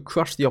taught to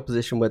crush the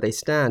opposition where they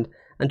stand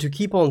and to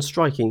keep on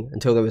striking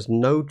until there is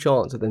no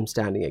chance of them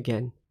standing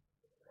again.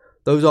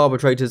 Those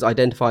arbitrators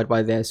identified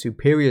by their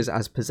superiors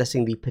as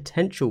possessing the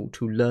potential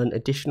to learn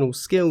additional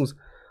skills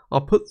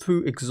are put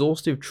through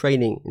exhaustive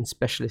training in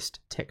specialist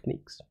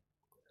techniques.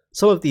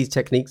 Some of these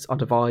techniques are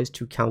devised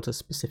to counter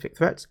specific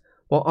threats,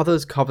 while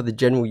others cover the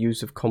general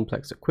use of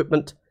complex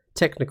equipment,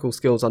 technical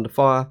skills under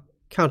fire,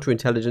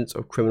 counterintelligence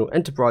of criminal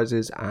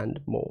enterprises, and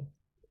more.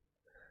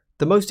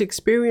 The most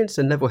experienced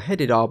and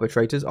level-headed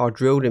arbitrators are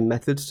drilled in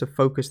methods to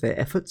focus their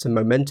efforts and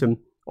momentum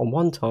on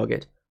one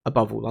target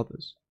above all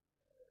others.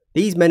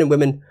 These men and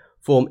women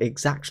form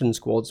exaction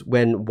squads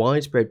when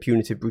widespread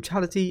punitive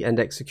brutality and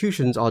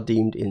executions are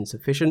deemed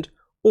insufficient,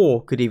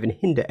 or could even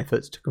hinder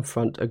efforts to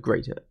confront a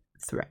greater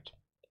threat.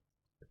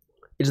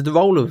 It is the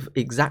role of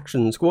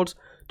exaction squads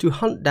to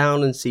hunt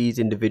down and seize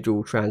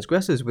individual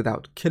transgressors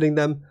without killing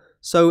them,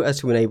 so as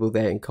to enable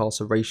their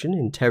incarceration,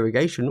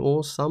 interrogation,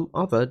 or some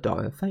other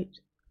dire fate.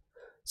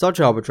 Such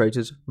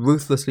arbitrators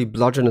ruthlessly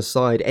bludgeon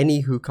aside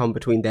any who come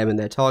between them and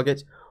their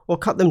target, or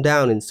cut them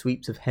down in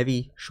sweeps of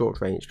heavy,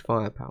 short-ranged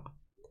firepower.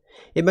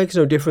 It makes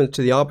no difference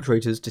to the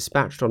arbitrators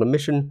dispatched on a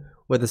mission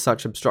whether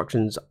such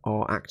obstructions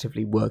are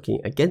actively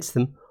working against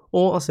them,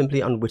 or are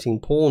simply unwitting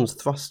pawns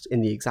thrust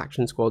in the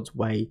exaction squad's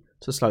way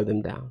to slow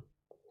them down.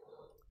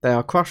 They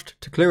are crushed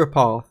to clear a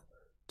path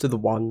to the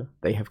one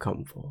they have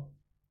come for.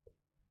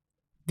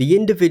 The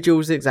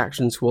individuals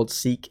exaction squads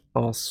seek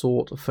are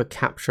sought for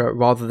capture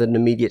rather than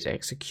immediate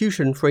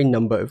execution for a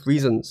number of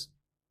reasons.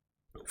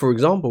 For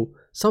example,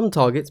 some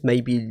targets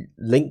may be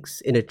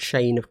links in a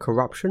chain of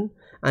corruption,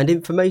 and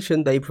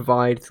information they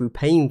provide through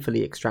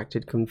painfully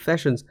extracted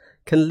confessions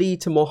can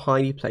lead to more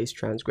highly placed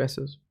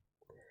transgressors.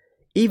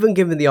 Even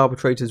given the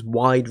arbitrators'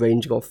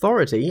 wide-ranging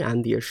authority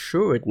and the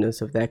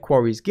assuredness of their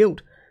quarry's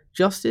guilt,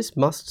 justice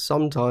must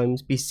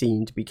sometimes be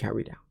seen to be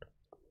carried out.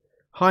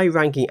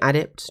 High-ranking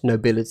adepts,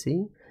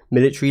 nobility,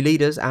 military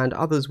leaders, and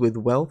others with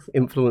wealth,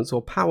 influence,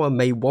 or power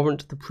may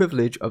warrant the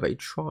privilege of a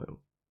trial.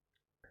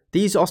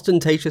 These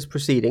ostentatious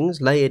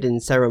proceedings, layered in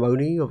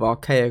ceremony of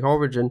archaic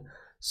origin,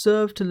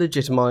 serve to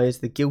legitimize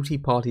the guilty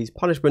party's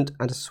punishment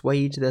and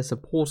assuage their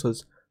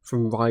supporters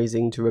from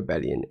rising to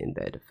rebellion in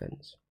their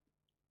defense.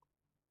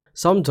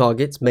 Some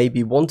targets may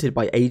be wanted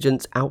by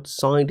agents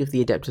outside of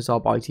the Adeptus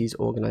Arbites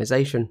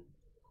organization.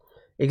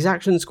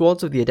 Exaction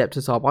squads of the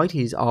Adeptus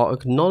Arbites are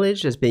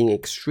acknowledged as being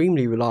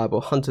extremely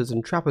reliable hunters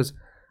and trappers,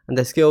 and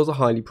their skills are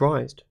highly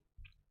prized.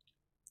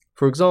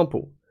 For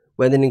example,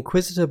 when an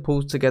Inquisitor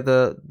pulls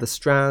together the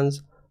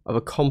strands of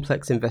a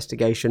complex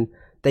investigation,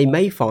 they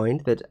may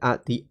find that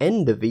at the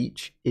end of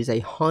each is a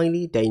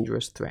highly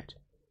dangerous threat.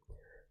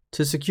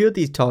 To secure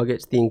these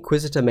targets, the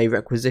Inquisitor may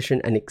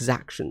requisition an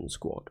exaction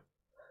squad.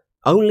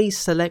 Only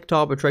select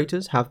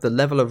arbitrators have the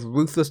level of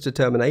ruthless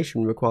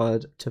determination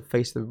required to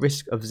face the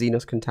risk of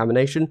Xenos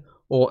contamination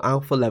or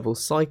alpha-level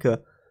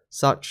psyker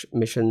such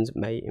missions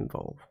may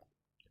involve.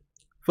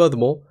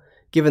 Furthermore,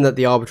 given that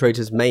the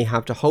arbitrators may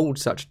have to hold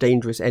such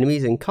dangerous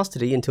enemies in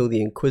custody until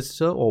the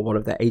Inquisitor or one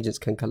of their agents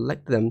can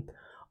collect them,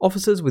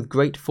 officers with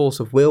great force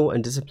of will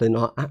and discipline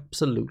are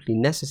absolutely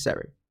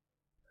necessary.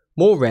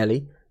 More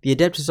rarely, the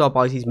Adeptus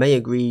Arbites may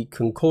agree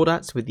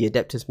concordats with the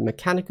Adeptus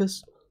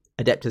Mechanicus,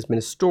 Adeptus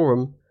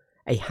Ministorum,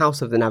 a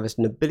House of the Navis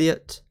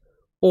Nobiliate,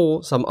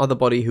 or some other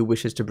body who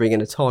wishes to bring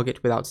in a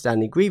target with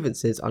outstanding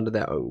grievances under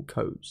their own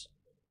codes.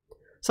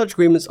 Such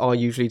agreements are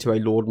usually to a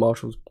Lord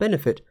Marshal's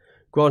benefit,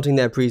 granting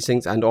their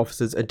precincts and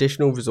officers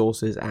additional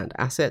resources and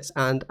assets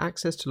and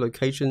access to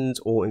locations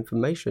or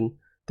information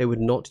they would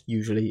not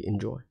usually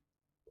enjoy.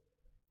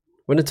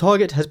 When a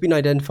target has been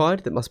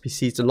identified that must be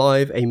seized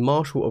alive, a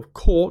Marshal of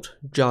Court,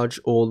 Judge,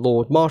 or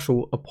Lord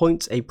Marshal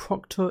appoints a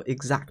Proctor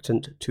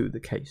Exactant to the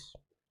case.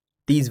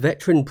 These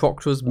veteran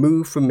proctors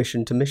move from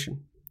mission to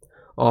mission.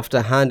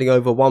 After handing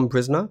over one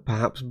prisoner,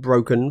 perhaps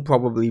broken,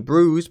 probably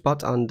bruised,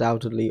 but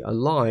undoubtedly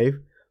alive,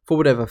 for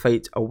whatever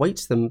fate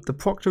awaits them, the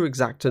Proctor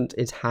Exactant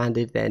is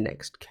handed their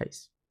next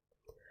case.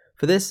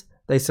 For this,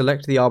 they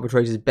select the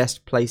arbitrators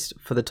best placed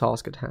for the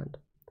task at hand.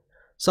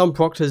 Some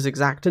Proctors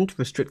Exactant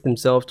restrict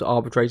themselves to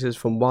arbitrators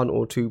from 1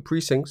 or 2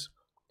 precincts,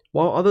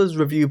 while others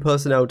review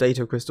personnel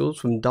data crystals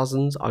from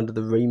dozens under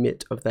the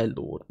remit of their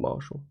Lord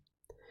Marshal.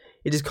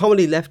 It is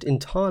commonly left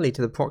entirely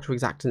to the Proctor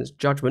Exactant's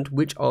judgment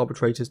which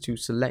arbitrators to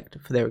select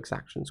for their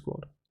exaction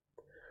squad.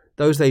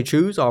 Those they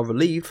choose are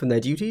relieved from their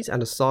duties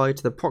and assigned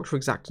to the Proctor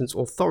Exactant's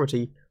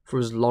authority for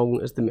as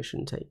long as the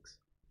mission takes.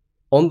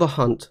 On the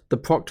hunt, the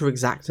Proctor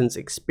Exactant's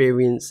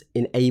experience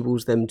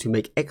enables them to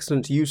make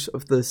excellent use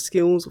of the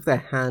skills of their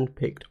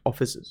hand-picked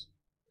officers.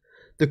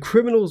 The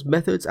criminal's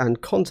methods and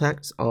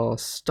contacts are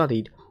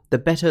studied, the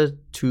better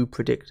to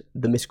predict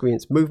the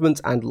miscreant's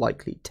movements and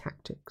likely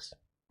tactics.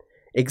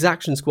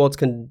 Exaction squads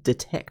can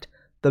detect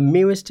the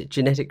merest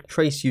genetic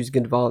trace using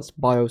advanced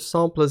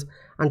biosamplers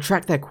and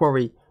track their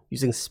quarry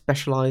using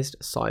specialized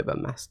cyber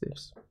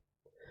mastiffs.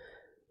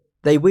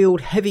 They wield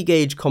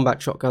heavy-gauge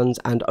combat shotguns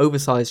and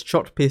oversized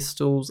shot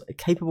pistols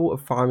capable of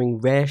firing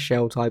rare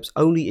shell types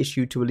only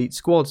issued to elite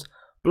squads,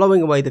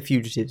 blowing away the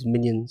fugitives'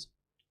 minions.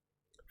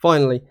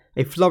 Finally,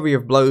 a flurry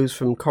of blows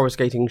from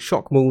coruscating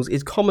shock mauls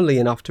is commonly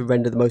enough to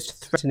render the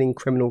most threatening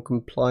criminal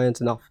compliant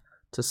enough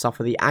to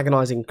suffer the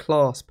agonizing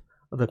clasp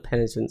of a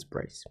penitent's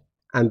brace,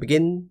 and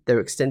begin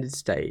their extended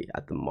stay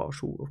at the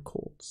Marshal of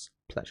Court's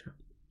pleasure.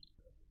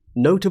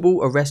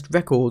 Notable arrest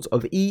records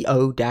of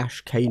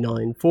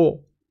EO-K94.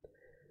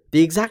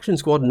 The exaction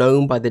squad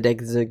known by the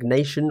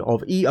designation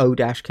of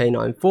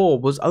EO-K94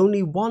 was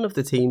only one of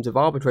the teams of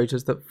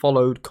arbitrators that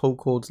followed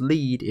Colcord's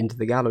lead into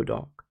the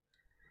Gallowdark.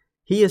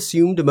 He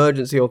assumed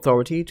emergency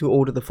authority to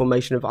order the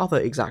formation of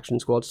other exaction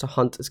squads to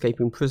hunt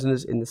escaping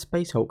prisoners in the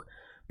Space Hulk,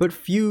 but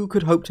few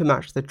could hope to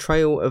match the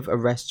trail of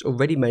arrests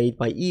already made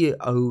by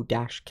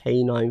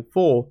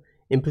EO-K94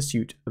 in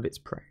pursuit of its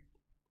prey.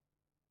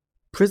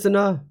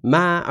 Prisoner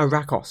Ma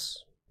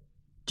Arakos.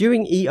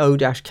 During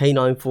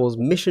EO-K94's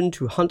mission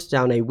to hunt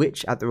down a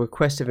witch at the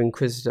request of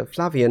Inquisitor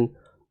Flavian,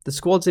 the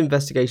squad's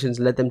investigations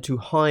led them to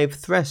Hive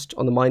Threst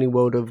on the mining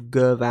world of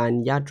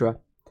Gurvan Yadra.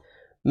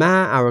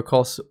 Ma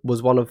Arakos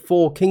was one of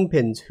 4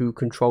 kingpins who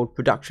controlled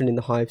production in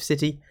the Hive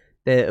City,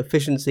 their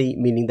efficiency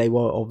meaning they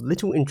were of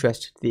little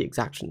interest to the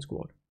exaction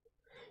squad.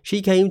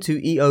 She came to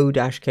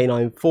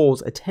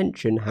EO-K94's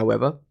attention,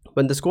 however,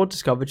 when the squad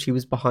discovered she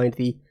was behind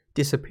the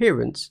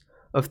disappearance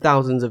of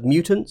thousands of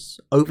mutants,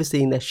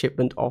 overseeing their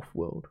shipment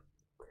off-world.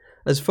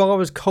 As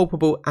far as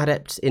culpable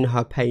adepts in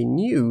her pay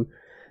knew,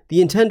 the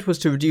intent was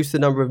to reduce the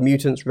number of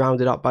mutants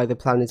rounded up by the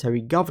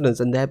planetary governors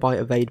and thereby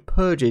evade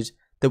purges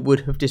that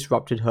would have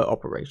disrupted her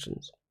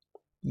operations.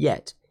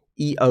 Yet,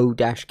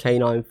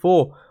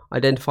 EO-K94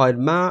 identified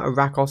Ma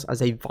Arakos as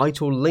a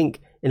vital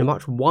link in a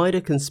much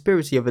wider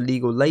conspiracy of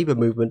illegal labour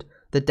movement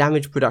that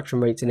damaged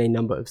production rates in a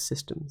number of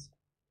systems.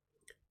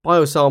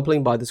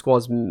 Biosampling by the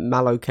squad's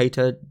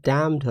mallocator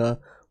damned her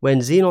when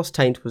Xenos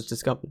taint was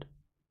discovered.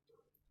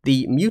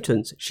 The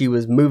mutants she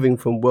was moving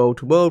from world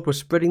to world were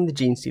spreading the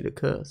Gene Stealer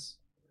curse.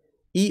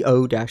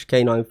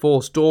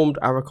 EO-K94 stormed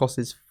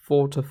Arakos's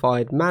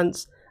fortified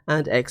manse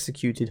and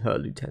executed her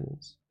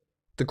lieutenants.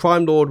 The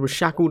crime lord was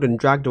shackled and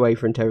dragged away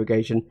for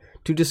interrogation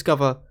to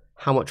discover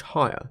how much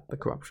higher the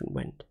corruption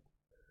went.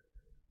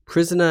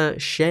 Prisoner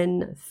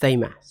Shen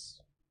Thamas.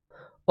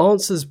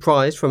 Answers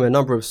prized from a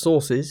number of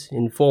sources,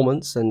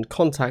 informants, and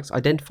contacts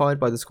identified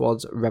by the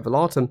squad's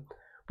revelatum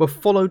were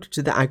followed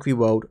to the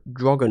agri-world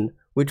Drogon,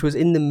 which was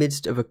in the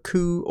midst of a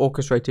coup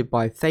orchestrated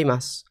by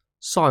Thamas,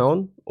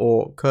 scion,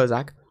 or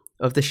Kurzak,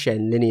 of the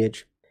Shen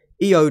lineage.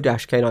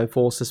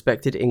 EO-K94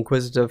 suspected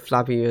Inquisitor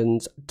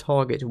Flavian's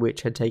target,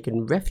 which had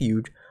taken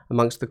refuge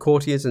amongst the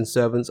courtiers and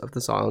servants of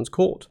the Scion's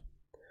court.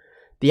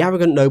 The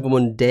arrogant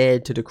nobleman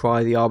dared to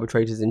decry the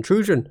arbitrator's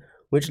intrusion,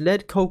 which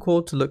led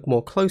Colcord to look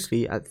more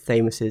closely at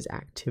Thamus's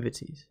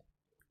activities.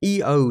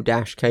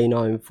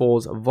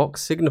 EO-K94's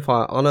Vox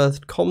signifier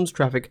unearthed comms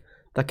traffic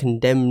that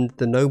condemned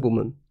the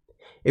nobleman.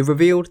 It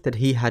revealed that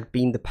he had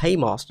been the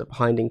paymaster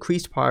behind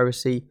increased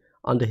piracy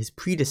under his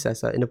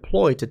predecessor in a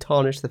ploy to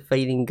tarnish the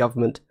failing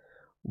government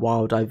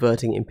while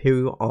diverting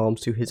imperial arms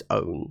to his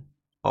own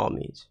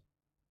armies.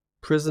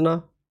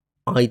 Prisoner,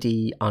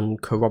 ID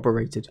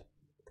uncorroborated.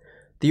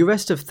 The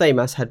arrest of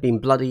Thamus had been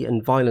bloody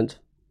and violent.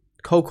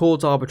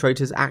 Colcord's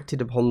arbitrators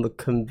acted upon the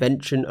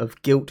convention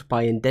of guilt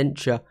by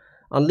indenture,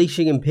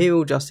 unleashing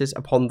imperial justice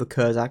upon the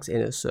Kurzak's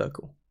inner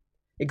circle.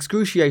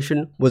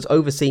 Excruciation was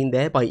overseen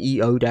there by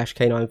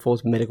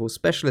EO-K94's medical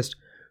specialist,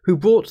 who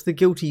brought the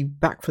guilty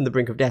back from the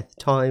brink of death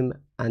time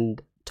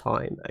and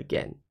time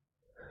again.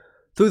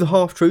 Through the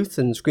half-truths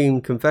and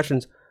screamed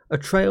confessions, a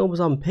trail was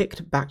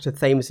unpicked back to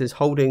Thamus's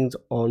holdings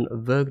on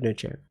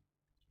Vergnachev.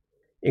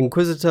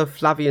 Inquisitor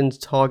Flavian's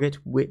target,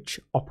 which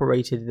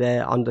operated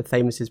there under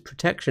Thamus's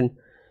protection,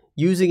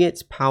 using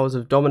its powers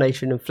of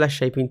domination and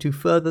flesh-shaping to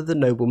further the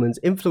nobleman's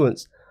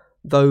influence,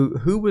 though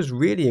who was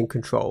really in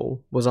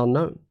control was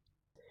unknown.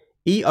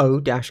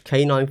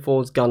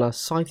 EO-K94's gunner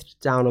scythed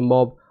down a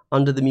mob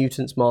under the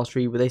mutant's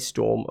mastery with a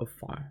storm of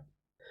fire.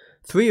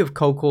 3 of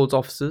Colcord's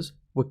officers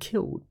were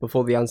killed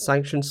before the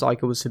unsanctioned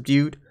cycle was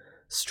subdued,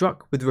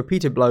 struck with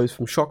repeated blows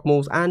from shock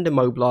mauls and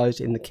immobilized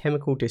in the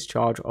chemical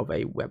discharge of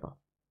a Weber.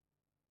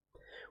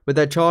 With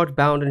their charge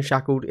bound and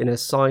shackled in a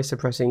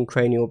sigh-suppressing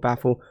cranial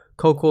baffle,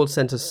 Colcord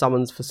sent a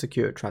summons for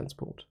secure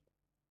transport.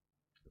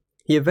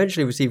 He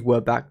eventually received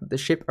word back that the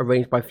ship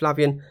arranged by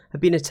Flavian had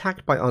been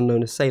attacked by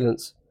unknown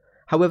assailants.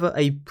 However,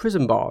 a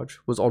prison barge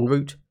was en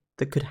route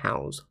that could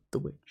house the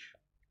witch.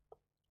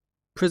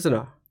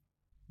 Prisoner,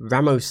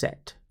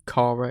 Ramoset,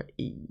 Kara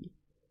E.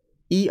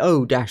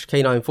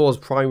 EO-K94's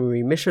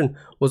primary mission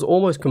was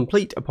almost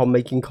complete upon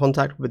making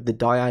contact with the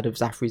dyad of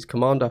Zafri's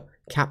commander,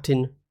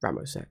 Captain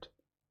Ramoset.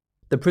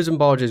 The prison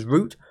barge's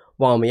route,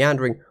 while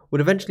meandering,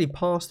 would eventually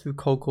pass through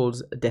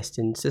Colcord's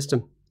destined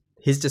system.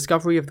 His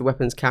discovery of the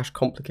weapons cache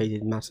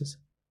complicated matters.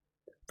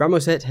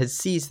 Ramoset had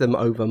seized them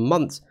over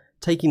months,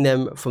 taking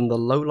them from the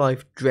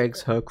low-life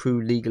dregs her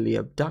crew legally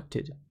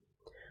abducted.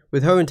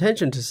 With her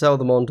intention to sell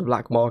them on to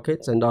black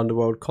markets and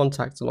underworld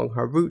contacts along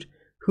her route,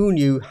 who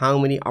knew how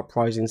many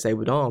uprisings they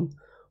would arm,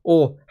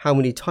 or how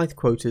many tithe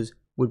quotas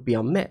would be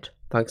unmet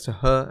thanks to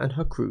her and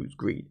her crew's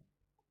greed.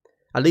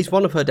 At least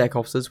one of her deck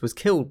officers was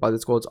killed by the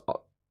squad's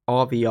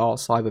RVR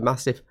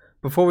Cybermassive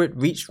before it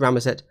reached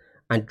Ramoset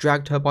and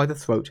dragged her by the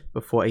throat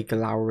before a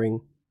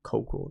glowering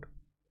Colcord.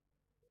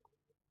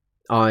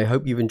 I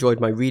hope you've enjoyed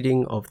my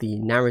reading of the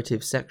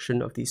narrative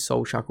section of the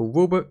Soulshackle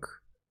rulebook.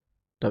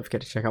 Don't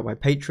forget to check out my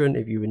Patreon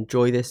if you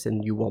enjoy this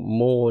and you want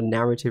more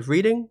narrative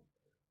reading.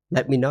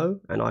 Let me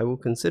know and I will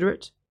consider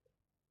it.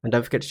 And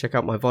don't forget to check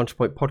out my Vantage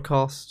Point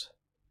podcast.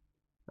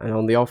 And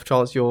on the off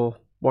chance you're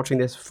watching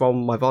this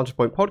from my Vantage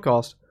Point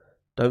podcast,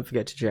 don't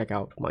forget to check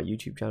out my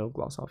YouTube channel,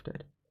 Glass Half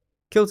Dead.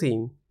 Kill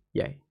team,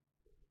 yay.